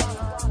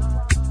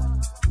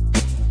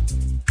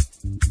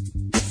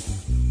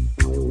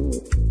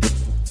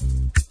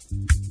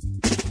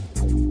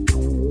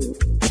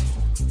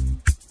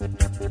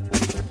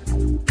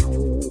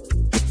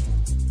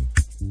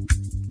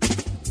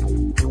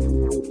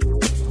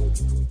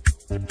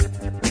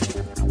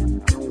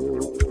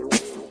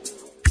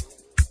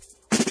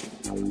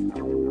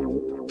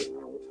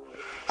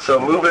 So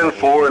moving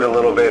forward a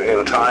little bit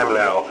in time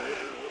now,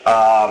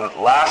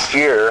 last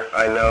year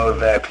I know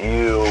that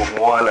you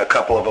won a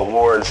couple of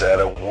awards at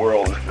a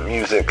World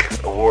Music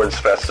Awards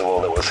Festival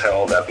that was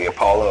held at the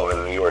Apollo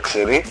in New York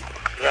City.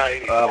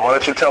 Right. Why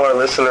don't you tell our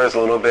listeners a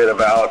little bit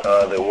about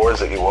the awards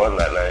that you won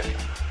that night?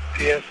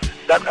 Yes,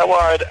 that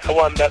award I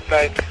won that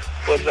night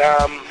was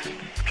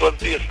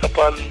based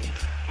upon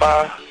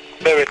my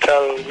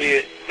marital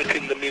way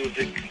within the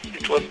music.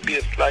 It was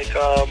based like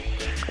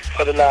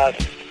for the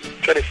last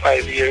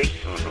 25 years.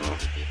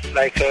 Mm-hmm.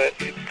 Like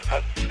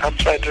I'm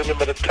trying to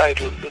remember the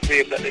title, the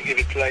name that they give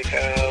it. Like,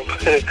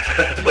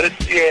 but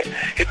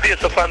it's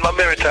based upon my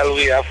marital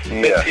way of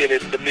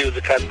maintaining the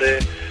music and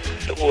the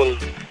whole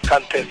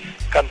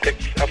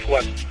context of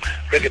what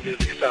reggae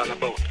music is all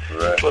about.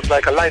 Right. It was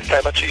like a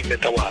lifetime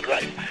achievement award,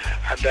 right?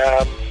 And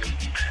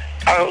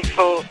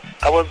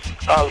I was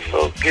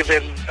also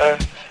given a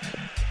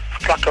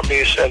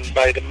proclamation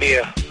by the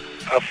mayor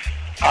of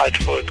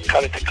Hartford,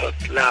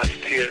 Connecticut last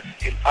year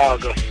in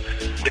August,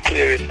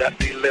 declaring that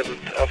the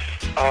 11th of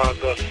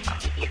August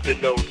would be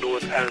now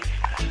known as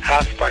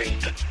Half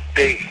Pint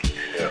Day.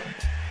 Yeah.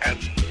 And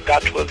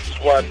that was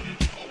one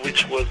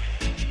which was,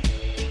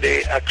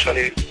 they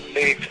actually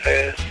made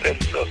a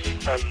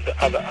census on the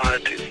other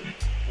artists,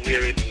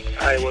 wherein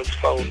I was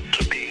found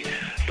to be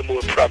the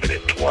more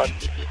prominent one,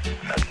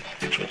 and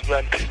it was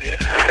granted.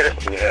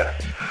 Yeah.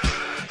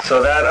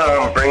 So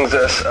that brings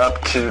us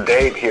up to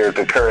date here,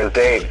 to current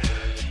date.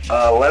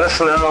 Let us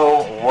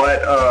know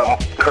what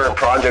current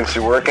projects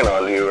you're working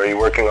on. Are you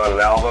working on an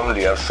album?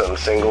 Do you have some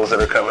singles that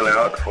are coming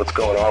out? What's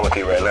going on with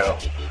you right now?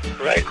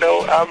 Right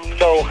now, I'm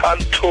now on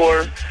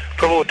tour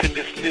promoting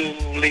this new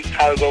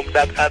album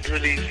that had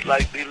released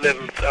like the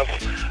 11th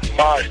of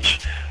March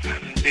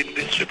and been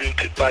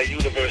distributed by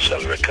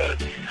Universal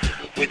Records,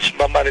 which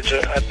my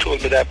manager had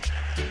told me that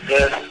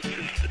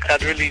it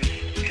had released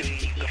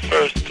in the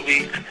first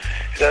week,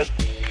 that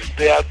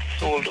they had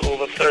sold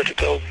over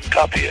 30,000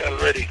 copies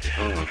already.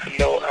 Mm. And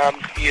now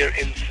I'm here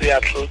in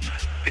Seattle,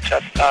 which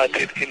I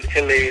started in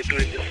LA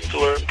doing this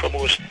tour,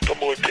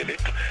 promoting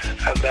it.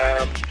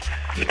 And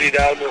we did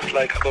almost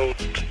like about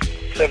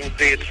 7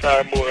 dates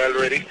or more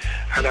already,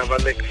 and I have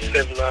a next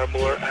 7 or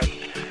more, and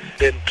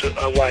then to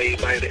Hawaii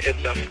by the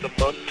end of the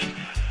month.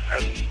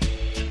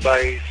 And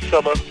by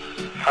summer,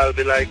 I'll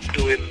be like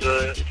doing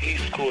the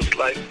East Coast,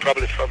 like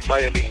probably from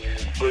Miami,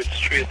 going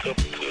straight up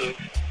to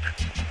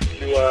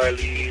New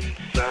Orleans,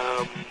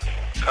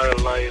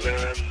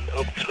 Carolina, and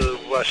up to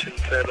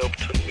Washington, up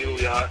to New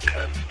York,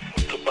 and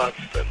up to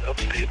Boston,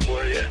 upstate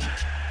more, yeah.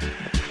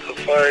 So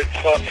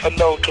for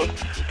now, to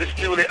this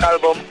new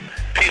album,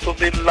 people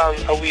been long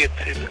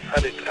awaited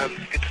on it,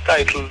 and it's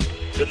titled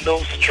The No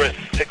Stress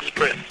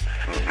Express.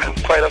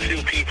 And quite a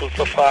few people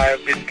so far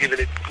have been giving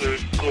it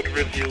good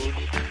reviews,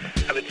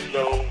 and it's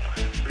now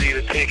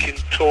really taking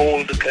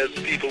toll, because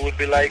people would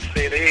be like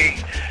saying,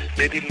 hey,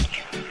 they didn't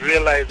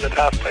realize that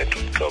Half Pint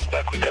would come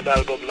back with an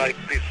album like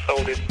this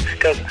sounding.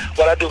 Because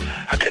what I do,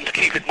 I tend to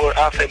keep it more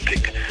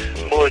authentic,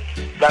 more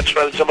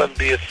natural drum and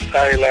bass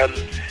style, and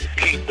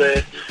keep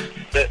the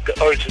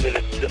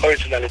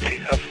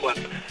originality of what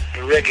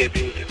reggae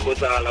music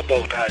was all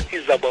about, and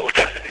is about.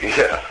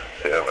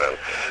 Yeah, man.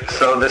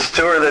 So this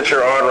tour that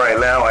you're on right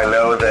now, I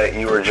know that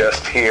you were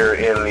just here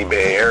in the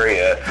Bay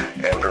Area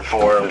and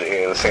performed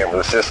in San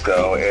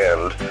Francisco,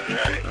 and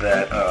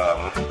that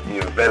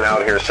you've been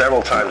out here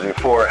several times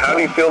before. How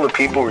do you feel the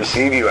people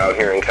receive you out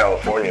here in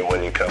California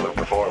when you come and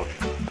perform?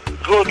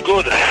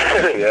 Good.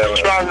 Yeah,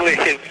 strongly,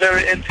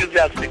 very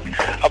enthusiastic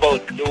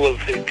about the whole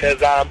thing,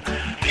 because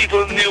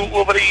people knew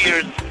over the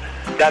years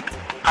that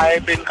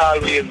I've been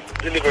always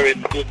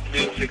delivering good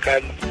music,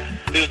 and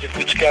music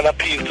which can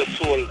appeal to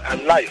soul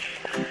and life.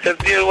 Because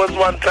there was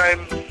one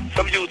time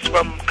some youths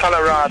from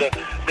Colorado,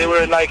 they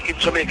were like in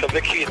Jamaica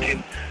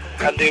vacating,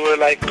 and they were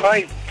like,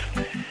 Pint,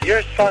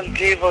 your song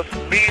gave us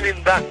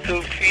meaning back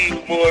to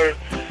feel more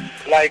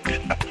like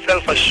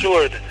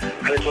self-assured.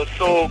 And it was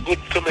so good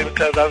to me,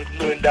 because I was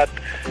knowing that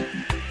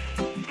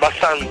my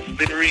song's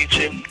been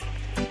reaching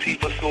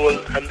people's soul,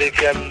 and they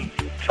can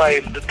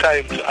find the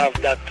time to have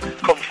that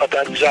comfort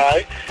and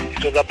joy.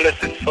 It was a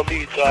blessing for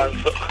me to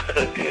also.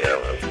 Yeah.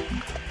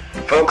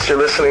 Folks, you're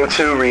listening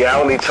to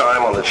Reality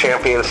Time on the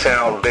Champion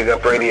Sound,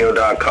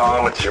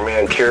 Bigupradio.com. It's your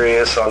man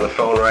Kurious on the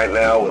phone right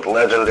now with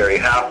legendary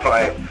Half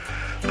Pint.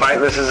 Pint,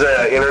 this is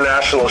an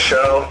international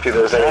show. If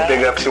there's any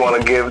big ups you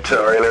want to give to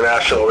our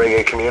international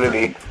reggae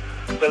community.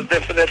 Well,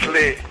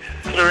 definitely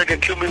to the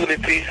reggae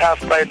community,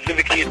 Half Pint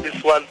dedicate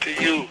this one to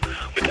you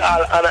with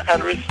all honor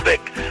and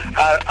respect.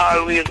 I'll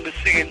always be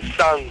singing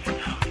songs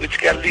which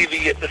can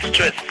alleviate the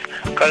stress,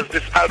 because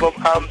this album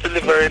I'm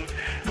delivering,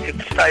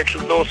 it's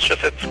titled No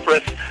Stress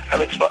Express,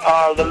 and it's for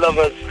all the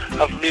lovers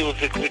of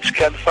music which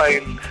can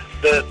find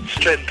the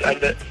strength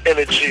and the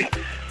energy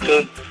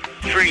to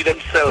free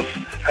themselves,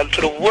 and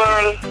to the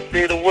world,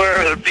 may the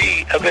world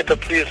be a better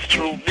place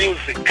through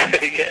music.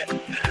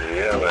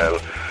 Yeah, man.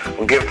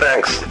 Well, give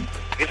thanks.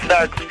 Give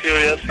thanks,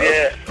 Kurious,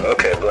 yeah.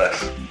 Okay,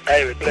 bless.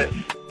 I will bless.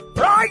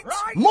 Right?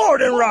 More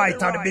than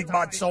right are the big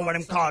bad sound when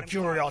them call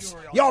Kurious.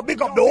 Yo,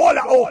 big up the whole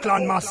of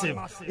Oakland massive.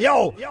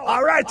 Yo,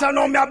 alright, I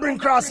know me I bring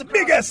across the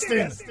biggest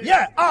thing.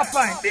 Yeah, Half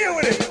Pint, deal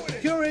with it.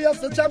 Kurious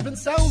the champion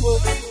sound boy.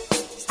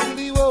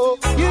 Studio,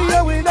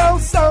 yeah, we know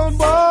sound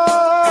boy.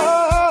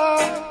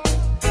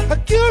 A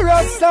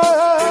Kurious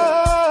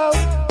sound,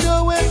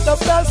 doing the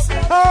best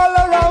all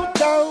around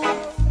town.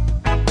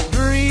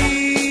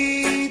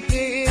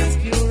 Greetings,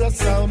 Kurious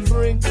sound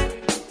bring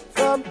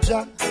from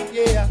Jah,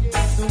 yeah,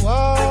 to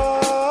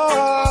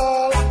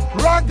all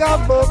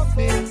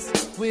ragamuffins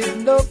with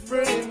no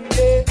friend,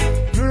 yeah.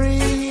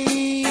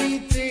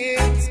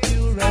 Greetings,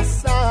 Kurious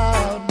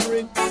sound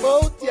bring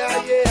both,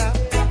 yeah,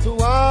 to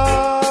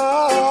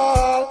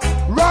all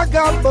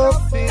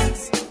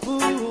ragamuffins,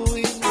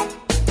 ooh-wee.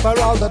 For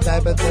all the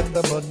diamonds and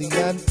the money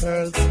and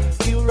pearls,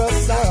 Kurious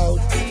sound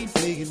keep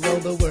playing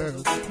around the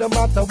world. No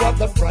matter what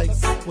the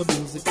price, when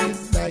music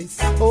is nice.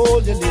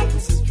 Hold your little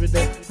sister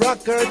there,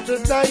 rock her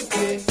tonight,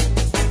 yeah.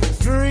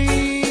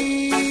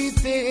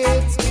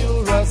 Greetings,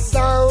 Kurious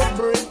sound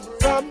bring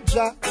from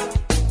Jah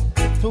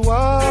to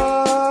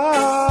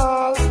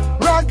all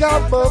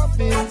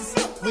ragamuffins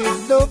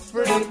with no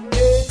friend,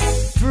 yeah.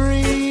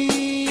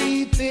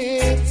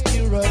 Greetings,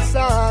 Kurious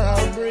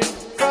sound bring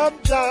from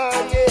Jah,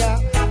 yeah,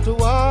 to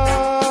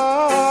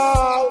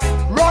all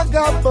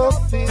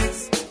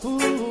ragamuffins.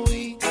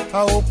 Ooh-wee. I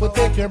hope you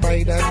take your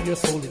mind and your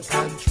soul in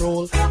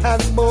control,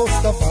 and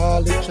most of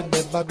all, it should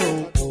never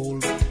grow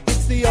old.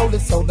 It's the only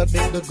sound that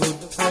make the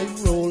good time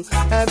roll,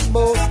 and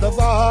most of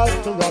all,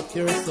 to rock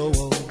your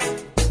soul.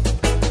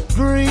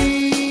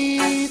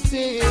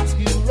 Greetings,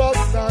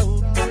 Kurious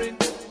sound bring,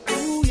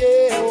 ooh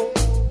yeah,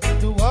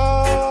 to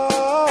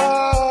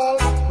all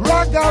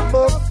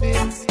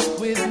ragamuffins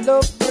with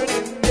no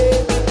friend.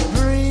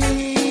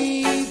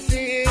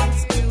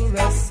 Greetings,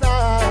 Kurious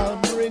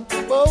sound bring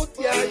both,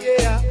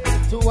 yeah,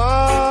 to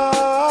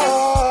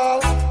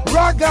all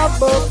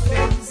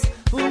ragamuffins,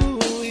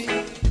 ooh-wee.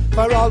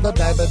 For all the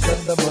diamonds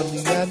and the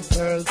money and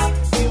pearls,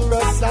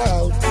 Kurious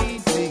sound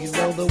keep playing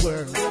around the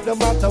world. No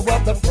matter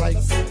what the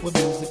price, when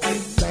music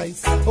is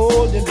nice.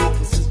 Hold your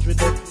little sister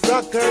there,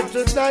 rock her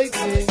tonight,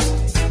 yeah.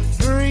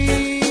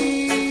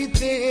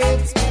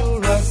 Greetings,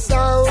 Kurious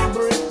sound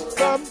bring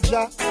from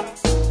Jah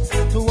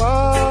to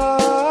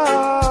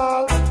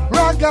all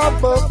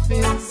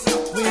ragamuffins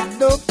with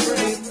no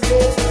friend,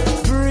 yeah.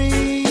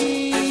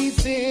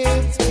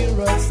 Greetings,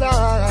 Kurious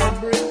sound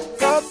bring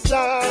from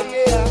Jah,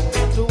 yeah,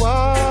 to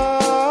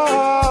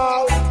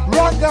all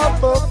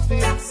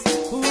ragamuffins.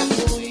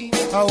 Ooh-wee.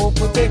 I hope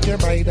you take your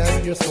mind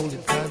and your soul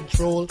in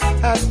control,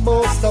 and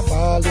most of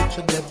all, it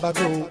should never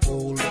grow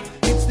old.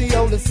 It's the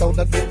only sound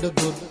that make the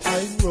good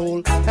time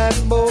roll,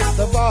 and most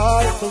of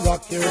all, to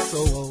rock your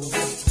soul.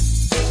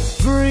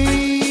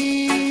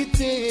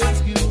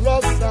 Greetings,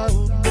 Kurious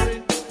sound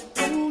bring,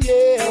 ooh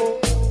yeah,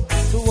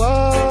 to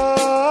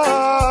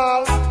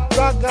all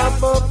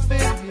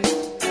ragamuffins.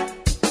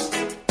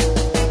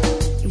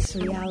 It's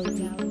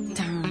reality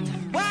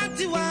time.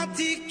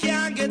 Watty,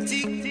 can't get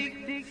it.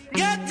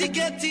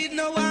 Get it,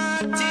 no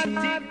watty.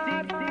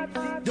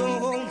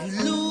 Don't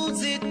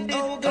lose it,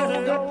 oh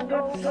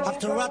girl.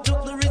 After I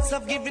took the risk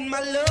of giving my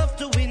love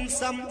to win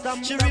some,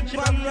 she ripped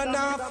and run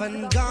off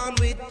and gone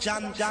with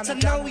John. So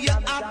now you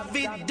have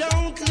it,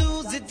 don't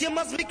lose it. You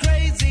must be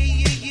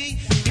crazy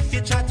if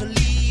you try to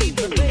leave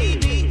the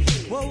baby.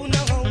 Whoa,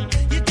 no,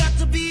 you got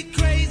to be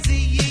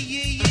crazy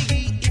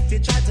if you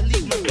try to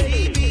leave my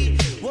baby.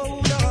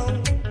 Whoa,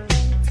 no,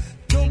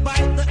 don't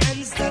bite the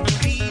hands that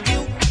feed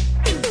you.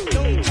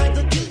 Don't try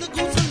to kill the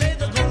goose and lay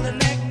the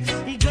golden egg.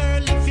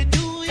 Girl, if you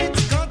do,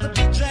 it's gonna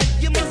be dread.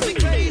 You must be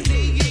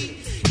crazy.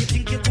 You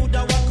think you could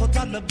have walked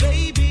out on the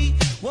baby?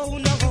 Whoa,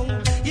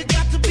 no, you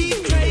got to be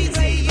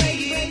crazy.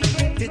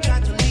 They try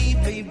to leave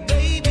me,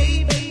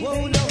 baby.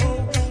 Whoa, no,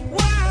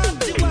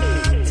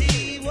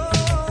 wanty,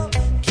 whoa,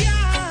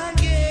 can't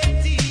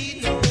get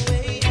it, no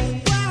way.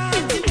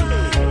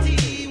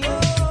 Wanty,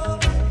 whoa,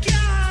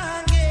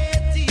 can't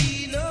get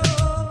it, no.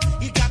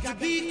 You got to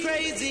be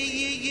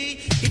crazy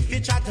if you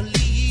try to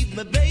leave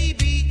me,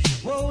 baby.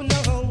 Whoa,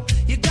 no,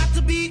 you got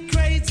to be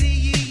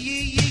crazy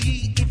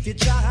if you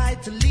try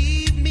to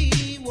leave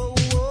me. Whoa,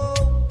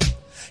 whoa.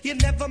 You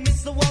never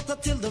miss the water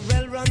till the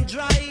well run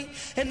dry,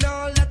 and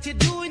all that you're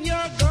doing,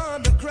 you're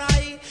gonna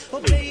cry. Oh,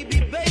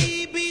 baby,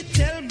 baby,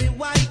 tell me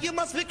why you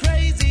must be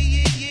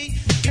crazy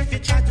if you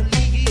try to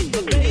leave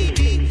me,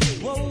 baby.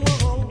 Whoa,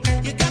 whoa,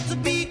 you got to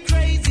be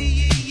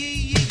crazy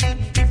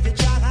if you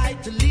try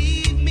to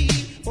leave me.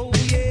 Oh,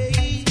 yeah.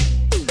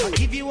 I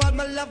give you all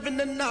my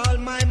loving and all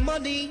my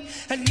money,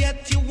 and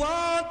yet you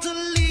want to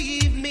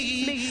leave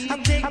me. I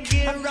take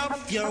care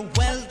of your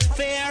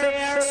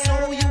welfare,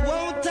 so you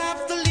won't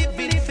have to live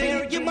in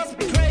fear. You must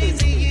be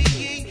crazy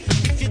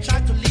if you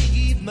try to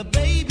leave me,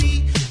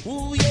 baby.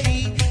 Ooh,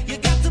 yeah. You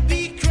got to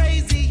be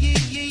crazy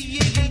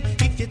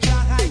if you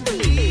try to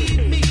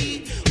leave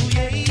me. Ooh,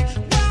 yeah.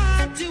 Why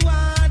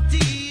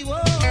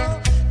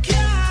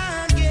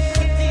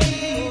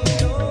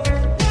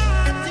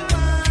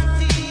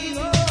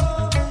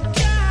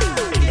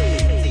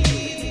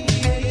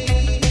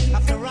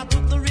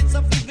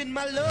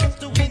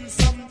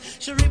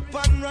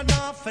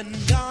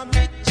and gone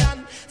with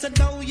John. So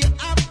now you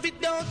have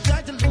it, don't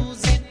try to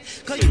lose it.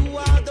 Cause you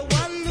are the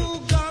one who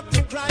got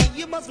to cry.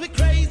 You must be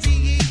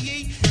crazy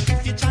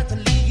if you try to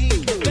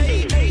leave,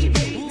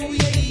 baby. Ooh,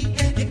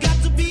 yeah. You got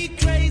to be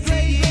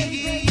crazy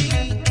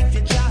if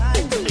you try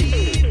to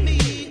leave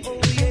me.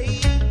 Oh,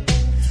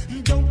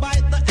 yeah. Don't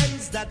bite the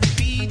ends that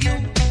feed you.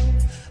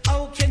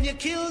 How can you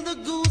kill the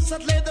goose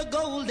and lay the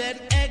golden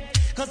egg?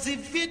 Cause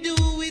if you do,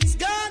 it's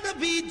gonna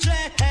be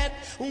dread.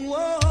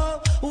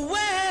 Whoa,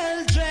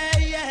 well,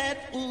 dread.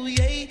 Ooh,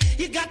 yeah.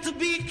 You got to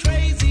be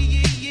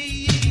crazy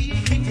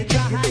if you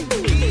try to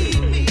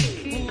leave me.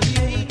 Ooh,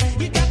 yeah.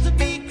 You got to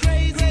be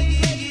crazy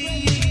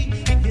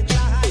if you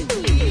try to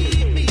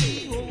leave me.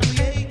 Oh,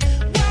 yeah.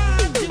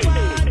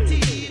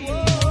 Wanty,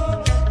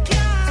 whoa,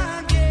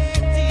 can't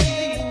get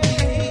it.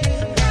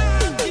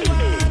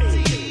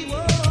 Wanty,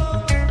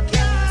 whoa,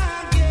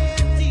 can't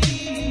get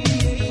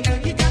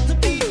it. You got to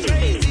be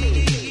crazy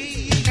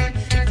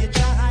if you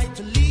try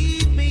to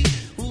leave me.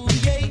 Ooh,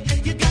 yeah.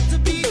 You got to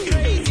be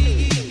crazy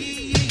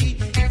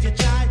if you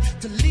try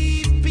to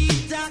leave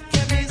Peter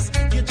Chemist.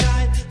 You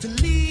try to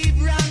leave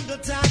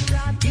Rangleton.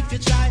 If you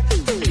try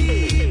to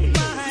leave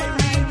my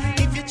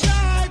if you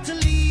try to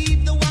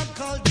leave the one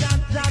called John,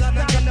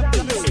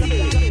 gonna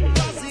sleep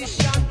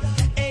position.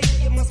 Hey,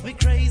 you must be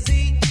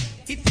crazy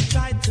if you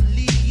try to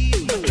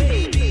leave my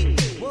baby.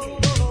 Whoa,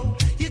 whoa,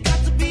 you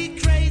got to be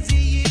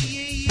crazy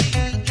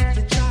if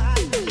you try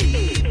to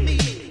leave me.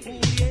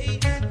 Ooh,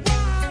 yeah,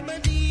 warm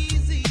and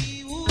easy.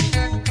 Ooh,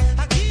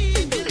 I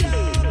keep you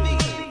loving.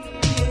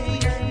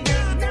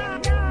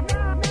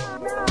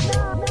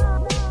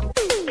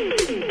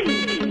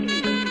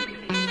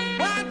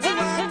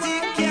 Want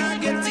it,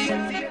 can't get it.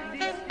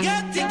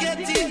 Get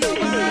it, no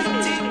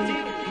want it.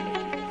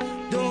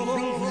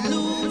 Don't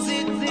lose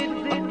it.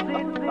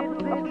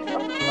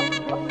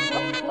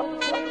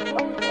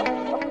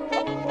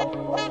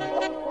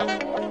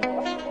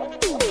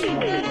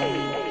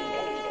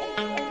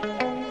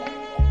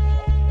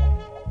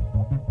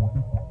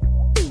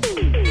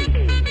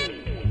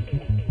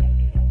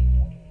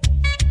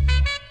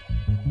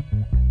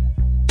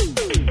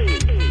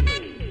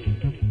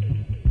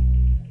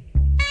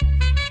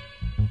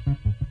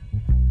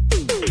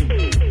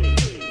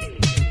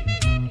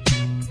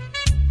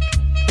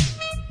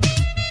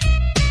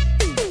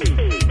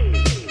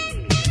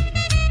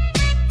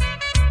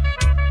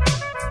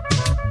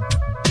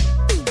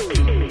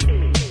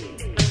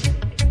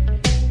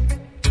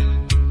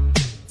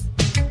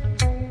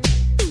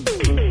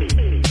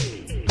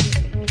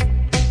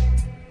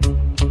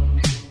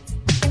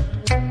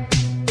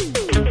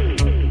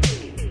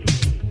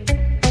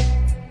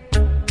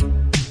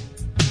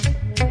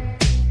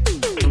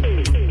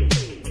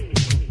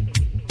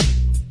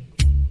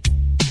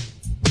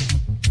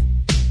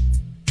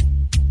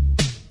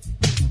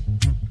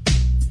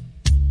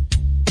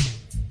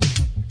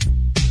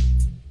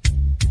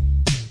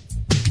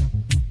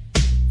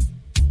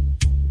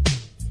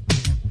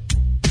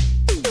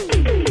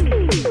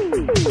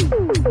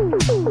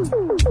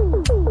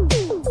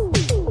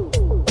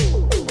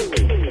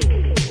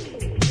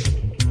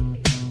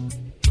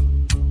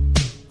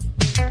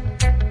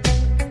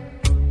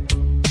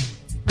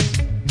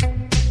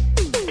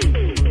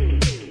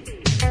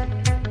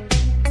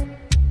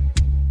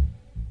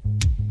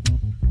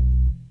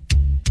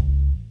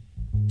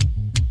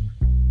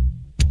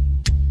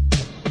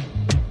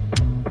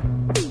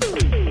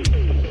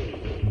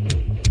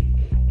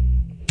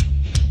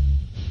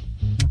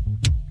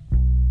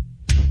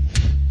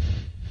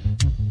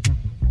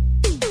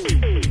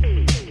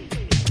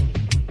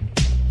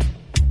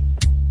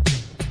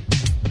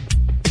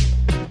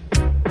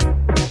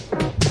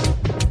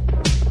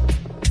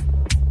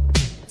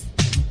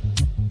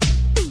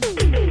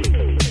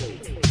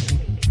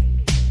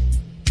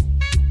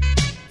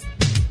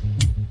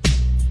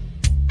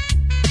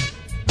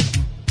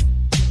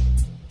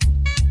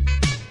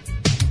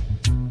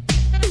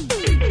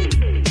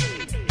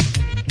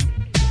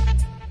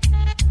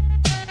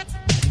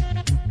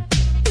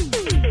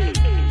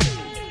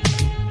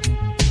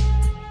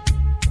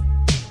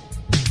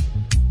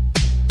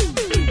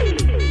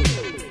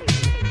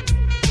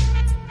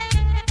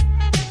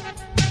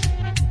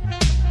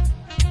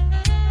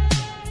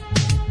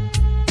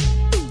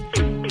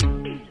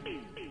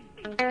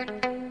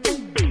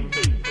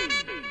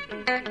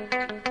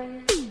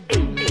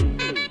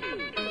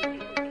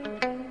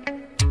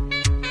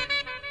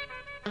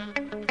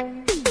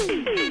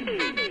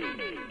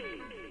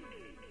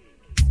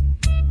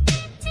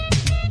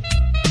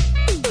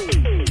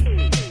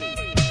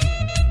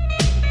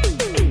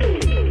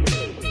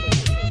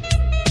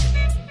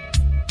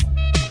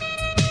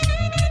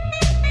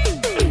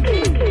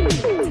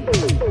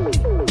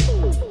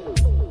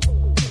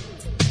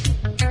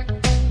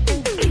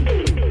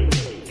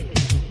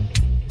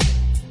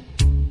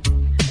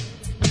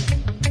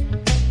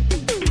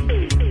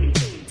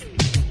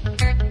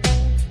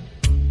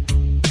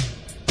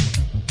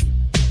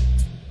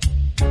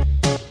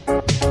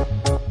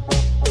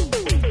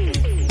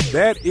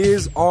 That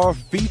is our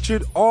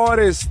featured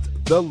artist,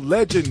 the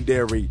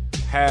legendary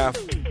Half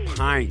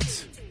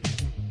Pint.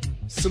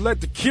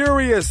 Select the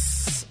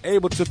Kurious,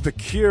 able to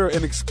procure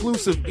an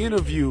exclusive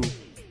interview.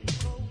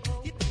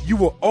 You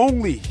will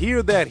only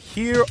hear that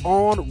here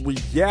on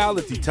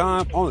Reality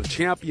Time on the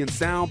Champion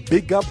Sound,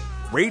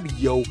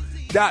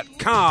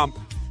 Bigupradio.com.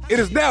 It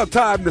is now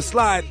time to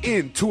slide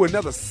into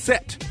another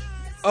set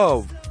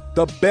of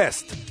the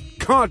best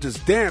conscious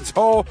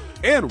dancehall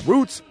and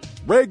roots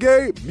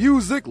reggae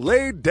music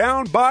laid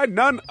down by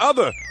none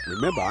other.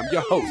 Remember, I'm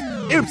your host,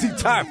 MC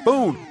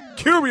Taiyefoon.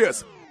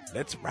 Kurious.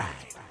 Let's ride.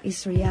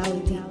 It's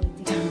reality time.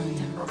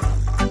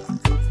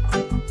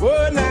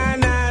 Oh, na,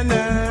 na,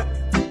 na.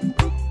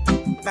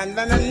 Na,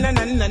 na, na, na,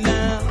 na, na,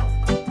 na.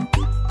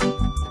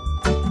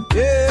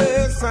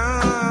 Yes,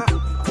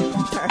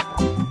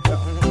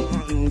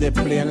 the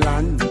plain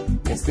land,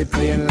 it's the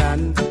plain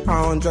land.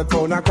 100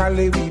 pound of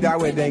cali weed,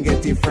 where they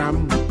get it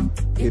from?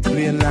 The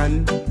plain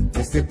land,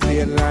 it's the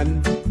plain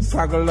land.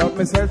 Struggle up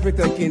myself with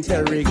taking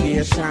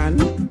interrogation.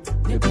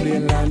 The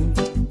plain land,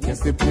 it's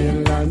the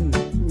plain land.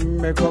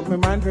 Make up my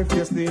mind to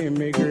face the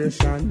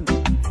immigration.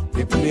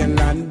 The plain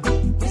land,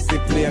 it's the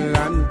plain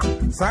land.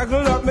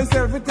 Struggle up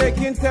myself with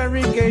taking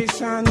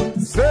interrogation.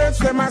 Search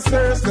them, I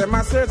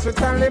search for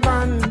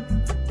Taliban.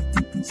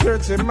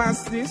 Searching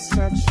mass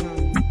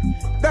distraction.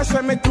 Dash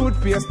me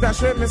toothpaste,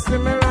 dash me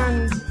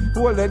stimulant.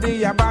 Hold the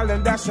day a ball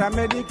and dash a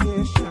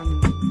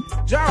medication.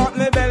 Draw up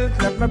my belt,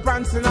 left my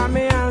pants in my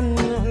hand.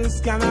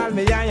 Scan all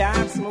me eye,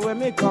 ask me where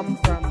me come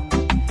from.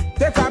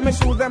 Take off my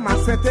shoes, them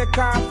and say take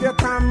off your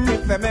tam.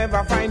 If them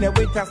ever find a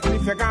way to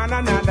sleep, you gone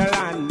another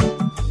land.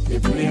 The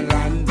plain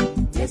land,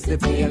 yes the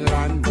plain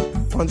land.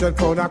 100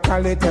 pound of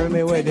cali, tell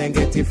me where they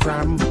get it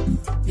from.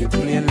 The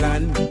plain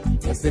land,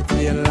 yes the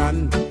plain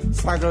land.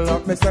 Struggle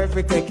up myself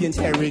with take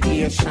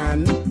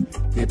interrogation.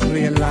 The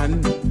plain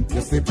land,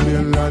 yes the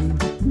plain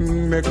land.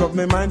 Make up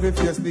my mind to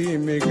face the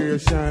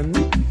immigration.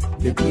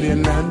 The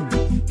plain land,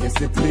 yes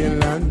the plain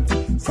land.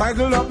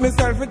 Struggle up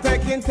myself with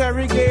take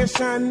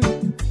interrogation.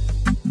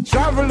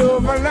 Travel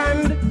over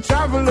land,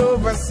 travel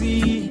over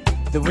sea,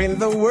 doing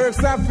the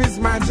works of His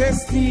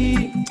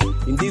Majesty.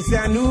 In this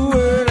your new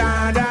world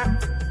order,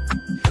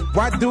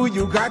 what do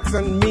you got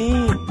on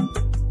me?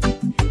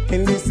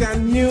 In this your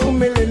new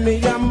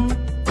millennium,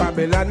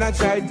 Babylon I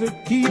try to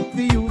keep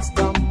the youth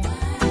dumb.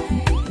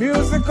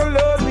 Musical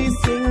love we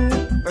sing,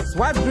 that's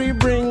what we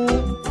bring.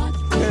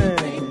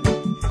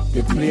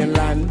 The plain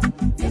land,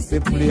 yes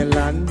the plain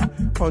land.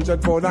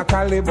 100 pound of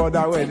cali, but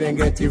where they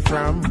get it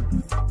from?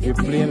 The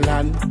plain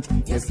land,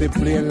 yes the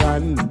plain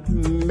land.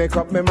 Make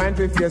up my mind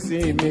to face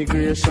the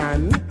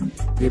immigration.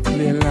 The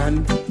plain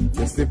land,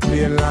 yes the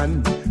plain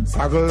land.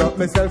 Struggle up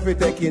myself to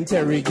take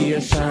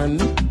interrogation.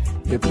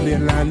 The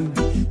plain land,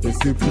 yes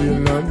the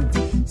plain land.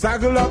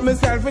 Struggle up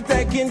myself to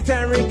take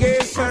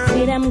interrogation.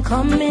 See them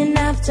coming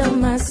after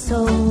my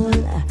soul,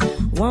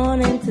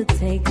 wanting to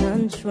take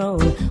control.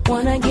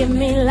 Wanna give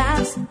me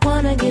laughs,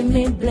 wanna give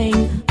me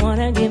bling,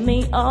 wanna give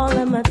me all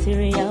the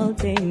material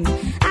things.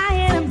 I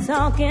hear them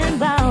talking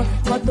about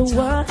what the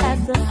world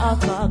has to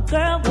offer.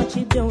 Girl, what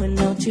you doing,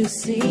 don't you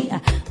see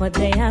what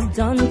they have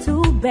done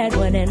to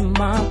Bedouin and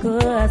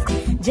Marcus,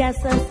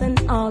 Jesus and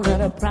all of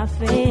the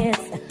prophets.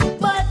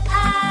 But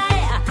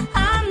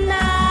I'm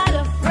not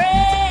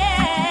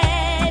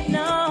afraid,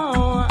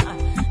 no,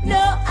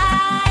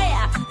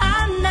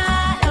 I'm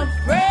not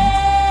afraid.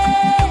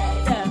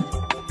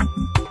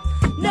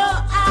 No,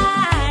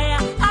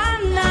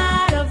 I'm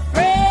not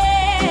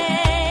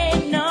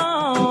afraid,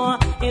 no.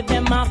 If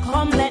them a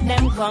come, let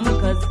them come,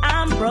 'cause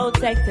I'm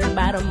protected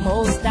by the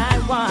Most High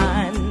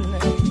One.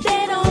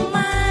 They don't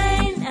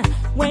mind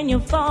when you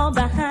fall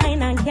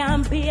behind and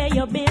can't pay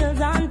your bills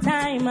on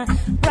time.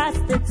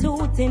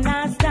 Prostituting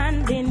and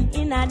standing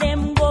in a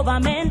them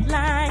government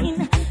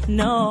line.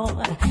 No,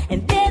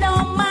 and they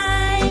don't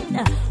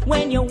mind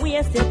when you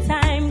waste your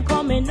time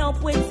coming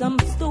up with some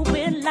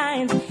stupid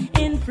lines,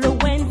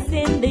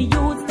 influencing the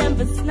youth them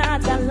for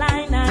snort a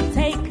line and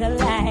take a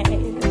life.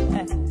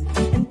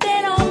 And they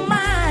don't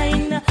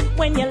mind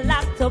when you're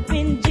locked up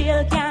in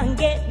jail, can't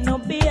get no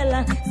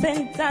bail,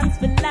 sentence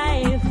for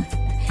life.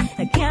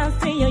 I can't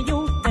see your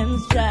youth them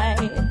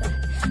strive.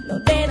 No,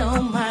 they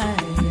don't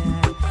mind.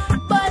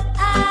 But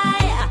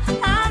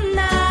I'm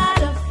not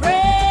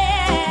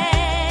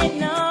afraid,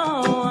 no,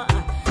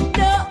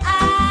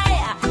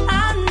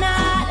 I'm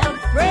not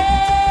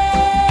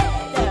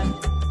afraid.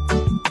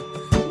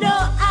 No,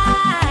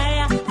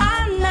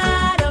 I'm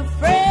not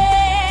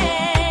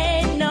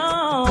afraid, no.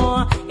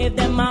 If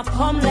them a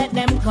come, let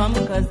them come,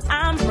 'cause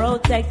I'm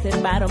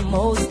protected by the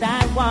Most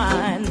High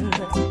One.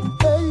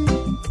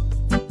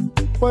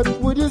 What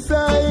would you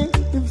say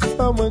if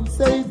someone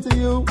say to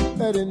you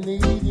that they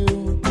need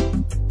you?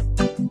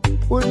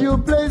 Would you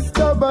play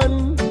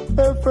stubborn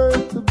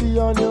effort to be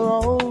on your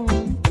own?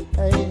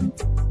 Hey,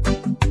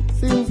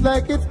 seems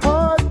like it's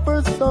hard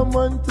for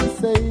someone to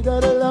say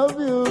that I love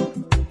you.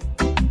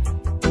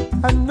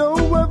 I know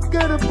I've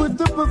gotta put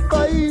up a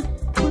fight.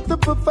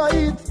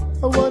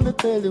 I wanna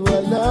tell you I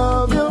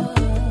love you,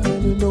 and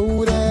you know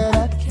that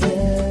I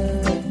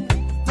care.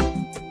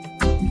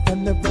 If I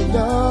never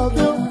love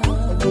you,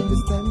 I'll be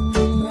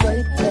standing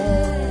right there.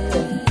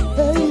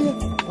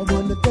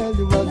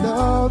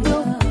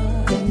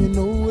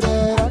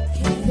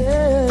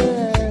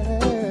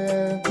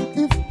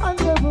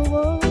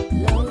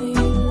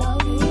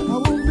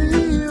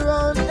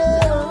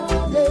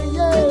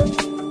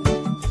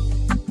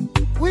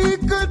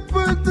 could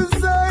put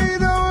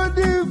aside our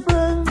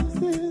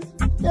differences,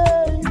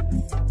 yeah.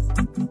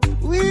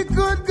 We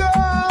could go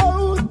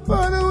out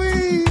for the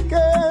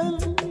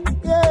weekend,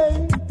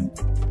 yeah.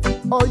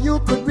 Or you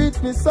could reach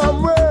me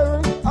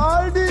somewhere,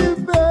 all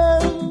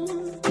depends,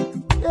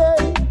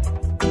 yeah.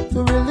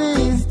 To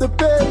release the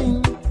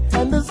pain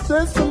and the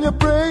stress from your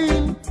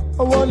brain,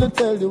 I wanna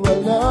tell you I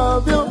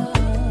love you,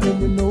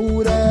 and you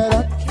know that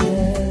I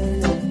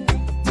care.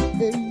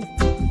 Hey,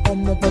 I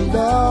never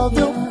love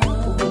you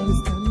when you're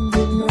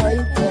standing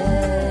right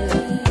there.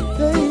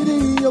 Lady,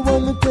 I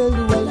wanna tell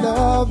you I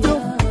love you,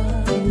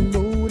 and you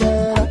know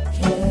that I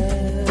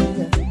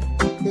care.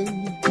 Hey,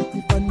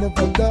 if I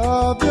never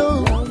love you, I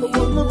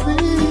wanna be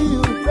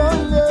from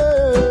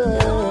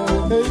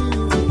there. Hey.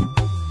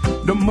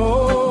 The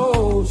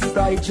most I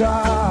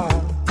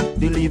just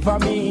deliver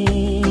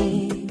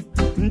me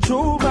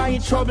through my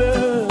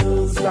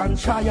troubles and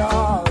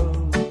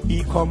trials,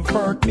 He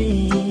comfort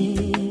me.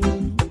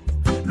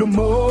 The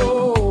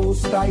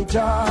most I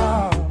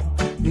just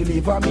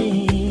deliver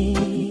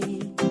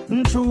me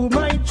through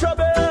my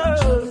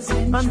troubles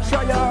and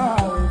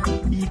trials,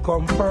 He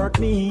comfort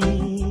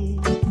me.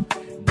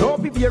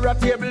 Don't prepare a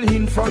table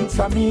in front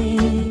of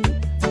me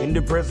in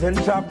the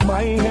presence of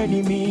my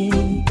enemy.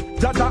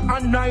 Jaja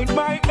anoint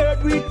my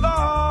head with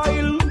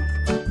oil,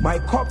 my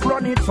cup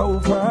run it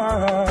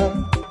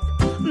over.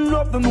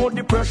 Nothing more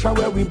the pressure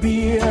where we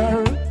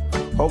bear,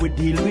 how we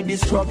deal with the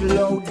struggle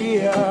out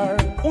there.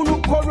 Uno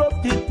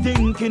corrupted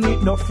thinking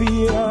it no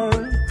fear,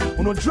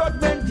 uno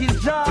judgment is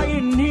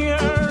drawing near.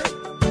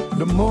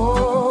 The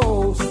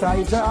most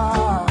I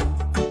just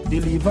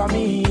deliver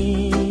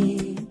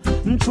me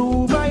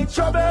through my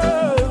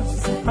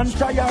troubles and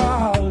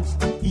trials,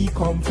 He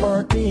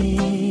comfort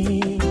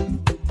me.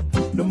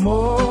 The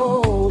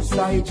most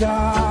I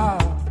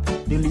just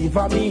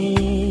deliver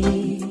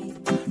me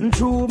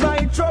through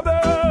my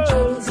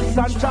troubles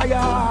and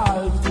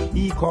trials,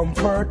 He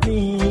comfort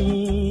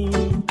me.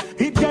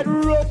 It get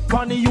rough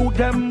on the youth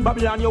them,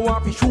 Babylon you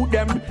want to shoot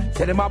them.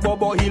 Say them a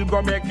Bobo Hill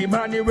go make him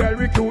money well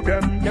recruit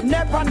them. Them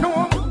never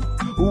know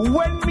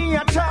when me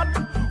a chat,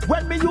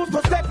 when me used to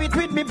step it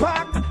with me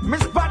back. Me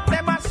spot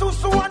them a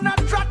susu and a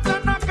trot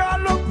and a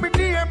call up me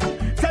name.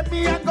 Tell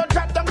me I go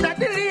chat them that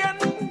the lane.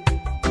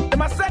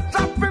 Them a set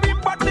up for me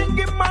but think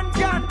him man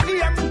can't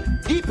claim.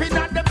 Deep in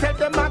at them tell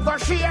them I go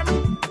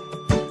shame.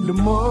 The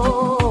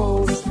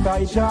most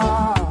I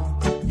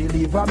just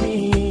deliver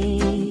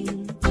me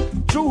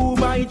through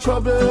my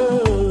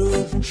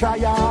troubles and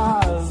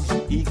trials,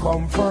 He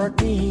comfort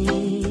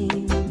me.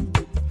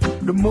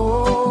 The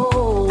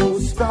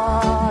most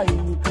I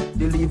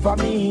deliver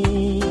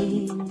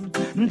me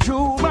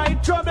through my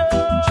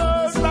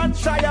troubles and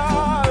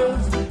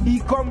trials, He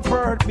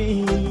comfort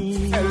me.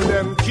 Tell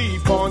them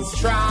keep on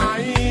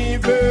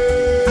striving.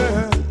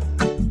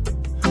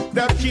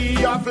 The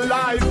key of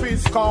life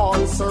is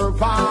called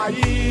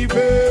surviving.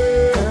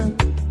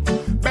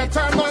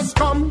 Better must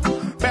come,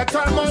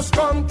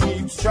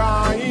 keep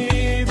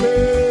striving.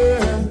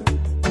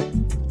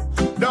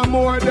 The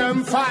more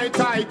them fight,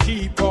 I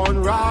keep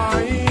on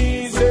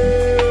rising.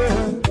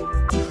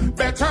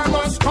 Better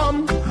must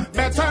come,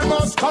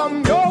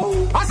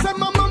 yo. I said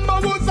my mama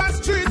was a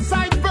street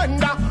side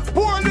vendor.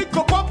 Poor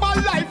little papa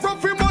life,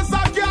 rough him was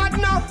a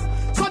gardener.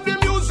 So the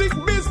music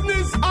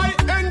business I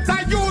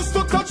enter, used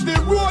to touch the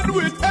road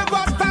with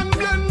Everton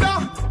blender.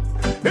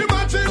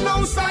 Imagine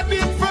how sad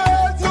it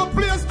felt, no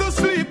place to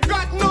sleep,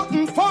 got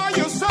nothing for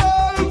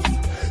yourself.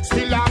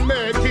 Still I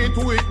make it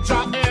with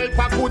your help,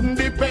 I couldn't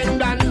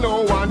depend on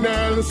no one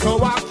else,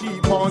 so I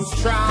keep on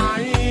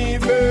striving.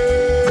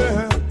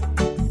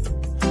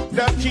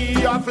 The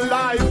key of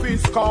life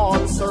is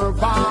called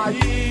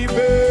surviving.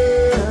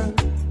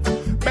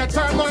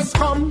 Better must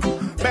come,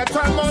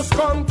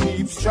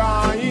 keep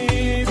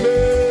striving.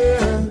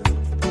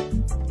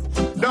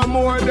 The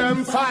more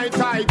them fight,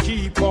 I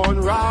keep on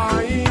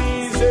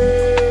rising.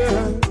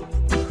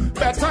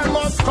 Better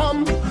must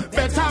come.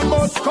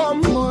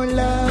 More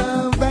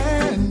love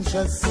and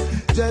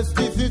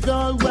justice is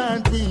all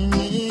what we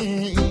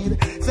need.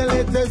 So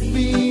let us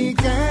be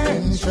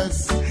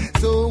conscious,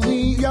 so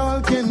we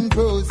all can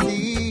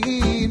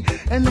proceed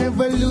and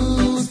never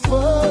lose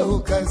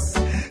focus.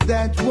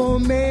 That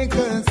won't make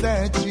us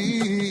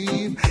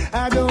achieve.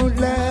 I don't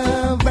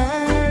love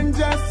and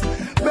just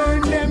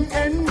burn them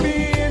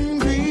envy and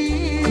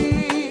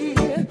greed.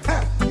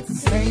 It's the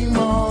same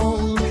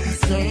old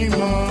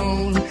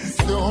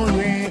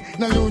story.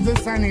 Now lose the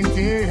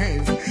sanity.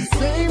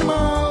 Same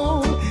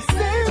old story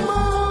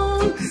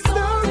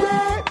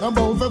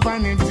about the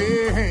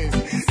vanities.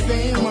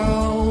 Same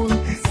old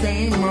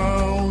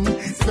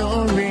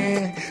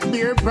story.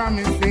 Beer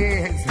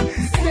promises.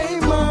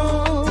 Same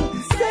old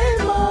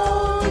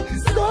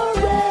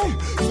story.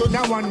 So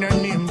now one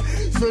of them.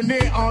 So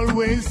they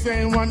always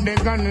say what they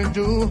gonna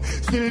do.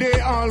 Still they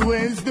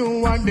always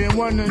do what they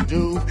wanna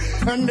do.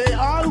 And they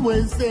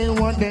always say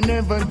what they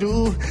never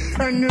do.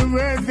 And the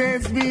words they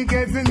speak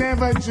is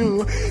never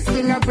true.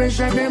 Still a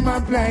pressure them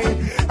apply.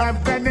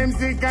 After them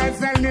sick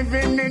as a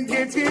living and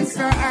getting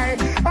so high.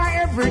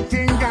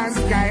 Everything gone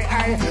sky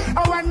high.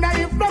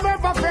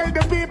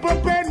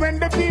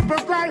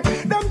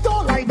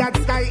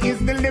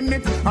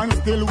 limit. And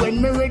still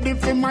when me ready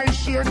for my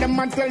share, them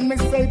and tell me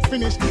say it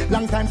finish.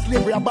 Long time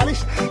slavery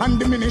abolished and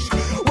diminished.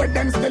 With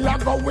them still I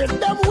go with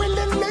them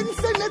willingly in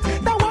it.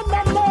 That one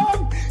I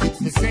love. It's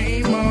the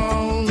same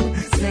old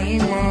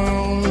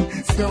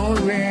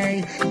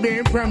story.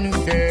 They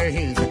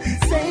promises.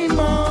 Same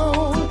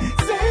old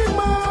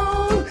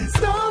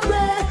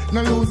story.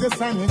 No lose your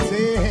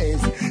sanity.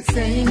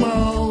 Same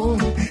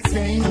old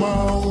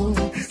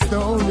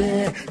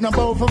story. No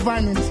bow for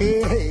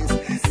vanities.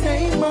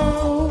 Same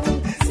old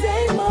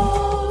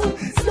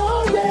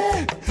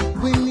story.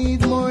 We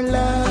need more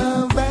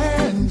love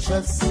and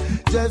trust.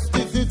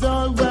 Justice is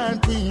all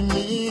what we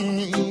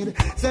need.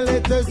 So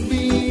let us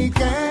be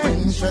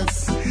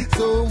conscious,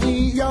 so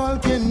we all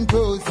can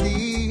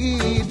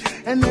proceed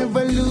and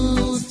never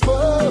lose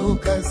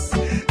focus.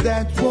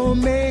 That will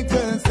make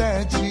us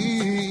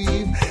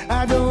achieve.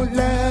 I don't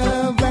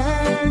love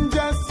and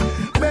just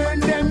burn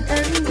them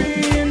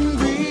envy and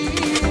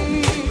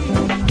greed.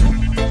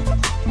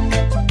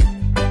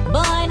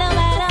 Boy, no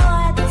matter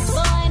what,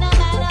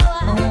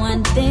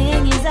 one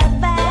thing is a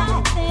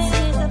fact.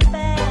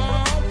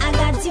 I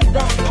got you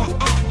back.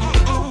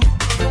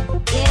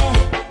 Yeah,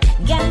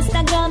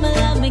 gangsta drama,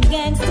 love me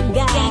gangsta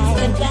guy.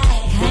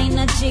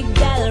 Kinda chick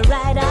that'll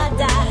ride or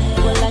die.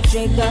 Well, I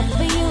trigger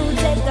for you,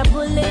 take a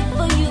bullet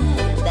for you.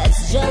 That's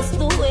just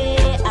the way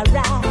I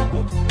ride.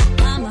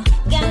 I'm a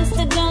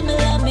gangsta drama,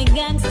 love me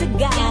gangsta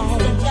guy.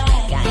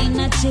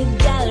 Kinda chick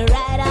that'll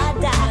ride or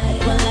die.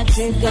 Well, I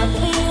trigger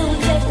for you,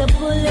 take a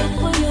bullet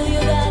for you.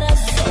 You got a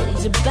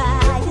soldier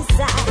by your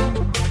side.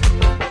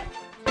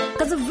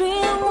 Cause a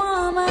real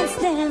woman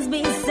stands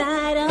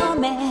beside a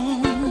man.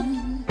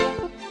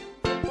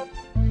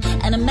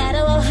 And no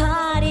matter how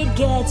hard it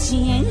gets, she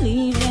ain't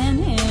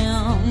leaving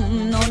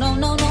him. No.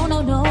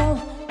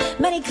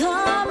 Many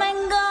come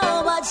and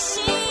go, but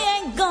she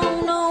ain't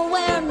going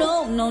nowhere. No.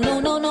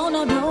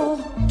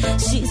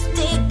 She's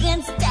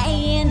sticking,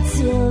 staying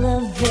till the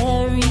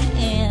very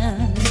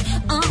end.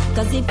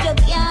 Cause if you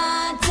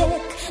can't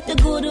take the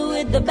good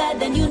with the bad,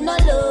 then you no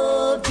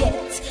love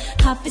yet.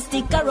 Have to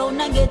stick around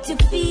and get your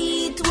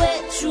feet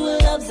wet. True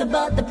love's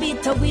about the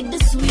bitter with the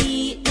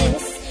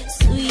sweetness.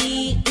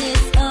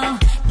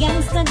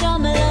 Gangsta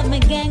drama, love me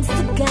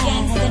gangsta guy.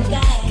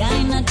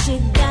 Kinda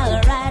chick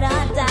that'll ride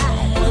or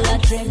die. Pull a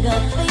trigger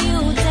for you,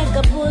 take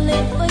a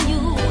bullet for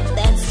you.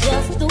 That's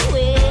just the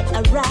way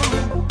I ride.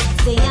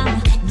 Say I'm a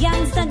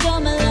gangsta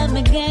drama, love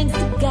me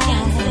gangsta guy.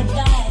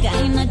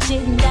 Kinda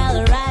chick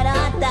that'll ride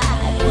or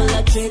die. Pull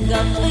a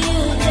trigger for you,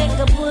 take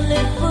a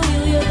bullet for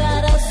you. You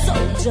got a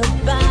soldier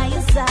by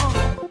your side.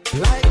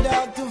 Like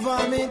dog to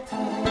vomit.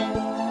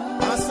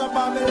 Pass a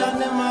Babylon,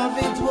 them have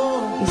it,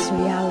 whoa. It's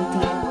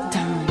reality.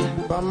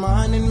 But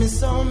man in me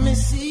sound, me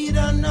see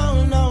that now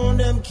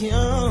them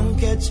can't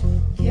catch.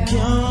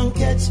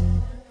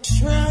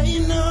 Try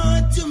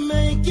not to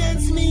make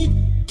ends meet,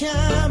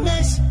 can't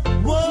mesh.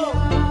 Whoa,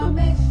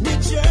 the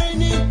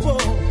journey,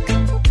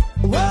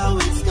 whoa,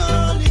 it's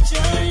called the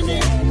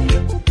journey.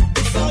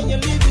 It's how you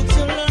live it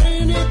to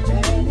learn it.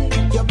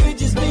 Your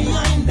bridges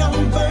behind,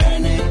 don't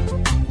burn it.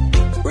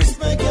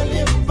 Respect your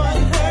live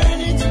and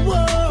earn it.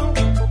 Whoa,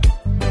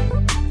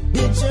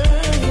 the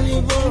journey,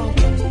 whoa.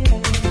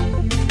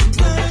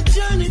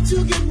 To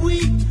get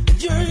weak,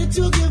 journey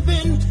to give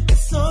in.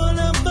 It's all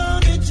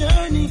about the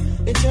journey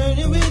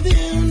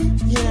within,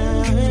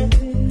 yeah.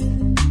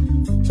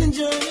 The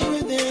journey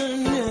within,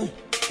 yeah.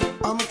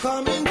 I'm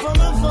coming from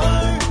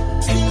afar,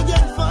 still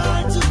got far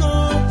to go.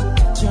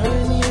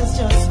 Journey has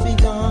just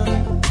begun.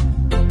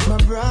 My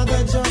brother,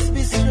 just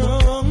be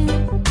strong.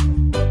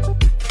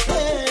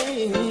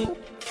 Hey,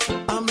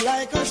 I'm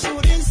like a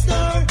shooting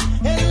star,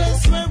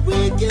 endless where we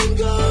can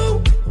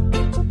go.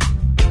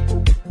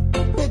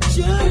 The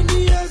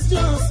journey has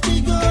just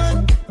begun.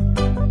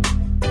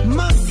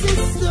 My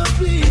sister,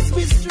 please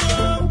be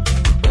strong.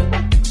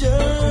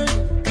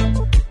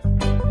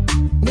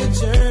 The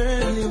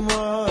journey,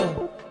 whoa.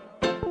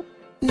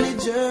 The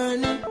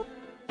journey.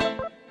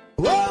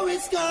 Whoa,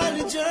 it's called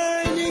the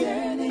journey.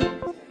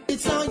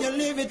 It's how you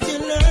live it, you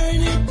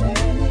learn it.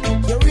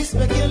 You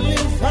respect, you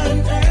live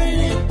and earn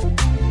it.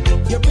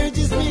 Your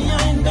bridges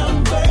behind,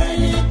 don't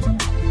burn it.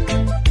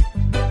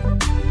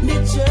 The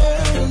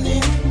journey.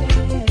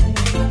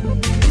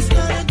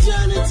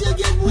 To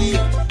get weak,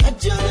 a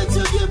journey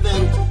to give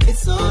in.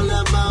 It's all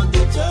about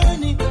the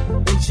journey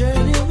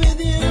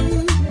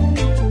within.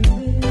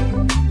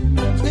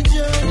 The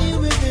journey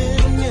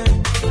within, yeah.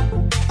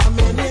 I'm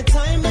any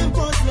time and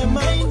pause my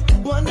mind,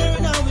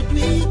 wondering how it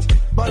leads.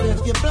 But if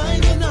you're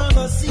blind, you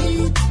never see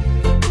it.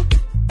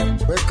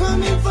 We're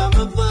coming from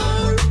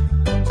afar,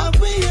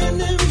 away and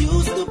them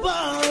used to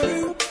bar.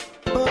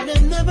 But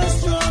them never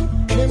strong,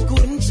 them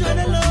couldn't shut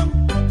along.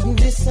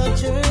 This a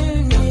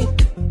journey.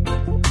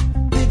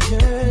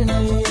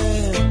 Journey,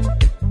 yeah.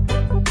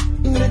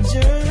 The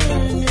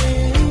journey.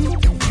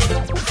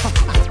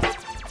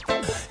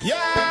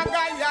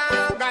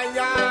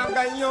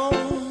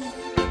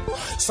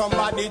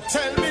 Somebody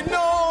tell me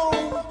no,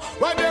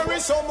 where there is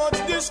so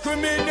much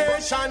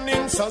discrimination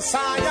in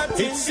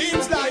society? It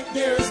seems like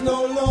there's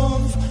no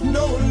love,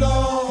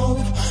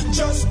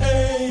 just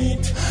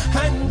hate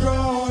and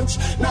grudge,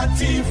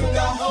 not even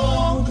the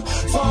hug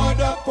for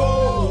the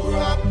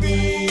poor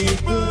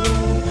people.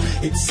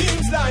 It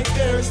seems like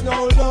there's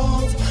no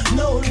love.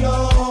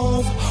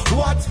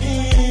 What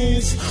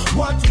is,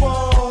 what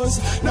was,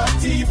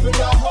 not even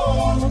a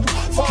hug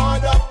for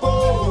the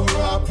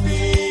poor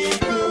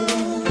people.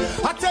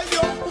 I tell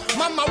you,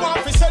 Mama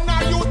want to send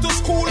her youth to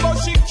school, but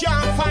she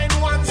can't find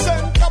 1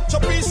 cent. Capture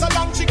piece of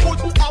land she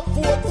couldn't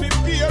afford for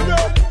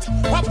parent.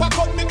 Papa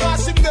cut me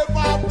glass, he never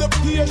have the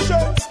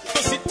patience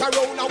to sit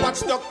around and watch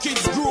the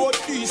kids grow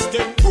these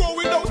days. Grow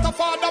without a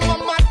father,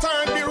 Mama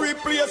turn the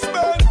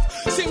replacement.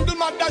 Single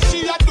mother,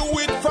 she a do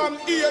it from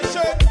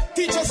Asian.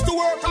 Teach us to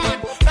work hard,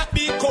 not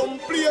be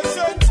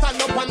complacent.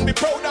 Stand up and be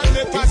proud and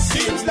let us.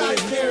 Seems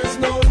like there's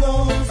no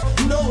love,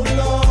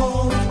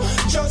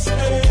 just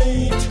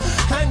hate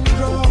and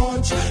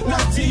grudge,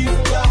 not even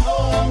a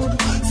hug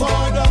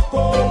for the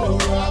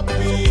poor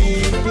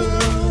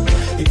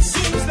people. It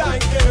seems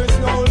like there's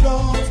no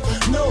love.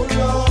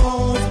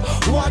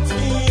 What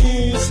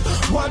is,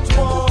 what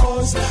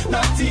was,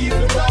 not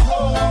even a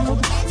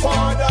hug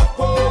for the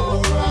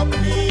poor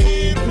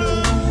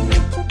people.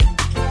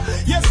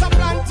 Yes, I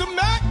plan to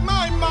make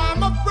my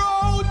mama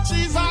proud.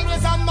 She's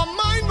always on my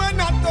mind when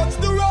I touch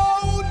the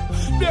road.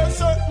 There's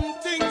certain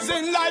things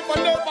in life I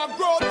never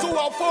grow to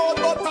afford,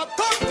 but I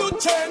come to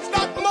change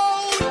that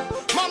mode.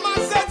 Mama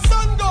said,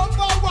 son, go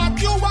for what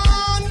you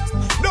want.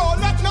 Don't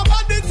let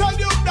nobody tell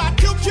you that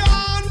you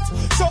can't.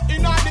 So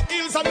in all the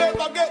hills I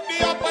never get the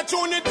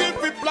opportunity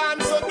to plan.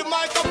 So the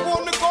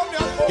microphone to come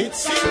here. It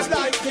seems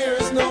like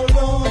there's no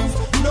love,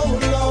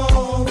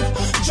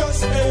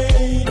 just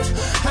hate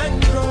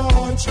and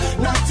grudge,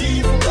 not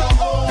even the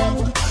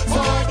hug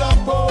for the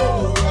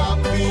poor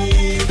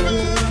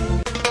people.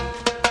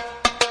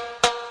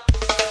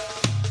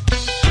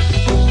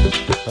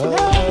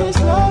 Love is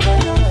love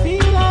and I'm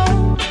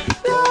feeling.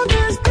 Love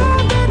is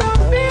love and I'm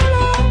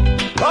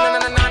feeling.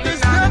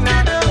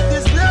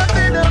 This love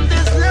and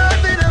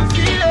I'm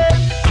feeling.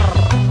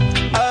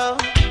 Oh,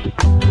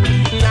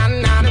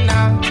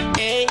 na,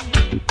 hey.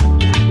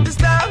 This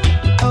love,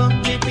 oh,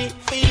 keep it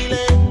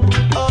feeling.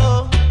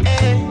 Oh,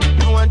 hey,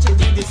 I want you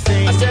to do the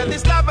same. I said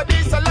this love,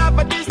 this, I love,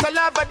 this, I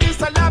love,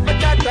 this, I love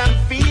that I'm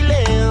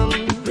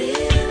feeling.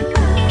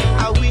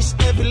 I wish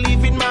every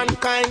living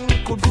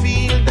mankind could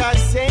feel the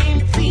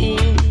same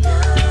thing.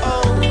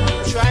 Oh,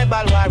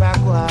 tribal war,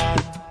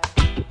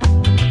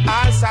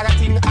 all sort of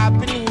thing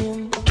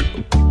happening.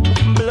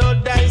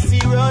 Blood I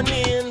see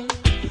running,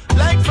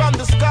 like from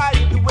the sky,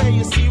 the way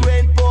you see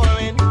rain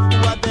pouring.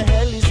 What the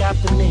hell is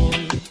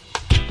happening?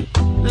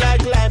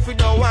 Like life we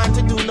don't want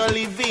to do no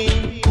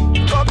living.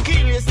 Go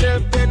kill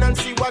yourself then and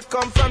see what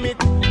come from it.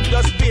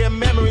 Just bear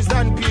memories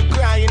and keep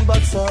crying.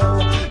 But so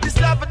this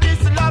love,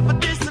 this love,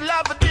 this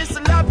love, this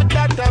love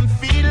that I'm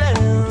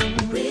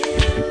feeling.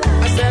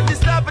 I said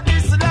this love,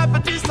 this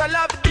love, this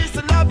love, this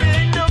love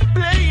ain't no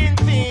playing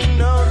thing.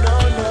 No.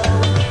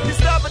 This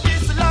love,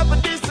 this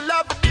love, this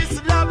love, this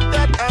love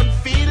that I'm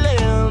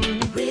feeling.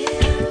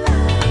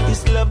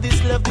 This love,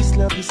 this love, this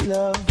love, this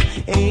love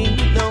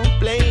ain't no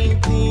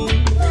playing thing.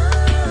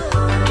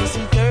 And this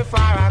is turf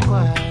war a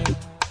quiet,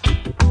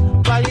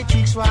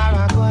 politics war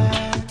a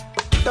quiet,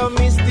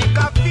 domestic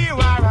affair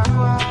war a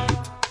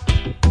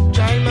quiet,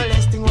 child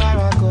molesting war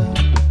a quiet,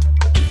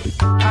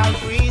 all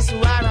freeze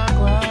war a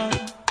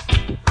quiet,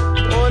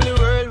 only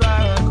world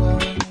war a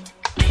quiet.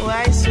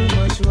 Why so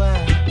much war?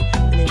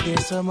 And if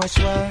there's so much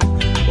war,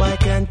 why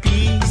can't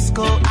peace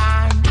go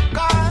on?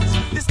 Cause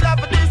this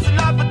love, this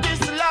love,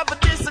 this love,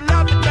 this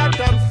love that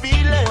I'm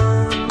feeling.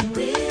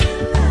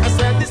 I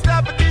said this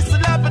love, this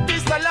love,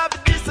 this love,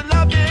 this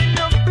love ain't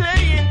no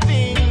playing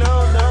thing. No.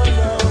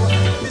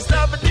 This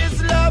love,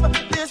 this love,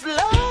 this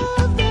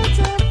love that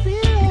I'm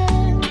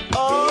feeling.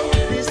 Oh,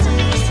 this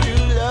is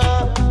true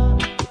love,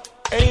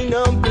 ain't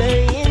no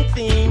playing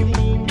thing.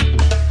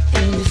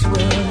 In this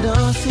world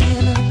of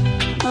sin,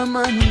 a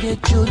man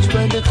get judged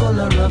by the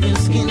color of your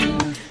skin.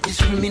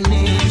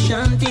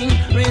 Discrimination thing,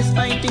 race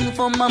fighting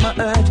for Mama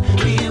Earth,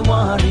 we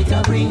want it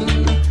to bring.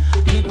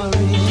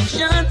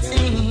 Liberation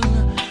thing,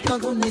 the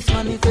goodness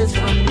manifest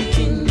from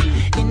within.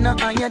 In the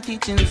higher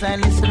teachings I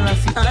listen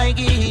I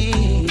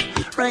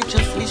give,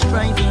 righteously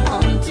striving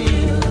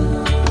until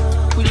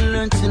we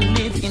learn to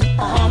live in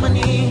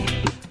harmony,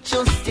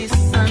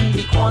 justice and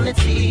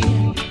equality.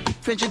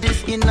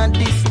 Prejudice in a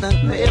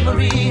distant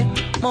memory,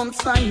 Mount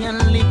Zion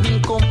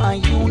living come a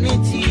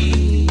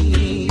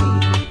unity.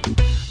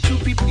 To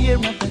prepare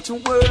a better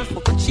world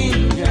for the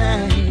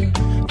children,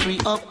 free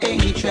of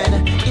hatred,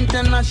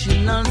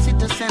 international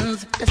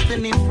citizens,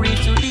 destiny free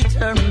to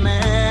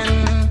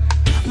determine.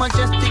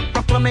 Majestic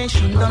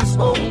proclamation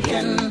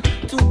unspoken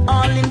to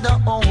all in the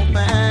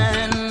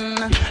open.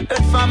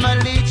 Earth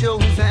family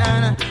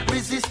chosen,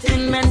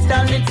 resisting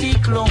mentality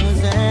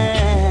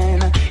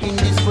closing. In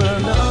this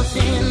world of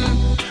sin,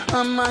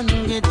 A man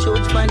get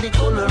judged by the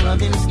color of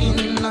his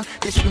skin.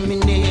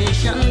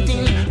 Discrimination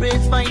thing,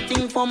 race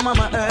fighting for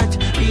Mama Earth.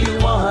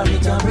 Real war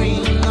it a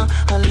bring,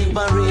 a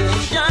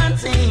liberation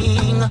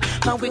thing.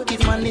 A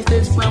wicked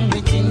manifest from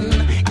within.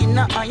 In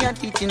a higher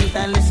teaching,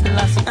 that listen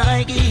last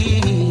I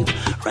give.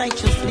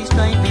 Righteously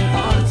striving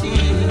all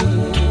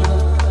things.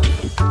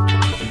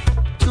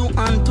 2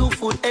 and 2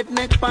 foot, head,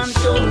 neck, pan,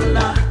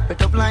 shoulder.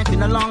 Breath of life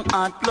in a long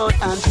heart, blood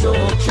and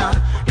structure.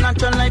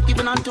 Natural life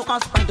given unto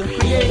us by the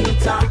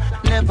Creator.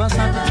 Never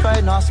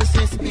satisfied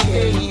narcissist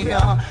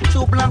behavior.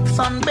 2 black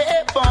sun,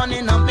 born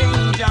in a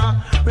major.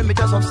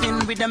 Remitters of sin,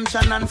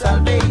 redemption and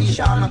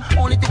salvation.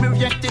 Only to be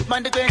rejected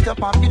by the greater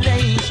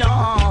population.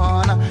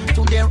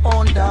 To their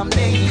own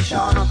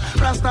damnation.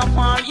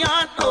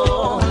 Rastafarian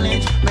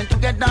knowledge meant to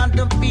get down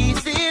to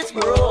pieces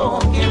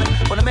broken.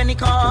 For the many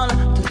call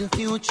to the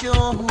future.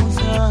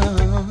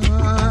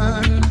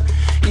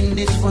 In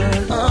this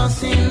world of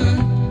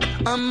sin,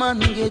 a man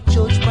get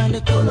judged by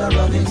the color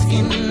of his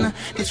skin.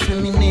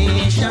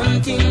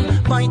 Discrimination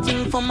thing,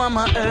 fighting for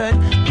Mama Earth.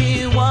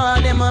 Be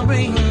what them a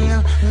bring.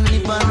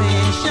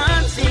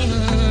 Liberation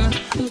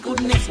thing,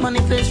 goodness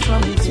manifest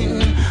from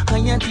within. I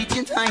am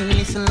teaching time,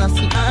 listen, last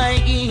I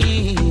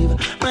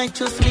give.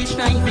 Righteously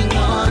striving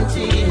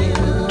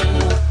until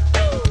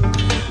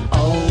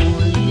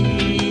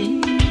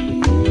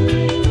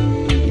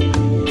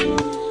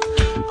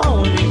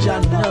only Jah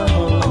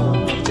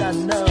know, Jah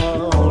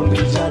know,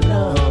 only Jah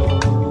know.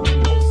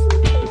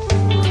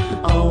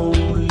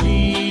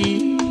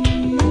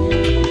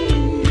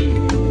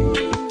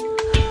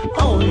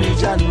 Only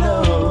Jah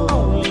know,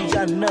 only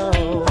Jah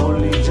know,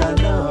 only Jah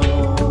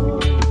know.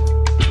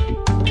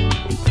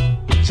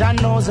 Jah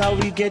knows how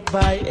we get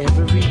by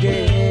every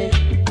day.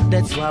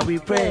 That's why we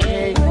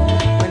pray.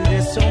 When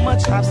there's so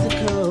much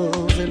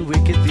obstacles and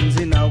wicked things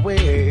in our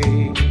way.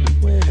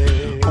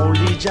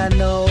 Only Jah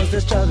knows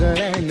the struggle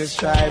and the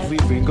strife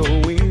we've been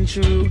going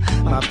through.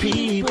 My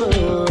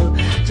people,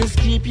 just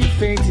keep your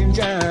faith in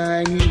Jah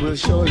and He will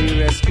surely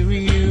rescue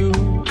you.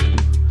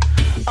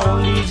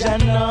 Only Jah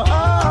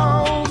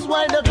knows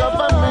why the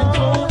government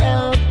won't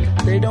help.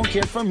 They don't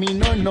care for me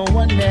nor no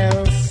one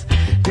else.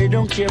 They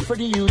don't care for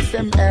the youth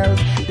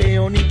themselves. They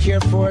only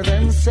care for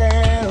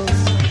themselves.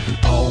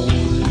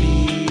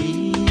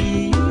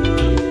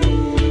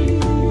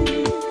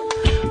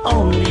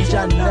 Only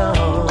Jah know.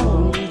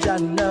 Only Jah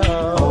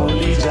know.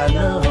 Only Jah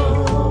know.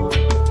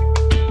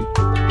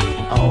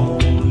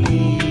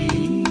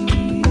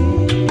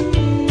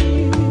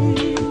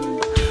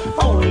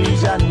 Only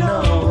Jah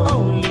know.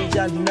 Only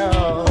Jah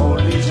know.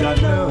 Only Jah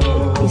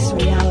know. It's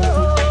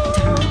reality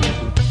time.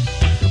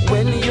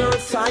 When your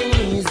time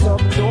is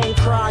up, don't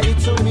cry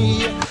to me.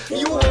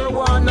 You were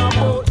one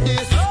about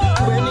this.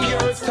 When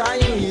your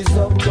time is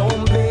up,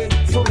 don't beg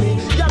for me.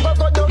 You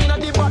go down in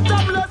the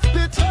bottomless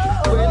pit.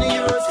 When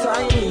your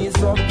time is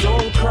up,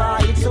 don't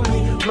cry to me.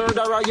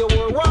 Murderer, you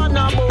were one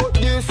about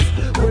this.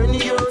 When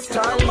your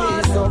time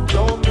is up,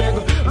 don't beg.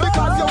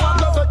 Because you want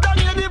to go down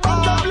in the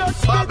bottomless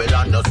pit.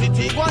 Babylon, the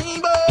city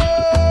going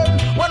burn.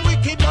 When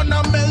wicked man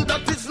a melt,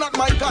 that is not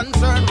my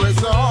concern.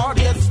 Resort,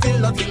 yet still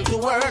nothing to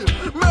earn.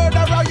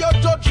 Murderer, your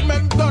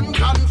judgment done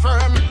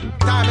confirm.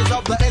 Time is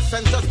of the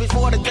essence just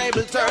before the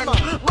table turn.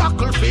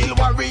 Battlefield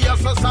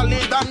warriors are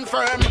solid and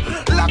firm.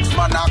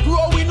 Laxman a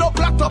grow, we no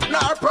plat up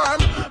nor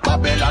perm.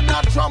 Babylon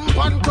a trump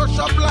and crush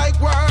up like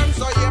worms.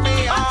 So hear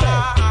me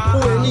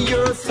out. When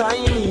your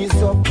time is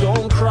up,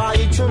 don't cry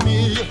to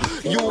me.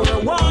 You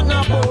were one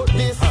about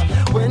this.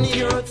 When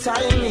your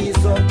time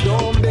is up,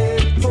 don't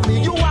beg for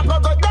me. You are go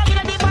down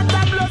in the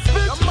bottomless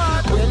pit.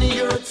 When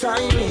your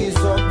time is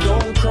up,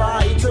 don't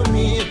cry to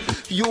me.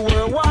 You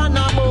were one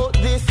about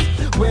this.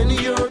 When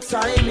your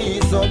time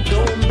is up,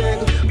 don't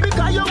beg.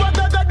 Because you are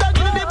go down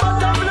in the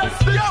bottomless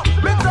pit.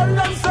 Me tell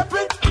them say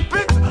pit.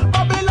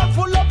 Babylon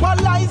full up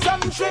of lies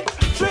and trick.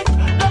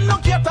 Them no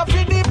get up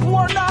in the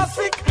poor nor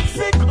sick.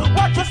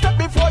 Watch your step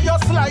before you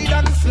slide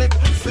and slip.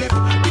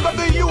 Because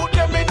the youth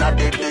them in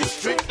the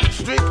district.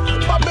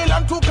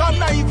 Babylon too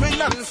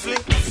conniving and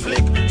slick.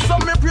 So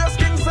me praise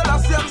King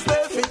Selassie and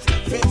stay fit.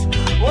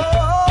 Whoa.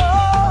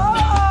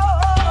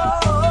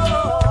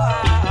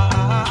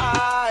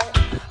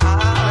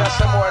 There's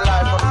some more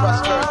life and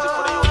prosperity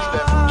for the youth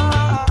them.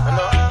 You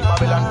know,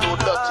 Babylon too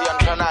dirty and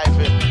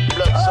conniving.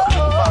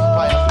 Blood-sucking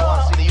vampire. If you want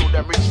to see the youth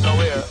them reach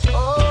nowhere.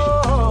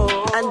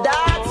 And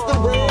that's the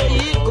way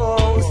it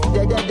goes.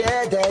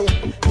 Day.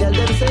 Tell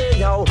them say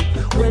yo.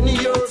 When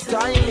your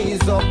time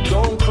is up,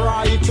 don't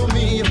cry to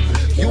me.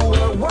 You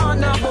were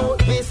one about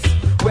this.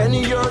 When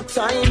your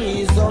time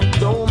is up,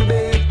 don't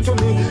beg to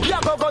me. You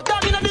go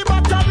down in the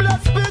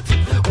bottomless pit.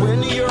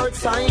 When your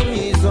time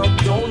is up,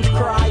 don't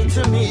cry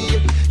to me.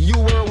 You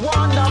were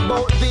one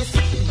about this.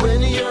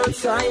 When your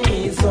time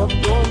is up,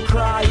 don't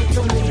cry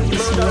to me.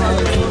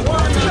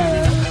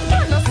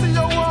 When I see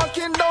you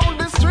walking down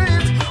the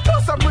street,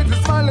 post a pretty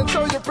smile and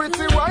show your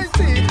pretty white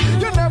teeth.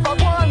 You never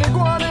go on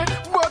it,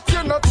 but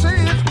you're not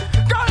cheap.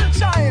 Girl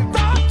child,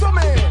 talk to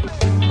me.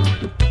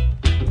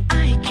 I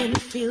can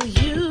feel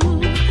you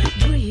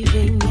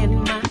breathing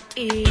in my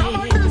ear,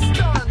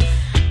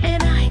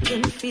 and I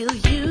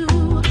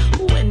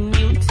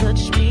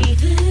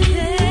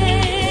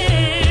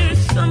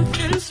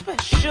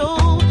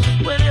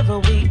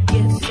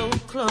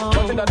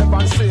in the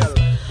van sale.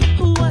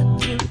 What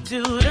you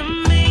do to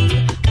me,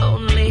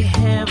 only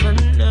heaven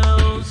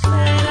knows.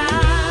 That I,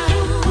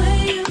 when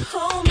you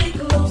hold me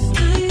close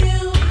to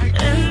you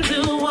and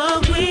do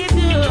what we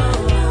do,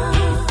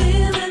 I'm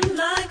feeling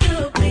like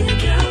a big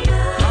girl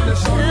now.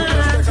 And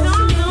I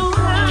don't know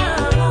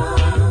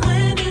how,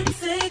 when you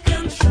take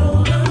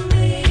control of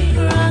me,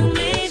 rock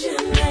me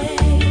gently.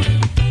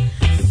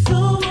 So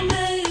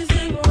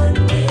amazing when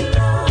we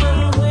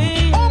love.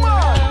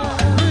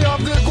 We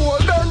have the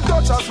golden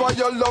touch, that's why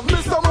you love me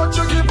so much.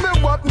 You give me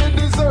what me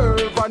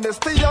deserve,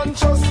 honesty and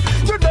trust.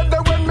 You did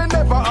that when me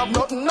never have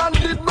nothing and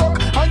did broke,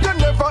 and you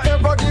never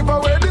ever give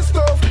away the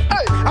stuff.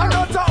 Hey, I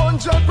got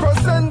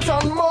 100%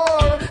 and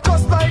more.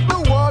 Just like the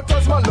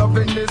waters, my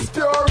loving is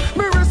pure.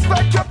 Me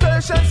respect your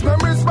patience,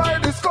 memories by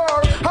the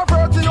score. A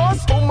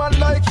virtuous woman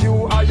like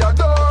you, I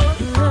adore.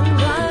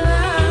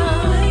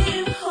 When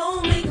you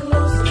hold me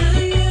close to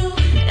you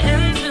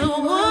and do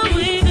what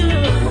we do,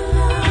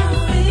 I'm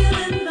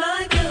feeling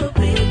like a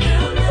big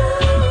girl now.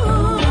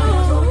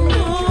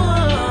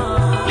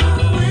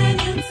 When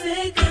you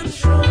take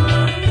control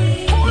of me,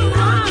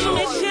 rock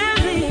me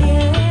gently,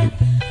 yeah.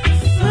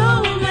 So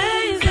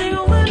amazing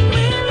when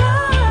we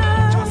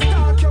love. Just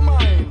talk your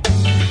mind.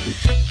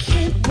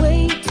 Can't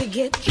wait to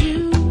get you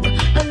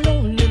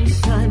alone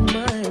inside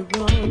my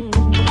room.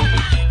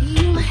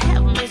 You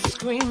have me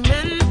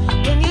screaming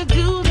when you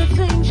do the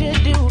things you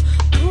do.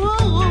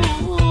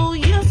 Ooh,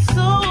 you're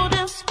so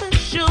damn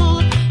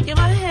special. You're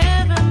my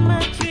heaven,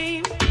 my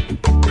dream.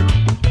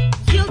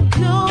 You're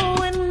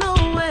going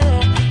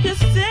nowhere. You're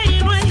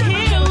staying right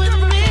here with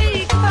me.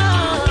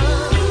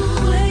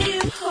 When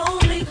you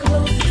hold me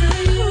close to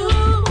you,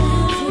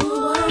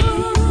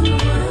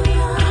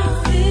 I'm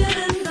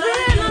feeling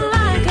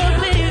like a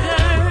big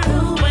girl.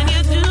 When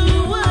you do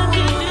what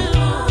you do,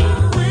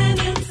 when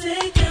you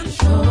take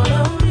control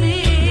of me,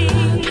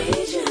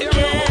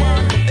 yeah.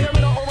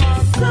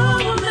 So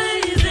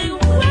amazing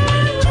when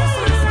we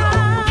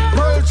love.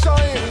 World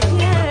shine.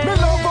 Me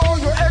love how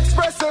you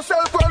express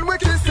yourself when we're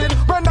kissing.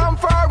 When I'm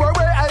far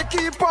away, I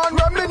keep on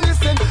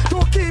reminiscing. To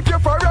keep you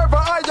forever,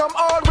 I am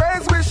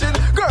always wishing.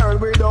 Girl,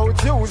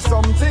 without you,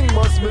 something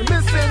must be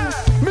missing.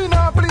 Me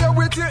not play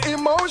with your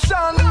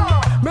emotion.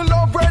 Me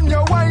love when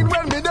you whine,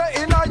 when me there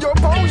in your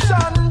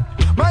potion.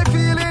 My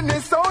feeling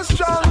is so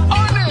strong.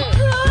 Honey.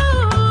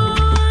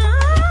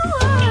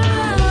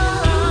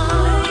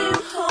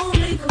 Hold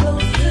me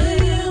close to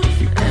you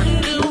and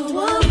do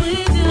what we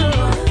do.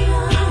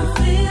 I'm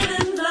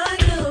feeling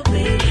like a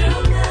big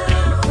girl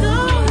now.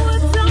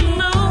 Don't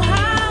know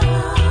how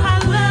I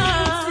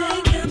love.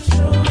 Take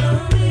control of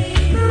me,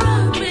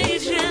 rock me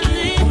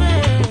gently,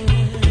 baby.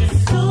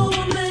 So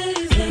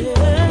amazing,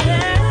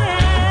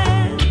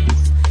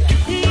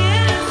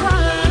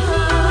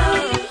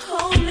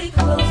 hold me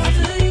close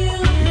to you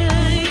and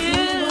do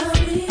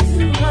what we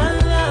do.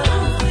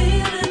 I'm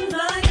feeling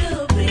like a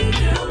big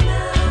girl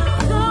now.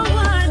 Though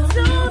I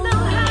don't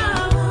know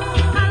how,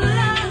 I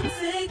love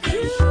take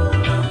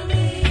control of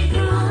me,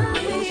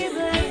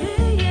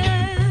 baby,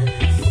 yeah.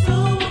 So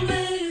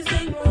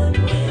amazing when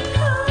we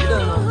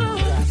love.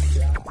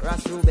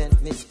 Ras Ruben,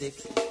 Mystic.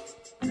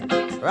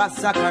 Ras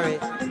Zachary.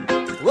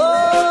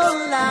 Whoa,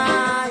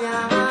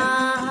 lion.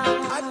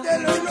 I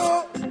tell you no.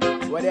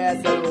 What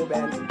else,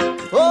 Ruben?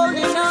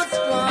 Holding us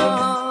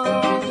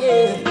strong,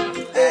 yeah.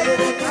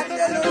 I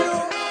tell you no.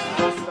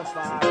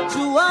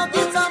 Throughout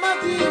the summer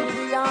period,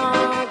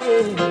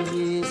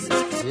 yes.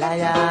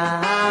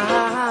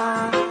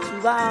 Lion.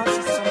 Throughout the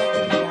summer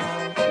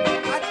period.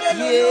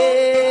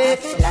 Yeah.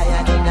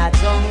 Lion in a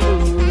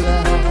jungle.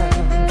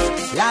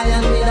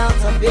 Lion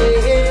without a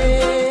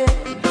bed.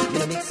 Me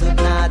no mix up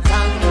na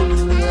tangle.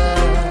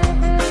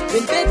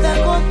 When better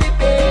go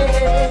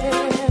prepare.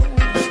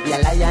 We a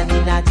lion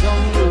in a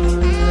jungle.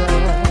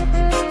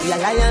 We a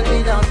lion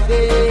without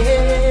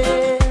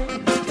fear.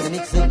 We no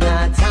mix up na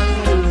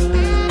tangle.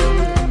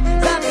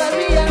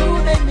 Zachary and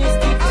Ruben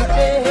Mystic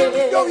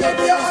today. Yo, you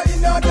there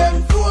in a them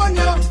zone,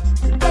 yeah.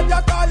 That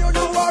you call you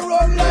do a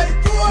run like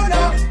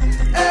Jonah.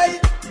 Hey,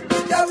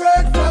 you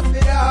work for the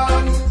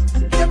down.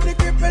 Give the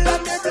cripple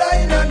and the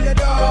blind and the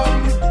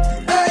dumb.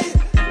 Hey,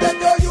 let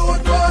the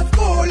youth for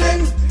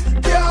schooling.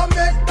 Can't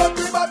make the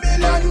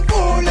Babylon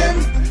fooling.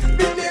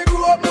 Big they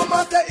grew up, no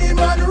matter him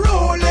and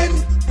ruling.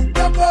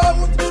 Drop out,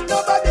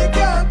 nobody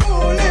can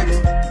fool him.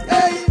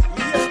 Hey,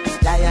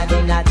 Lion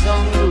in a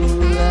jungle.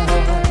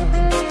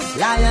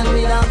 Lion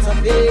without a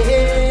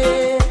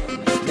fear.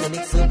 No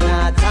mix up na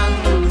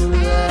tangle.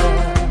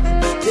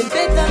 Then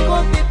better go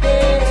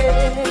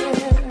prepare.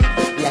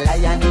 We a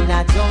lion in a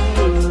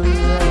jungle.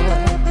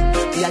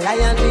 We a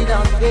lion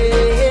without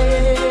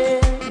fear.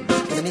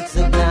 No mix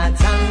up na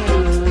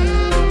tangle.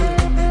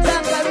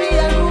 Zachary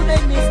and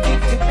Ruben Mystic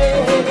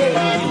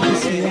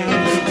prepare.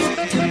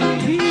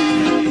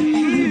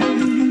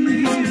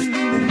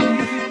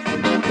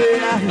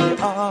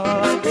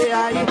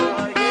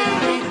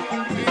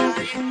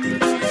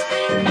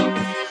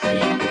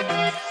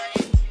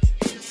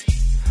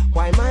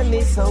 Why man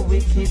is so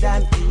wicked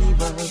and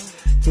evil?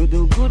 To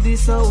do good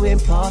is so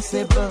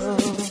impossible.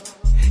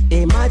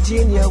 Imagine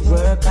Imagine you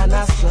work and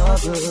a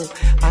struggle,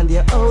 and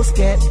your house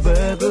get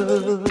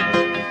burgled.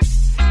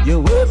 You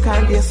work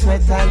and you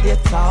sweat and you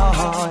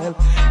toil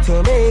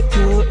to make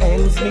 2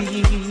 ends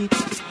meet.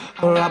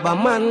 Robber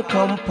man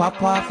come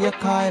pop off your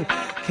coil,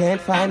 can't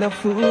find a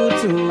food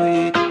to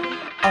eat.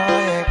 Oh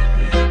yeah,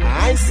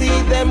 I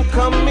see them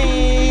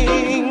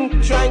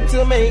coming, trying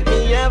to make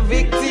me a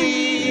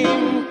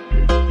victim.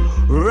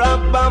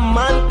 Robber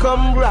man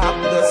come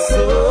rob the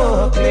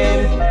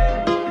suckling.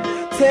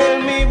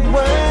 Tell me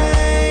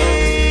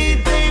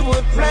why they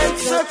would plant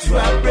such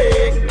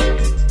fabric.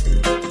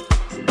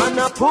 And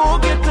a poor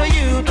ghetto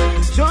youth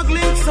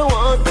struggling so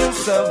hard to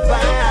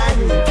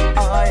survive.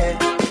 Oh yeah.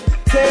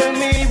 Tell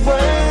me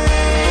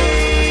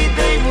why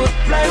they would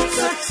plant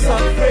such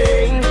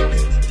suffering.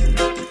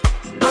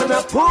 And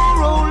a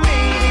poor old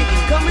lady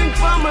coming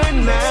from a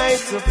 9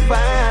 to 5.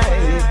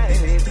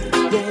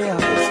 Yeah.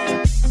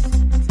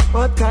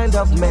 What kind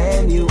of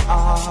man you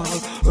are?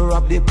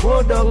 Rob the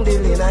poor down the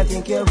lane, I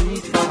think you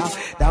reach far.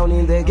 Down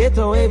in the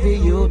ghetto, every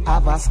youth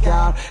have a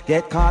scar.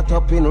 Get caught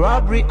up in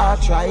robbery or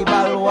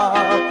tribal war.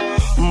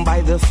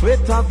 By the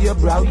sweat of your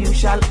brow you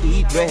shall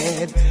eat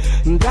bread.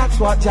 That's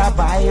what your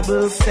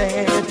Bible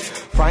said.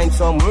 Find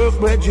some work,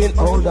 brethren,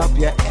 hold up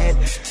your head.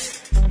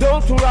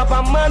 Don't rob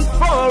a man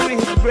for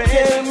his bread.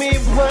 Tell me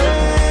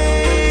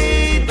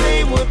why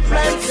they would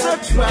plant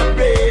such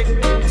fabric.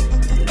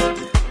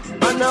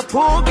 And a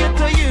poor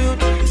ghetto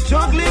youth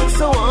struggling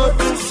so hard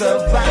to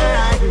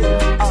survive.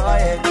 Oh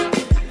yeah.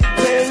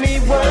 Tell me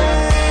why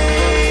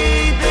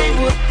they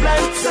would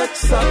plant such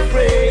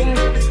suffering.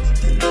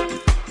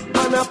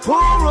 And a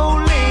poor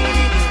old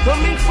lady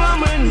coming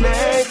from a 9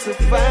 to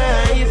 5.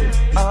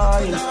 Oh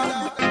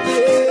yeah.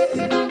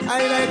 I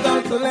like how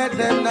to let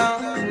them know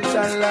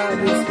that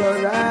love is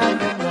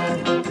forevermore.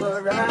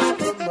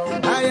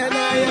 I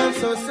am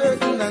so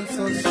certain and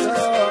so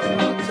sure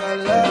that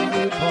love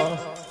will come.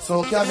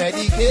 So your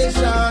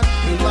medication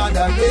in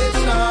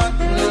moderation,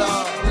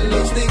 Lord,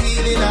 it's the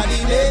healing of the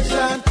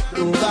nation.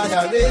 Through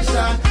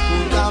moderation,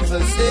 through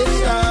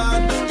conversation,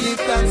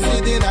 give thanks to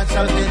the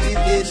natural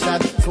meditation.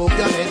 So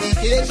your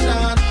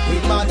medication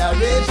in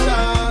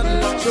moderation,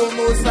 show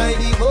most high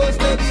the most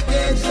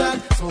medication.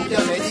 So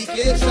your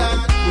medication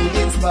through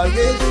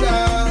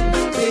inspiration,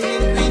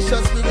 increase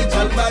your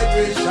spiritual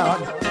vibration.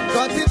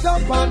 Cut it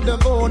up on the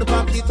bone,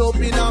 pack it up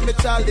in a me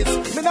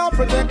chalice. Me not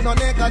protect no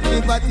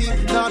negativity,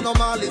 no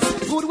malice.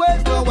 Good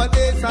ways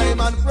nowadays,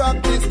 time and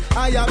practice.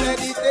 I am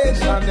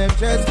meditation, them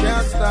just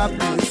can't stop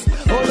this.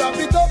 Oh, wrap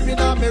it up in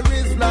a me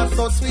wrist, blast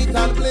so sweet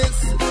and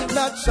bliss.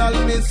 Natural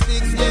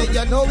mystics,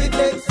 yeah, you know it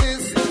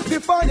exists.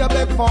 Before you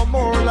beg for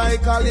more,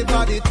 like a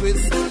body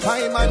twist.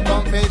 Time and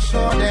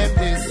confession, them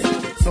this.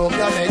 So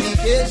your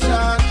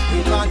medication,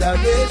 in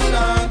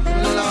moderation,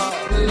 Lord,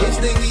 it's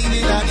the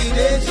healing of the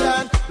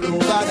nation. Through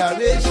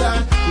moderation,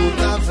 through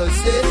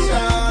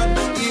conversation,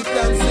 give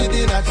thanks to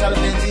the natural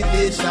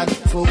meditation.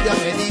 So your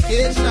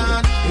medication,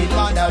 in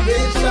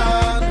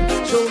moderation,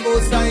 show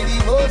most high the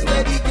most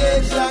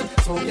medication.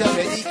 So your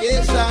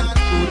medication,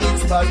 through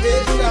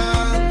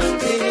inspiration,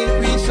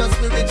 increase your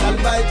spiritual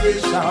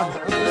vibration.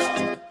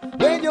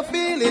 When you're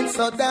feeling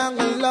so down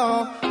and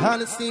low,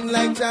 and it seems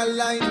like your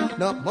light,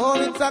 no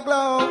more it's a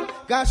glow.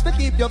 Gosh, to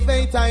keep your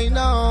faith, I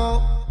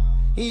know.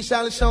 He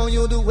shall show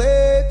you the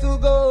way to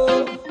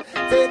go.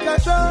 Take a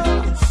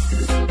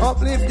trust,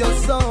 uplift your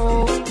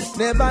soul.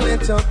 Never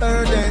let your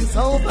burdens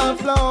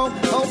overflow.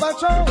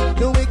 Overthrow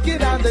the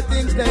wicked and the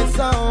things they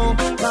sow.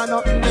 Cause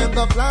nothing them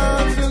the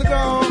plants will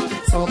grow.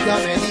 So your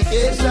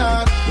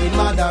medication in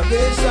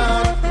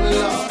moderation,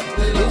 Lord,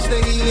 it's the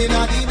healing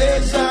of the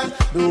nation.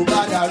 Do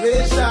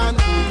moderation,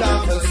 do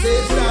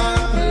conversation.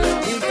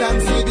 Give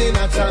thanks to the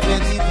natural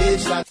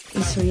meditation.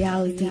 It's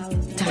reality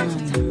time.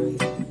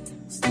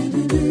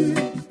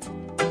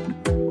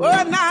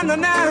 Oh, na na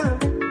na.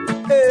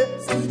 Hey.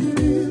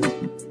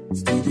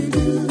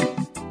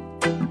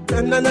 Na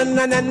na na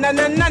na na na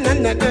na na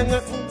na na.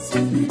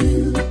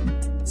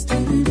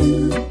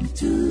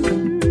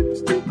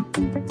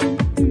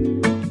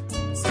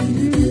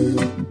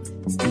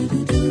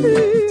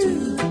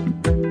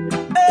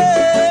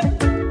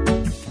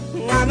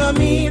 I know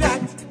me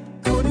that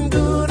couldn't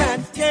do that.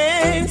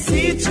 Can't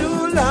see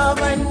true love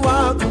and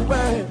walk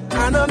away.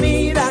 I know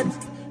me that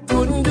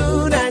couldn't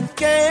do that.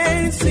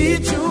 Can't see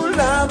true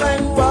love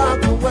and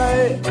walk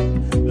away.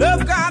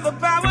 Love got the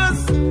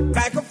powers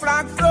like a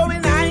flag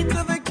flowing high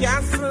to the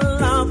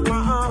castle of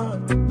my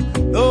heart.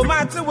 No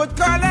matter what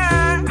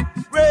color,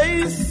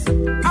 race,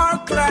 or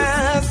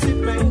class it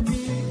may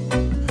be,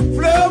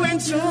 flowing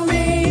through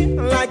me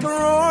like a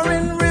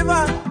roaring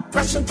river,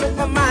 rushing to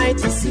the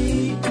mighty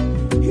sea.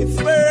 It's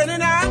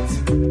burning hot,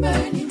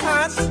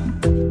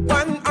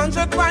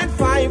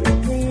 100.5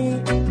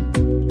 degrees.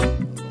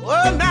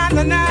 Oh na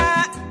na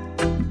na,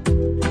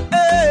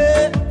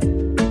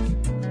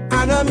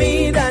 I know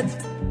me that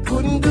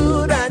couldn't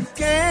do that.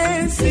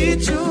 Can't see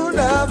true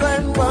love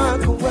and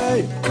walk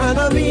away. I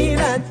know me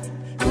that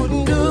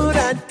couldn't do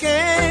that.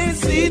 Can't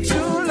see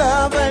true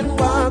love and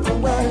walk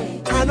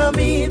away. I know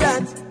me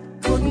that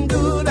couldn't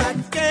do that.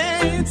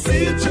 Can't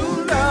see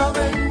true love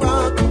and walk away.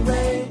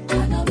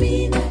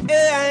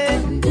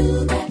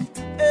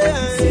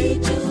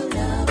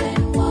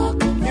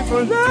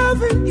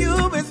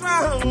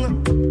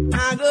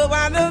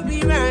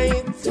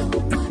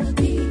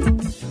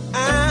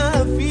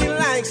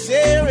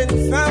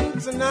 different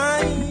from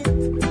tonight.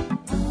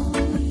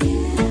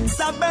 It's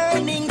a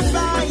burning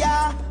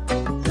fire.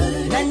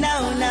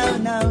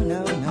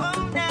 No.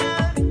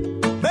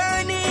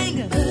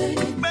 Burning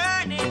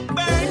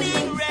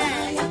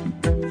red.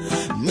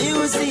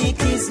 Music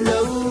is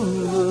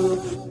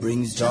love,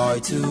 brings joy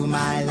to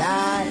my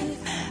life.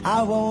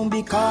 I won't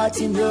be caught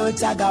in your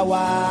tug of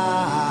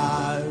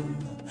war.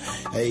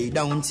 Hey,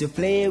 don't you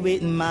play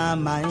with my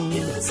mind.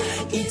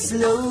 It's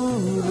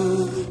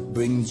love,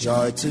 brings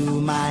joy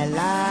to my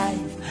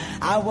life.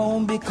 I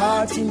won't be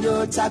caught in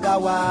your tug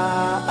of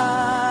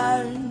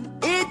war.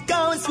 It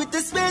goes with the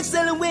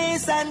special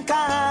ways and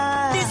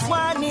kind. This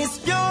one is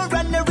pure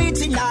and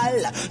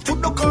original. To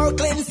the core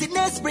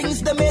cleanliness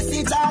brings the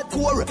message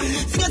hardcore.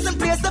 Singers and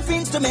players of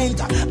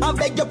instrument. I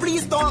beg you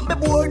please don't be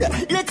bored.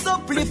 Let's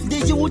uplift the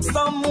youth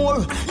some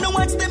more. Now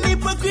watch them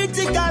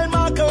hypocritical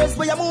markers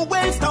where you move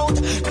waste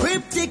out.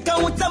 Cryptic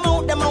out them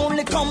out, them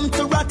only come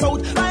to rat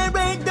out.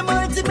 Vibrate them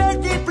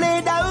ultimately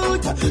played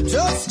out.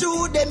 Just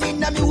to them in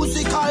the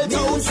musical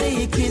tone.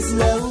 Music is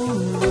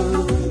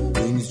love,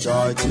 brings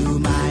joy to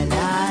my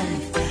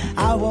life.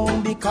 I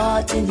won't be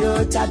caught in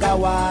your tug of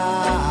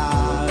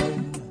war.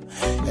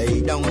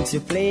 Hey, don't you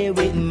play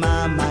with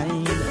my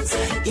mind.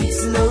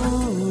 It's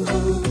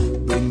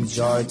love, brings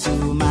joy to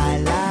my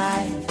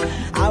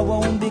life. I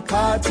won't be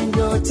caught in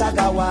your tug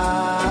of war.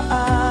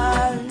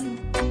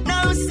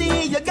 Now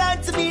see, you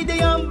got to be the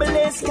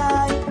humblest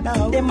guy.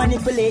 Now they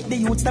manipulate the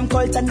youths, them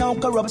culture now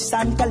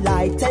corruption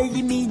collide. Tell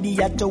the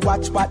media to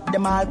watch what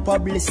them all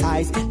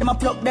publicize. Them a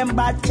pluck them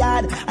bad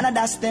card and a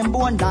dash them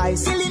bone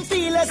dice. Killing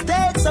feelers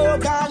take so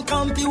gone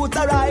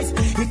computerize.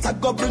 It a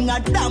go bring a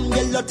damn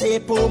yellow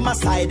tape on my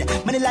side.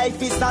 Many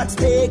life is not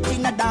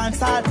taking a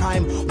dance all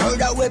time.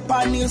 Murder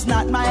weapon is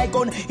not my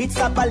gun, it's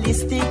a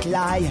ballistic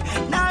lie.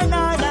 No.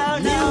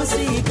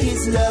 Music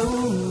is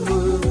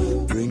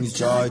love, brings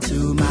joy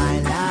to my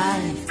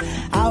life.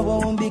 I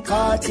won't be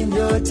caught in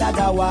your tug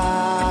of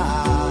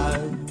war.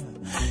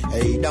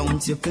 Hey,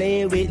 don't you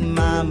play with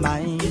my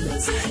mind.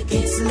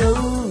 It's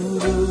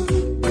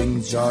love,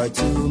 brings joy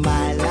to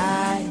my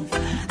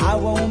life. I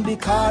won't be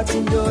caught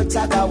in your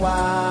tug of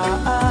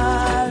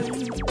war.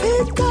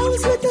 It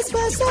comes with the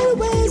special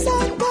ways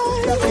and time.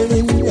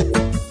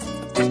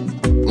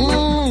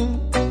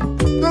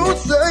 Don't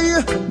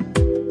say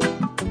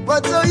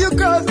what are you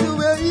cross the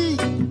way?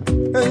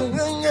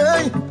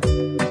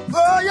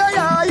 Oh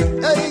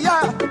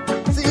yeah.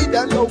 See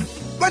them now.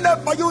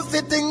 Whenever you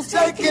see things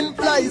taking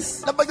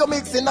place, never you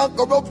mixing up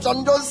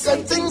corruption, just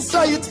set things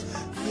straight.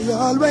 I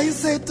always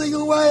say to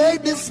you, I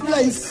hate this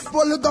place.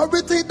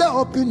 Vulgarity the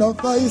up in our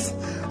face.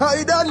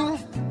 I done.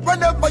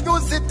 Whenever you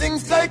see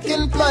things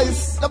taking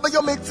place, never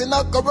you mixing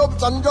up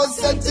corruption, just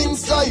set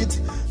things straight.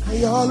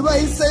 I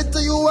always say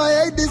to you,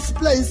 I hate this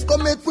place.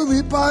 Come make we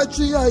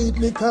repatriate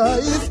me,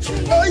 cause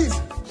hey,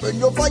 when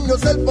you find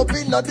yourself up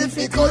in a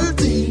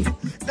difficulty,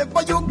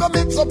 never you go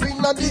mix up in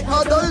a the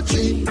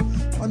adultery.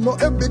 I know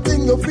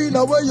everything you feel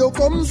now where you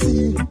come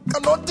see.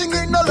 Cause nothing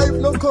in the life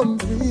no come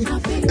free.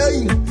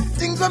 Hey,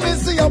 things that me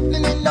see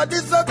happening in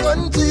this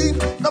country.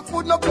 No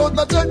food, no clothes,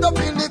 no shelter,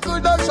 feel the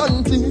good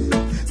shanty.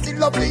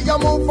 Still up here,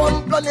 move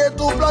from planet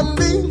to plan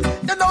B.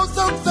 You know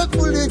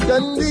successful it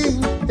can be.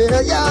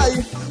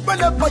 Yeah.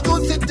 Whenever you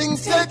see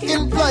things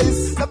taking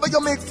place, never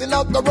you mixing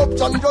up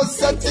corruption, just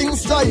set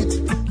things straight.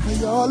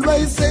 I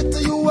always say to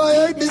you,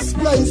 I hate this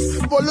place.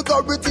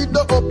 Vulgarity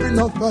the up in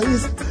our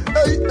face.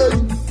 Hey.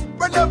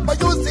 Whenever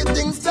you see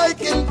things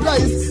taking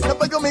place,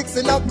 never you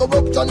mixing up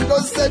corruption,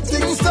 just set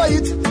things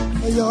straight.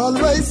 I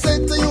always say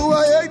to you,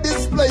 I hate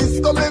this place.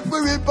 Come if we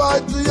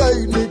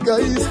repatriate me,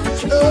 guys.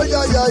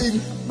 Hey.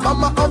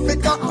 Mama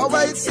Africa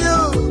awaits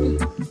you.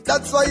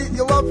 That's why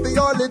you have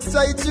to all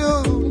excite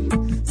you.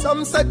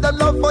 Some said them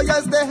love for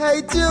yes, they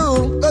hate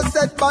you. They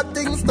said bad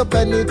things to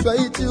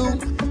penetrate you.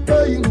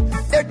 Hey,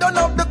 they don't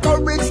have the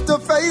courage to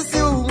face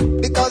you,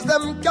 because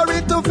them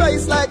carry to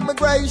face like my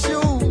grey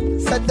shoe.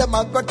 Said them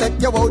I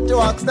protect you out, you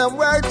ask them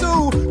where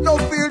to. No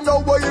fear, no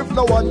worry if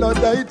no one not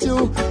date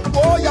you.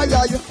 Oh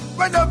yeah.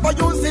 Whenever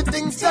you see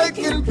things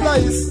taking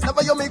place,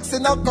 never you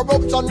mixing up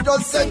corruption,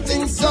 just set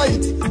things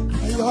straight.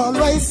 I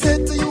always say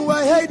to you,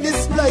 I hate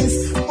this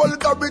place.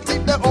 Vulgarity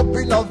they up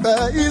in our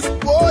face.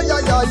 Oh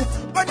yeah.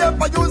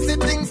 Whenever you see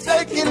things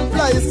taking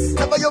place,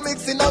 never you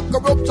mixing up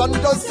corruption,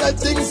 just set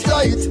things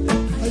straight.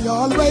 I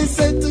always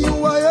say to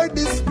you, I hate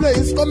this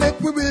place. Come make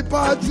we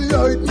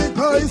repatriate me,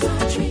 guys.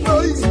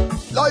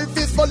 Life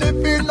is for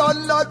living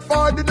and not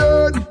for the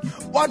dead.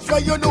 Watch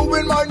what you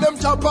doing, mind them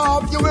chop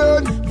off your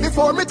head.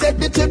 Before me take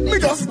the chip, me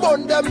just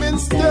burn them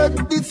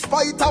instead.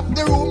 Despite of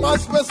the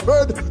rumors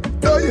whispered,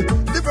 hey,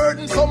 the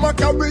burden some a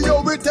carry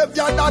you with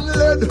heavier than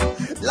lead.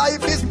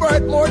 Life is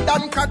worth more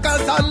than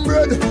crackers and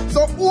bread.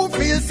 So who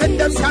feels that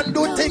them can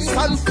do things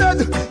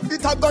instead?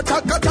 It a go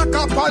chaka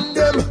upon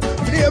them.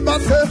 Never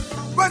say,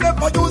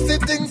 whenever you see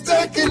things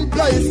taking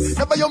place,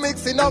 never you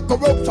mixing up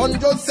corruption,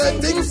 just set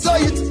things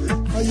straight.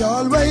 I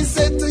always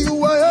say to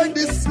you, I hate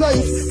this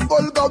place.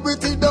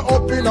 Vulgarity the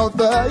up in our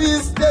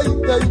face.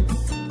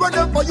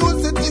 Whenever you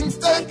see things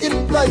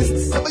taking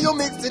place, never you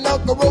mixing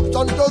out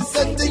corruption, just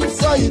set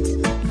things right.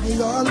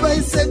 I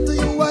always said to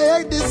you, I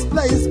hate this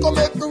place. Come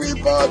make me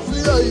report for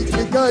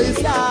you, guys.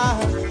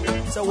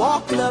 Yeah. So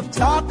walk love,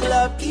 talk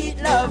love,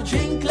 eat love,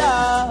 drink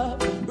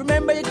love.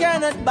 Remember you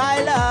cannot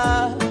buy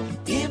love.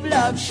 Give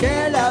love,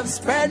 share love,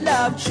 spread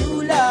love,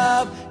 true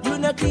love. You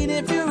not clean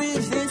if you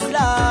resist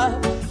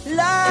love.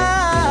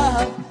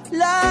 Love,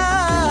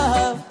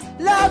 love,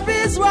 love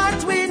is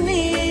what we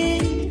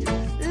need.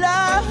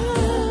 Love,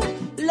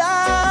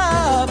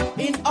 love,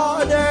 in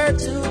order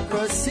to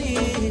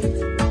proceed.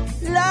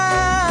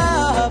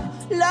 Love,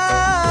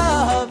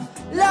 love,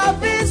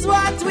 love is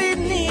what we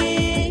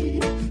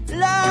need.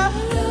 Love,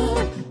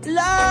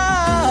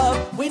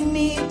 love, we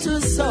need to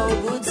sow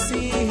good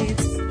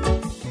seeds.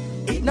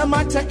 It no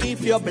matter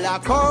if you're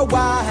black or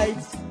white,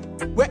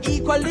 we're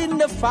equal in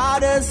the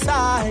Father's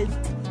sight.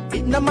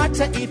 It no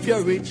matter if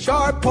you're rich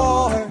or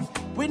poor,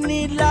 we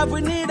need love,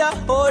 we need a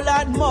whole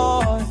lot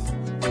more.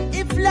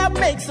 If love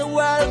makes the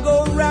world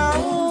go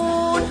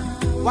round,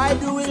 why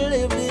do we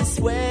live this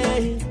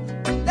way?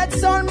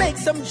 Let's all make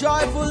some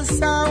joyful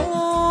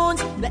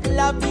sounds. Let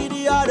love be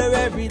the order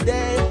every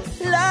day.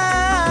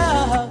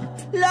 Love,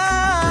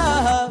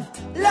 love,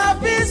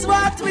 love is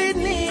what we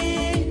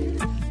need.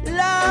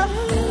 Love,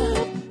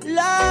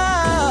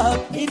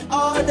 love, in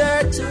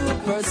order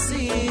to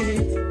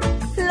proceed.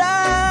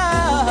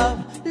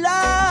 Love,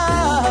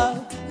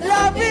 love,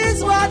 love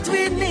is what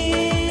we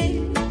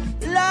need.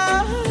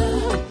 Love,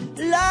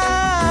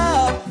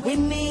 love, we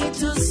need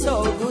to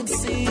sow good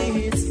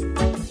seeds.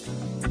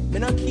 Me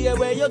don't care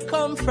where you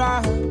come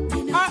from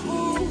or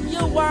who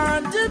you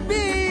want to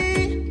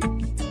be.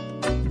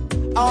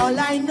 All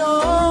I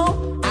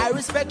know, I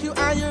respect you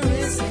and you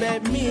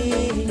respect me.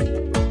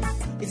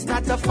 It's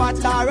not a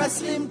fat or a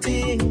slim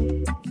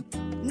thing,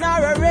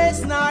 nor a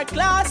race nor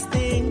class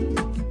thing,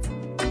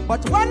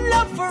 but one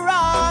love for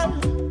all,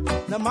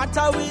 no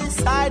matter which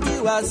side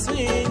you are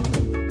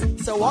swing.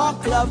 So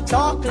walk love,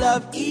 talk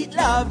love, eat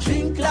love,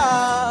 drink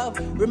love.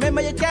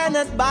 Remember you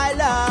cannot buy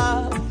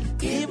love.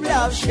 Give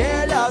love,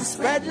 share love,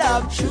 spread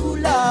love, true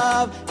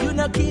love. You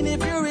not keen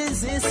if you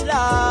resist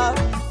love.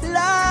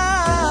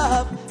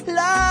 Love,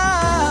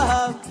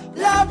 love,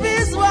 love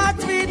is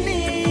what we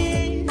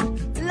need.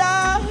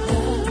 Love,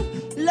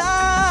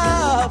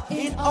 love,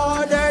 in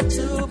order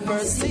to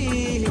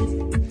proceed.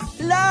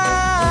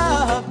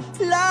 Love,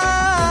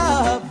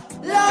 love,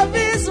 love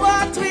is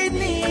what we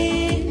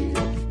need.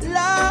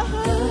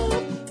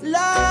 Love,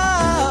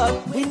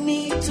 love, we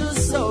need to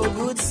sow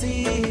good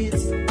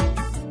seeds.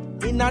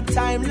 In a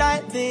time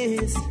like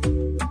this,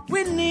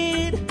 we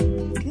need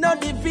no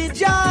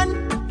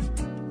division.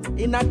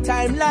 In a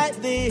time like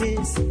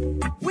this,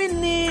 we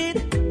need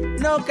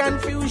no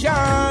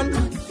confusion.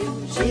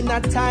 In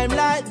a time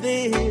like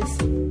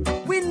this,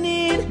 we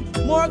need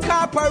more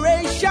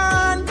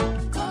cooperation.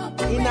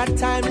 In a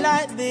time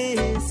like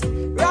this,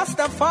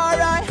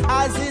 Rastafari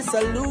has the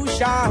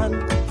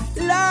solution.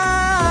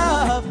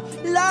 Love,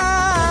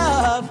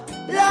 love,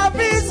 love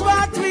is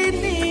what we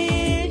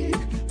need.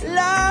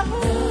 Love,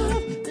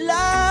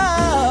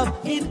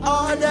 love, in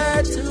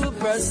order to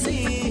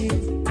proceed.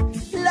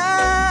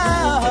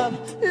 Love,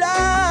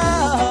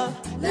 love,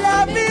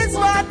 love is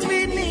what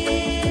we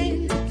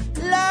need.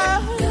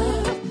 Love,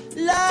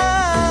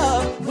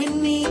 love, we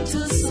need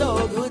to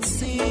sow good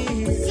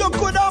seeds. You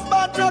could have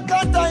bad like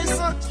a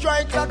Tyson,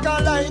 strike like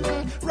a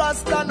lightning.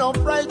 Rasta no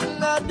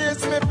frighten, and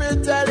this me fi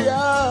tell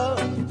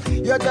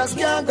you. You just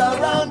can't go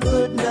round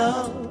good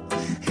now.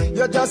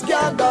 You just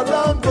can't go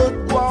round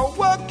good. Go and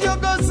work, you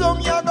go zoom,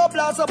 you go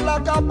blast up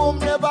like a boom.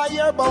 Never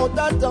hear about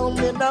that town,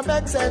 it no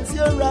make sense,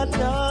 you run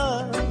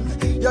now.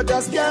 You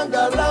just can't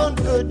go round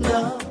good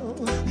now.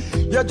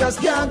 You just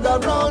can't go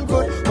round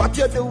good. What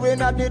you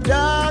doing at the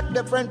dark,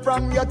 different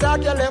from your talk.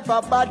 You left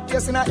a bad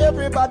case in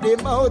everybody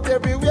mouth,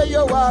 everywhere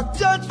you walk.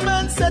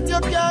 Judgment set, you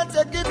can't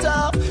take it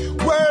off.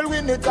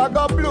 Whirlwind it a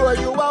go blow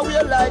you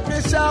away like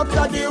the shaft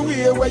of the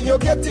way when you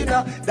get in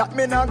her. That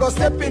mean I go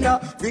step in her.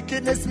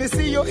 Wickedness me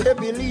see you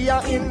heavily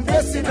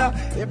invest in her.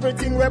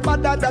 Everything we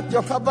bad that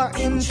you have an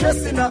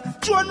interest in her.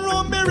 Throne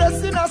room be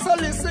resting her, so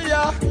listen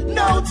ya.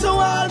 Now to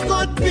all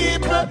good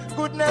people,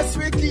 goodness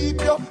we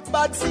keep you.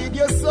 Bad seed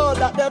you sow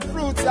that the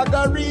fruits you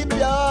go reap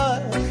ya.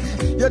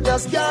 You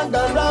just can't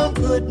go round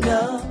good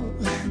now.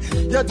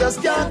 You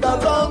just can't go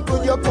wrong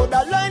good. You could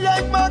have lie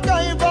like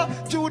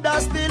MacGyver,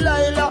 Judas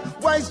Delilah.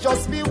 Wise,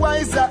 just be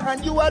wiser,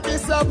 and you are the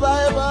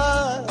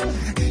survivor.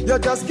 You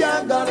just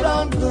can't go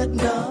round good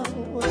now.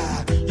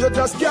 You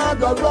just can't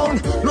go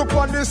round. Look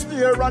on the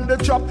snare and the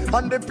trap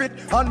and the pit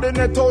and the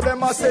net, how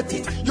them a set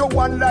it. You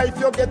one life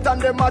you get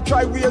and them a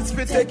try ways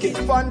fi take it.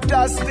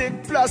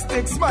 Fantastic,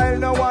 plastic smile,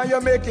 now why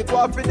you make it.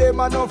 What for them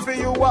and not for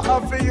you, what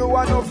for you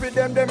and not for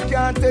them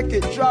can't take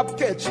it. Drop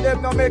catch,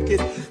 them no make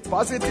it.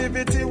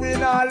 Positivity we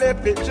not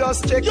left it,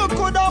 just check. You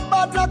could have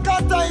bad like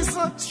a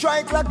Tyson,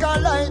 strike like a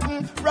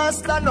lightning.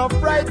 Rasta no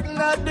frighten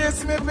at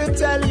this me fi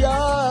tell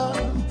ya.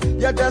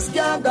 You just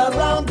can't go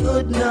round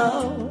good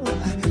now.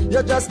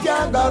 You just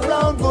can't go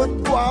round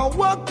good. Go and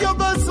walk, you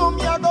go zoom,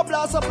 you go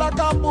blast up like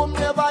a boom.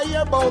 Never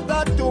hear about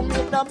that to me,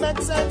 that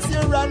makes sense,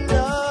 you run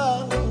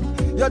now.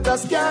 You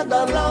just can't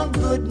go round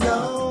good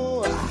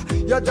now.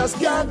 You just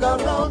can't go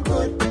round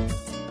good.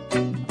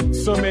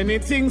 So many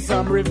things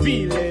I'm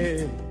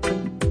revealing.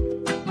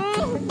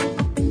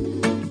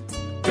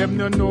 Them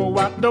no know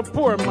what the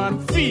poor man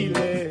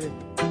feeling.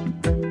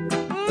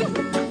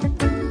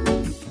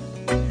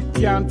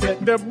 Can't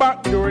take the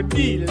back door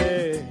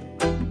dealing.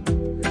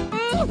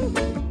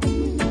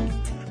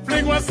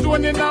 Fling one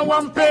stone in a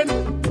one pen.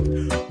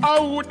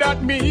 How would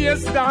that me here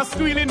start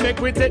squealing? Make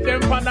we take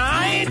them for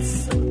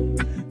nights.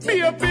 Be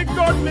a big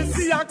gun, me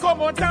see I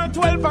come out at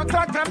 12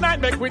 o'clock at night.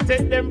 Make we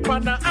take them for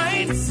the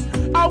heights.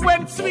 I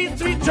went sweet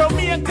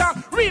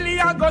Jamaica. Really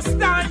I go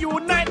star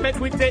unite. Make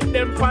we take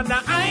them for the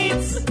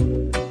heights.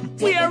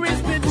 Where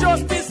is the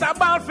justice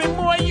about for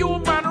more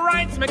human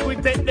rights? Make we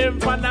take them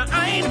for the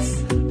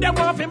heights. Them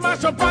want to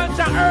mash up on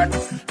the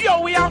earth.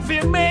 Yo, we have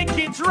to make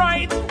it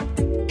right.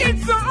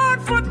 It's so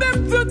hard for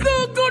them to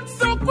do good,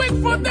 so quick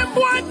for them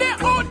boy they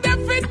out there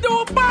fi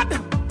do bad.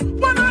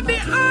 One of the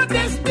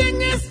hardest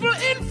thing is to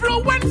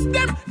influence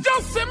them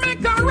just to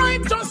make a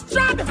righteous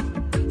trad.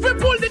 We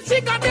pull the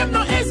trigger, them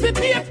no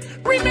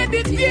hesitate.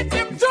 Premeditate,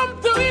 them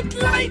jump to it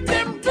like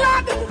them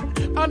glad.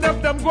 And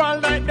if them go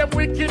on like them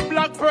wicked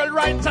black pearl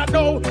right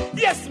now,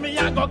 yes, me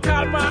I go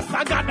call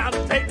Master God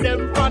and take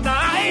them for the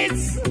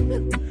heights.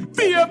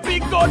 Be a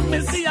big gun,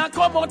 me see I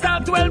come out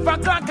at 12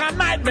 o'clock at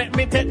night. Make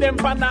me take them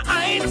for the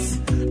heights.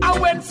 I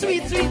went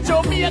sweet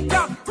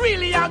Jamaica.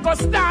 Really I go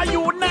star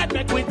unite.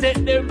 Make we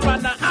take them for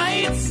the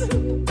heights.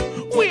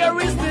 Where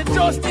is the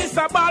justice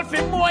about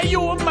for more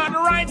human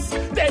rights?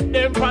 Take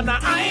them for the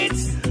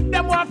heights.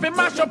 Them want to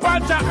mash up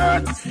on the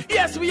earth.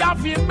 Yes, we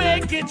have to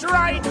make it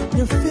right.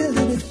 You're filled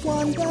with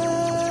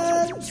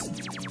wonders.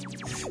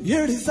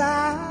 You're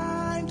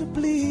designed to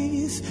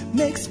please.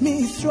 Makes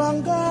me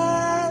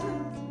stronger.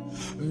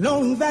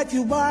 Knowing that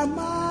you are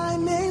my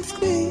main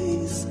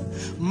squeeze.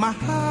 My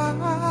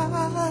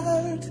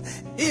heart,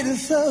 it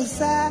is so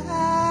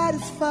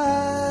satisfied.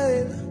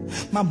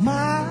 My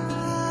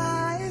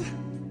mind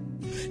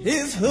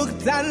is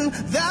hooked on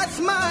that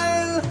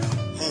smile.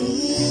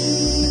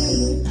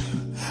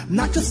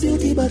 Not just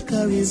beauty but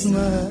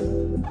charisma.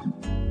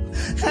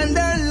 And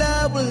our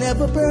love will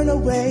never burn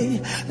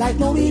away like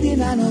no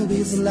eating and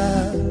always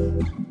love.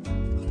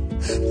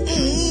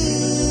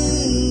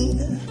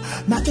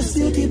 Not just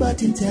beauty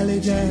but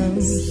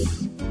intelligence.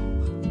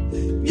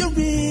 You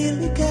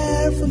really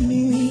care for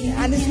me,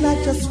 and it's not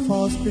just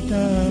false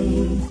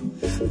pretense.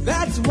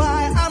 That's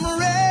why I'm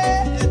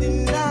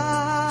ready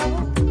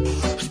now,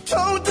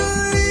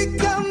 totally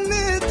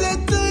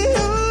committed to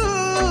you.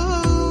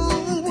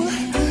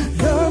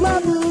 You're my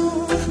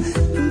boo,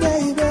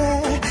 baby.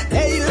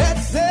 Hey,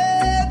 let's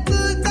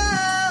settle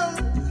down.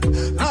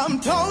 I'm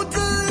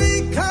totally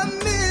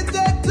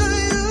committed to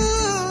you.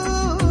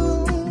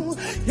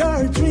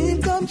 You're a dream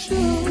come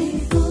true.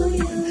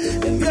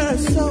 And you're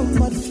so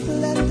much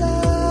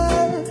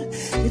splendor.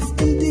 It's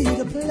indeed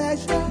a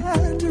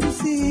pleasure to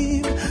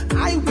receive.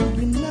 I will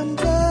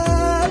remember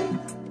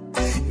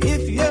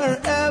if you're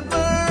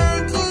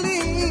ever to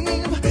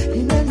leave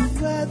in any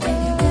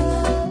weather.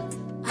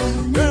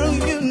 Girl,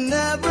 you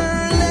never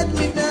let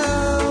me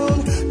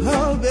down.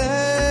 Oh,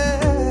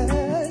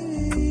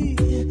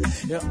 baby,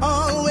 you're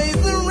always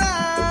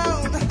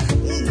around.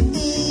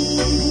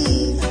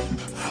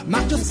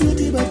 Not just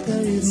beauty, but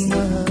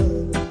charisma.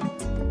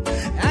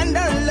 And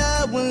our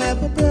love will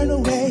never burn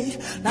away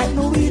like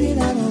no eating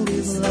and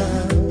always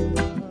love.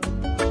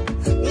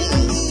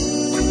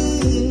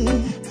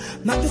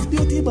 Not just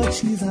beauty, but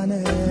she's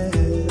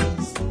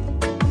honest.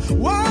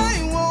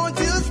 Why won't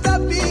you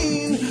stop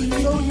being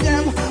so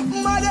damn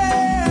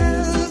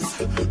modest?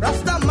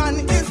 Rastaman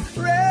is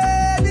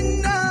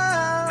ready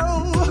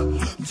now,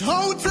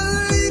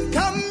 totally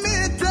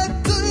committed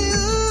to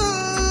you.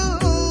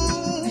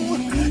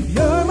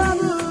 You're my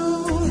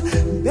moon,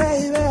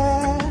 baby.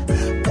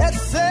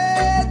 Let's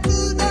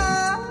settle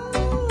down.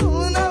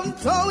 I'm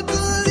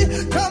totally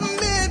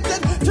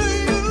committed to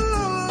you.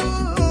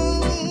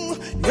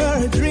 You're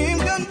a dream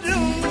come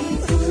true,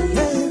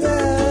 baby.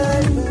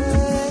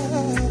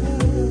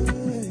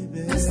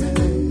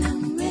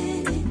 I'm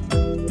ready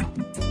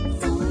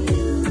for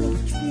you.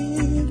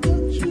 Dream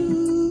come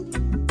true.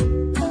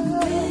 I'm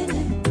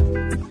ready.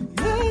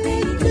 You're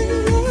ready to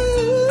you.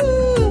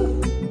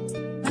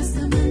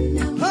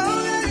 Oh,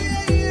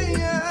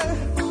 yeah.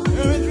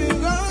 You're a dream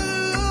come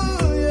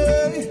true,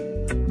 yeah.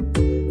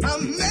 I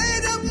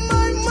made up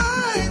my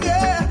mind,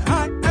 yeah. I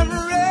am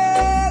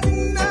ready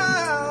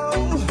now,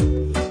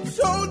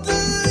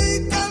 totally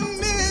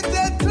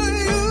committed to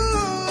you.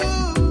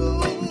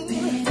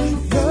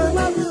 You're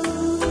my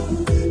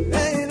moon,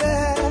 baby.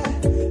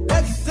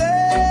 Let's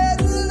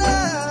settle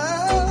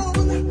down,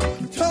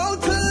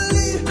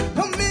 totally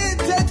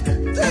committed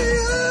to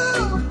you.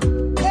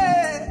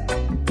 Yeah.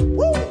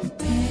 Woo.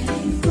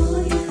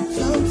 Totally for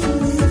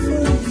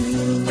you.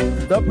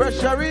 The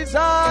pressure is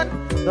on.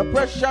 The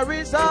pressure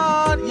is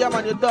on. Yeah,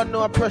 man, you don't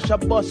know a pressure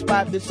bus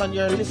pipe this, and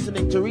you're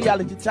listening to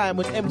Reality Time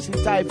with MC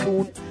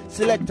Taiyefoon,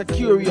 Selector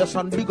Kurious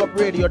on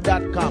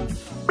Bigupradio.com.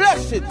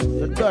 Bless it,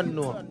 you don't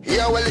know.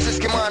 Yeah, well, this is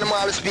Kimani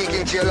Marley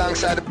speaking to you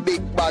alongside the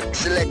big bad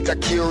Selector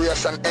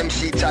Kurious and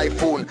MC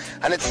Taiyefoon.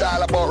 And it's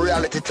all about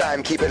Reality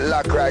Time. Keep it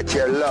locked right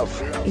here, love.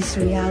 It's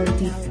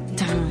Reality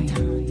Time.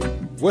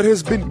 What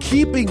has been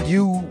keeping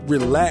you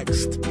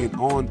relaxed and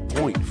on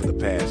point for the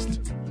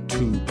past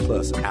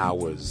 2+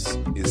 hours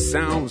is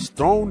sounds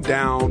thrown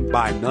down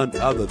by none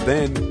other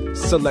than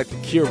Selector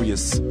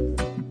Kurious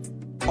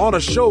on a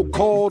show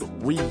called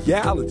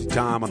Reality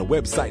Time on a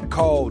website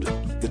called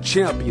The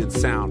Champion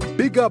Sound,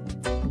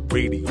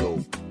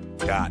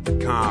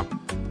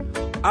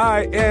 Bigupradio.com.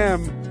 I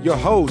am your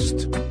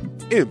host,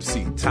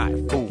 MC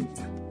Taiyefoon.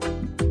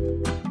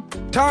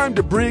 Time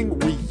to bring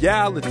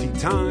Reality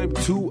Time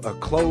to a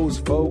close,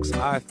 folks.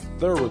 I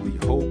thoroughly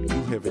hope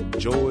you have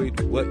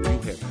enjoyed what you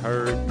have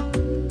heard.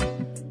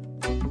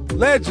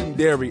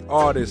 Legendary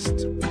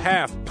artist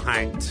Half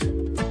Pint,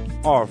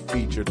 our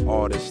featured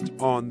artist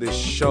on this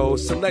show,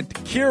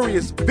 Select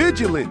Kurious,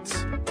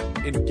 vigilant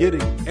in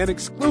getting an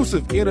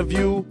exclusive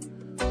interview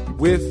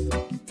with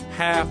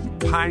Half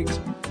Pint.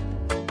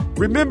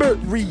 Remember,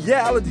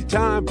 Reality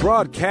Time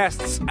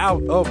broadcasts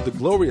out of the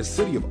glorious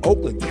city of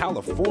Oakland,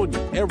 California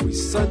every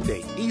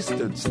Sunday,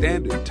 Eastern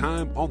Standard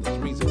Time on the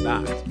 3s and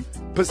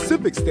 9s,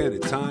 Pacific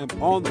Standard Time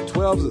on the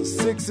 12s and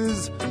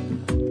 6s.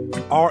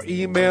 Our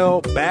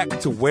email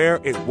back to where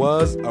it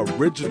was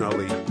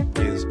originally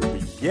is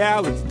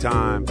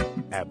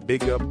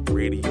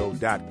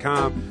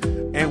realitytime@bigupradio.com.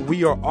 And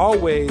we are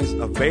always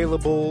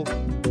available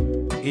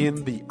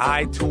in the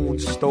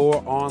iTunes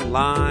store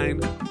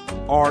online,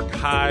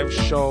 archive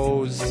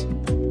shows.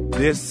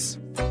 This,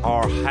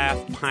 our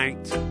Half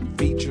Pint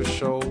feature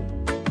show,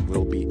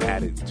 will be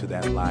added to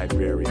that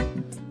library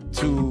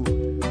to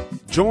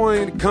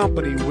join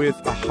company with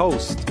a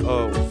host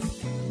of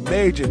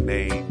major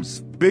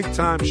names,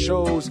 big-time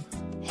shows,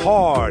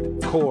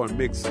 hardcore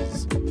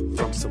mixes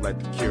from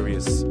Selector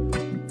Kurious,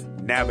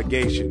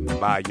 navigation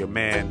by your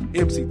man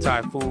MC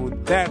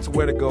Taiyefoon. That's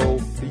where to go,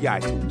 the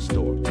iTunes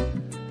store.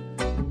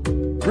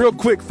 Real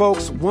quick,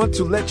 folks, want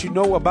to let you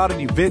know about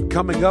an event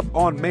coming up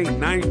on May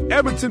 9th.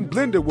 Everton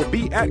Blender will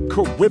be at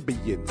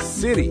Caribbean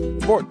City,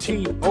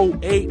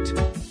 1408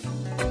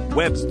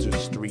 Webster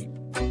Street,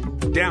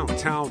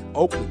 downtown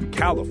Oakland,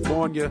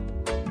 California.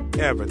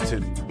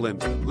 Everton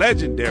Blender,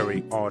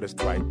 legendary artist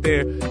right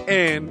there.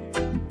 And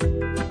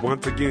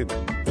once again,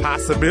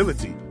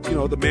 possibility. You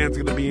know, the man's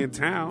going to be in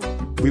town.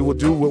 We will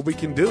do what we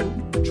can do.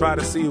 Try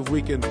to see if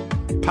we can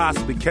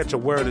possibly catch a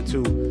word or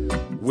two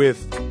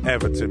with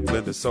Everton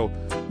Blender. So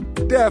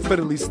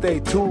definitely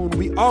stay tuned.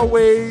 We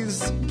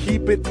always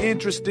keep it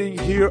interesting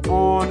here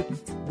on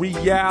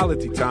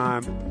Reality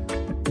Time.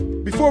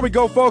 Before we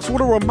go, folks, I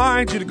want to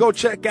remind you to go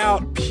check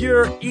out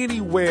Pure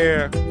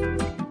Anywhere.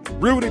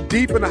 Rooted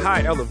deep in the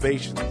high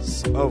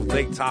elevations of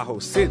Lake Tahoe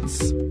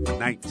since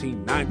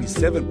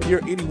 1997,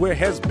 Pure Anywhere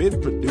has been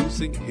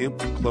producing hemp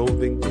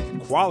clothing with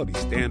quality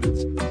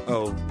standards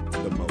of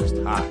the most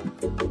high.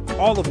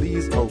 All of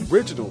these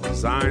original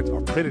designs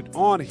are printed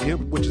on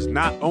hemp, which is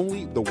not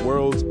only the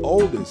world's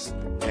oldest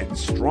and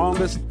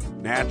strongest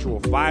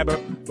natural fiber,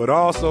 but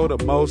also the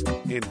most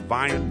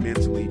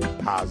environmentally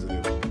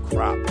positive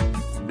crop.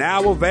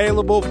 Now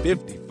available,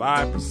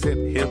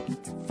 55% hemp,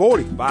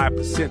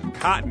 45%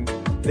 cotton.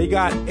 They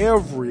got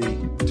every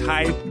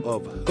type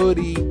of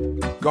hoodie,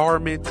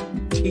 garment,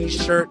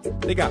 t-shirt.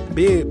 They got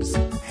bibs,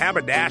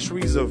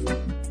 haberdasheries of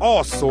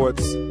all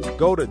sorts.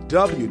 Go to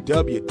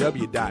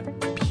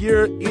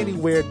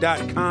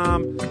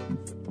www.pureanywhere.com.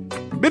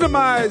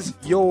 Minimize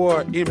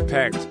your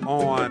impact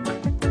on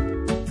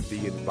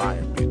the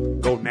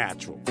environment. Go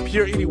natural.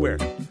 Pure Anywhere.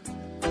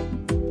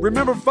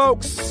 Remember,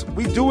 folks,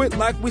 we do it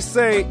like we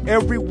say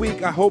every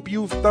week. I hope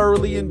you've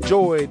thoroughly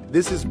enjoyed.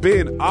 This has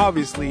been,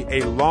 obviously,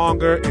 a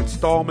longer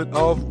installment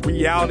of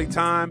Reality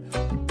Time.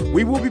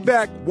 We will be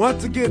back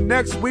once again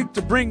next week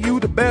to bring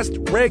you the best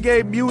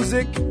reggae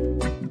music.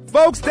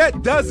 Folks,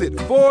 that does it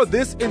for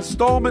this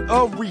installment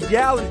of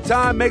Reality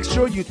Time. Make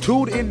sure you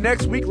tune in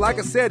next week. Like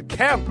I said,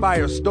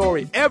 Campfire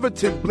Story,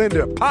 Everton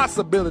Blender,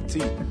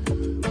 Possibility.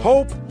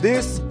 Hope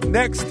this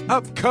next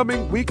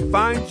upcoming week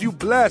finds you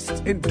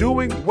blessed and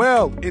doing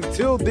well.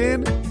 Until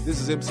then, this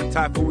is MC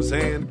Taiyefoon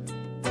saying,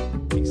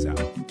 peace out.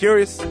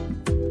 Kurious.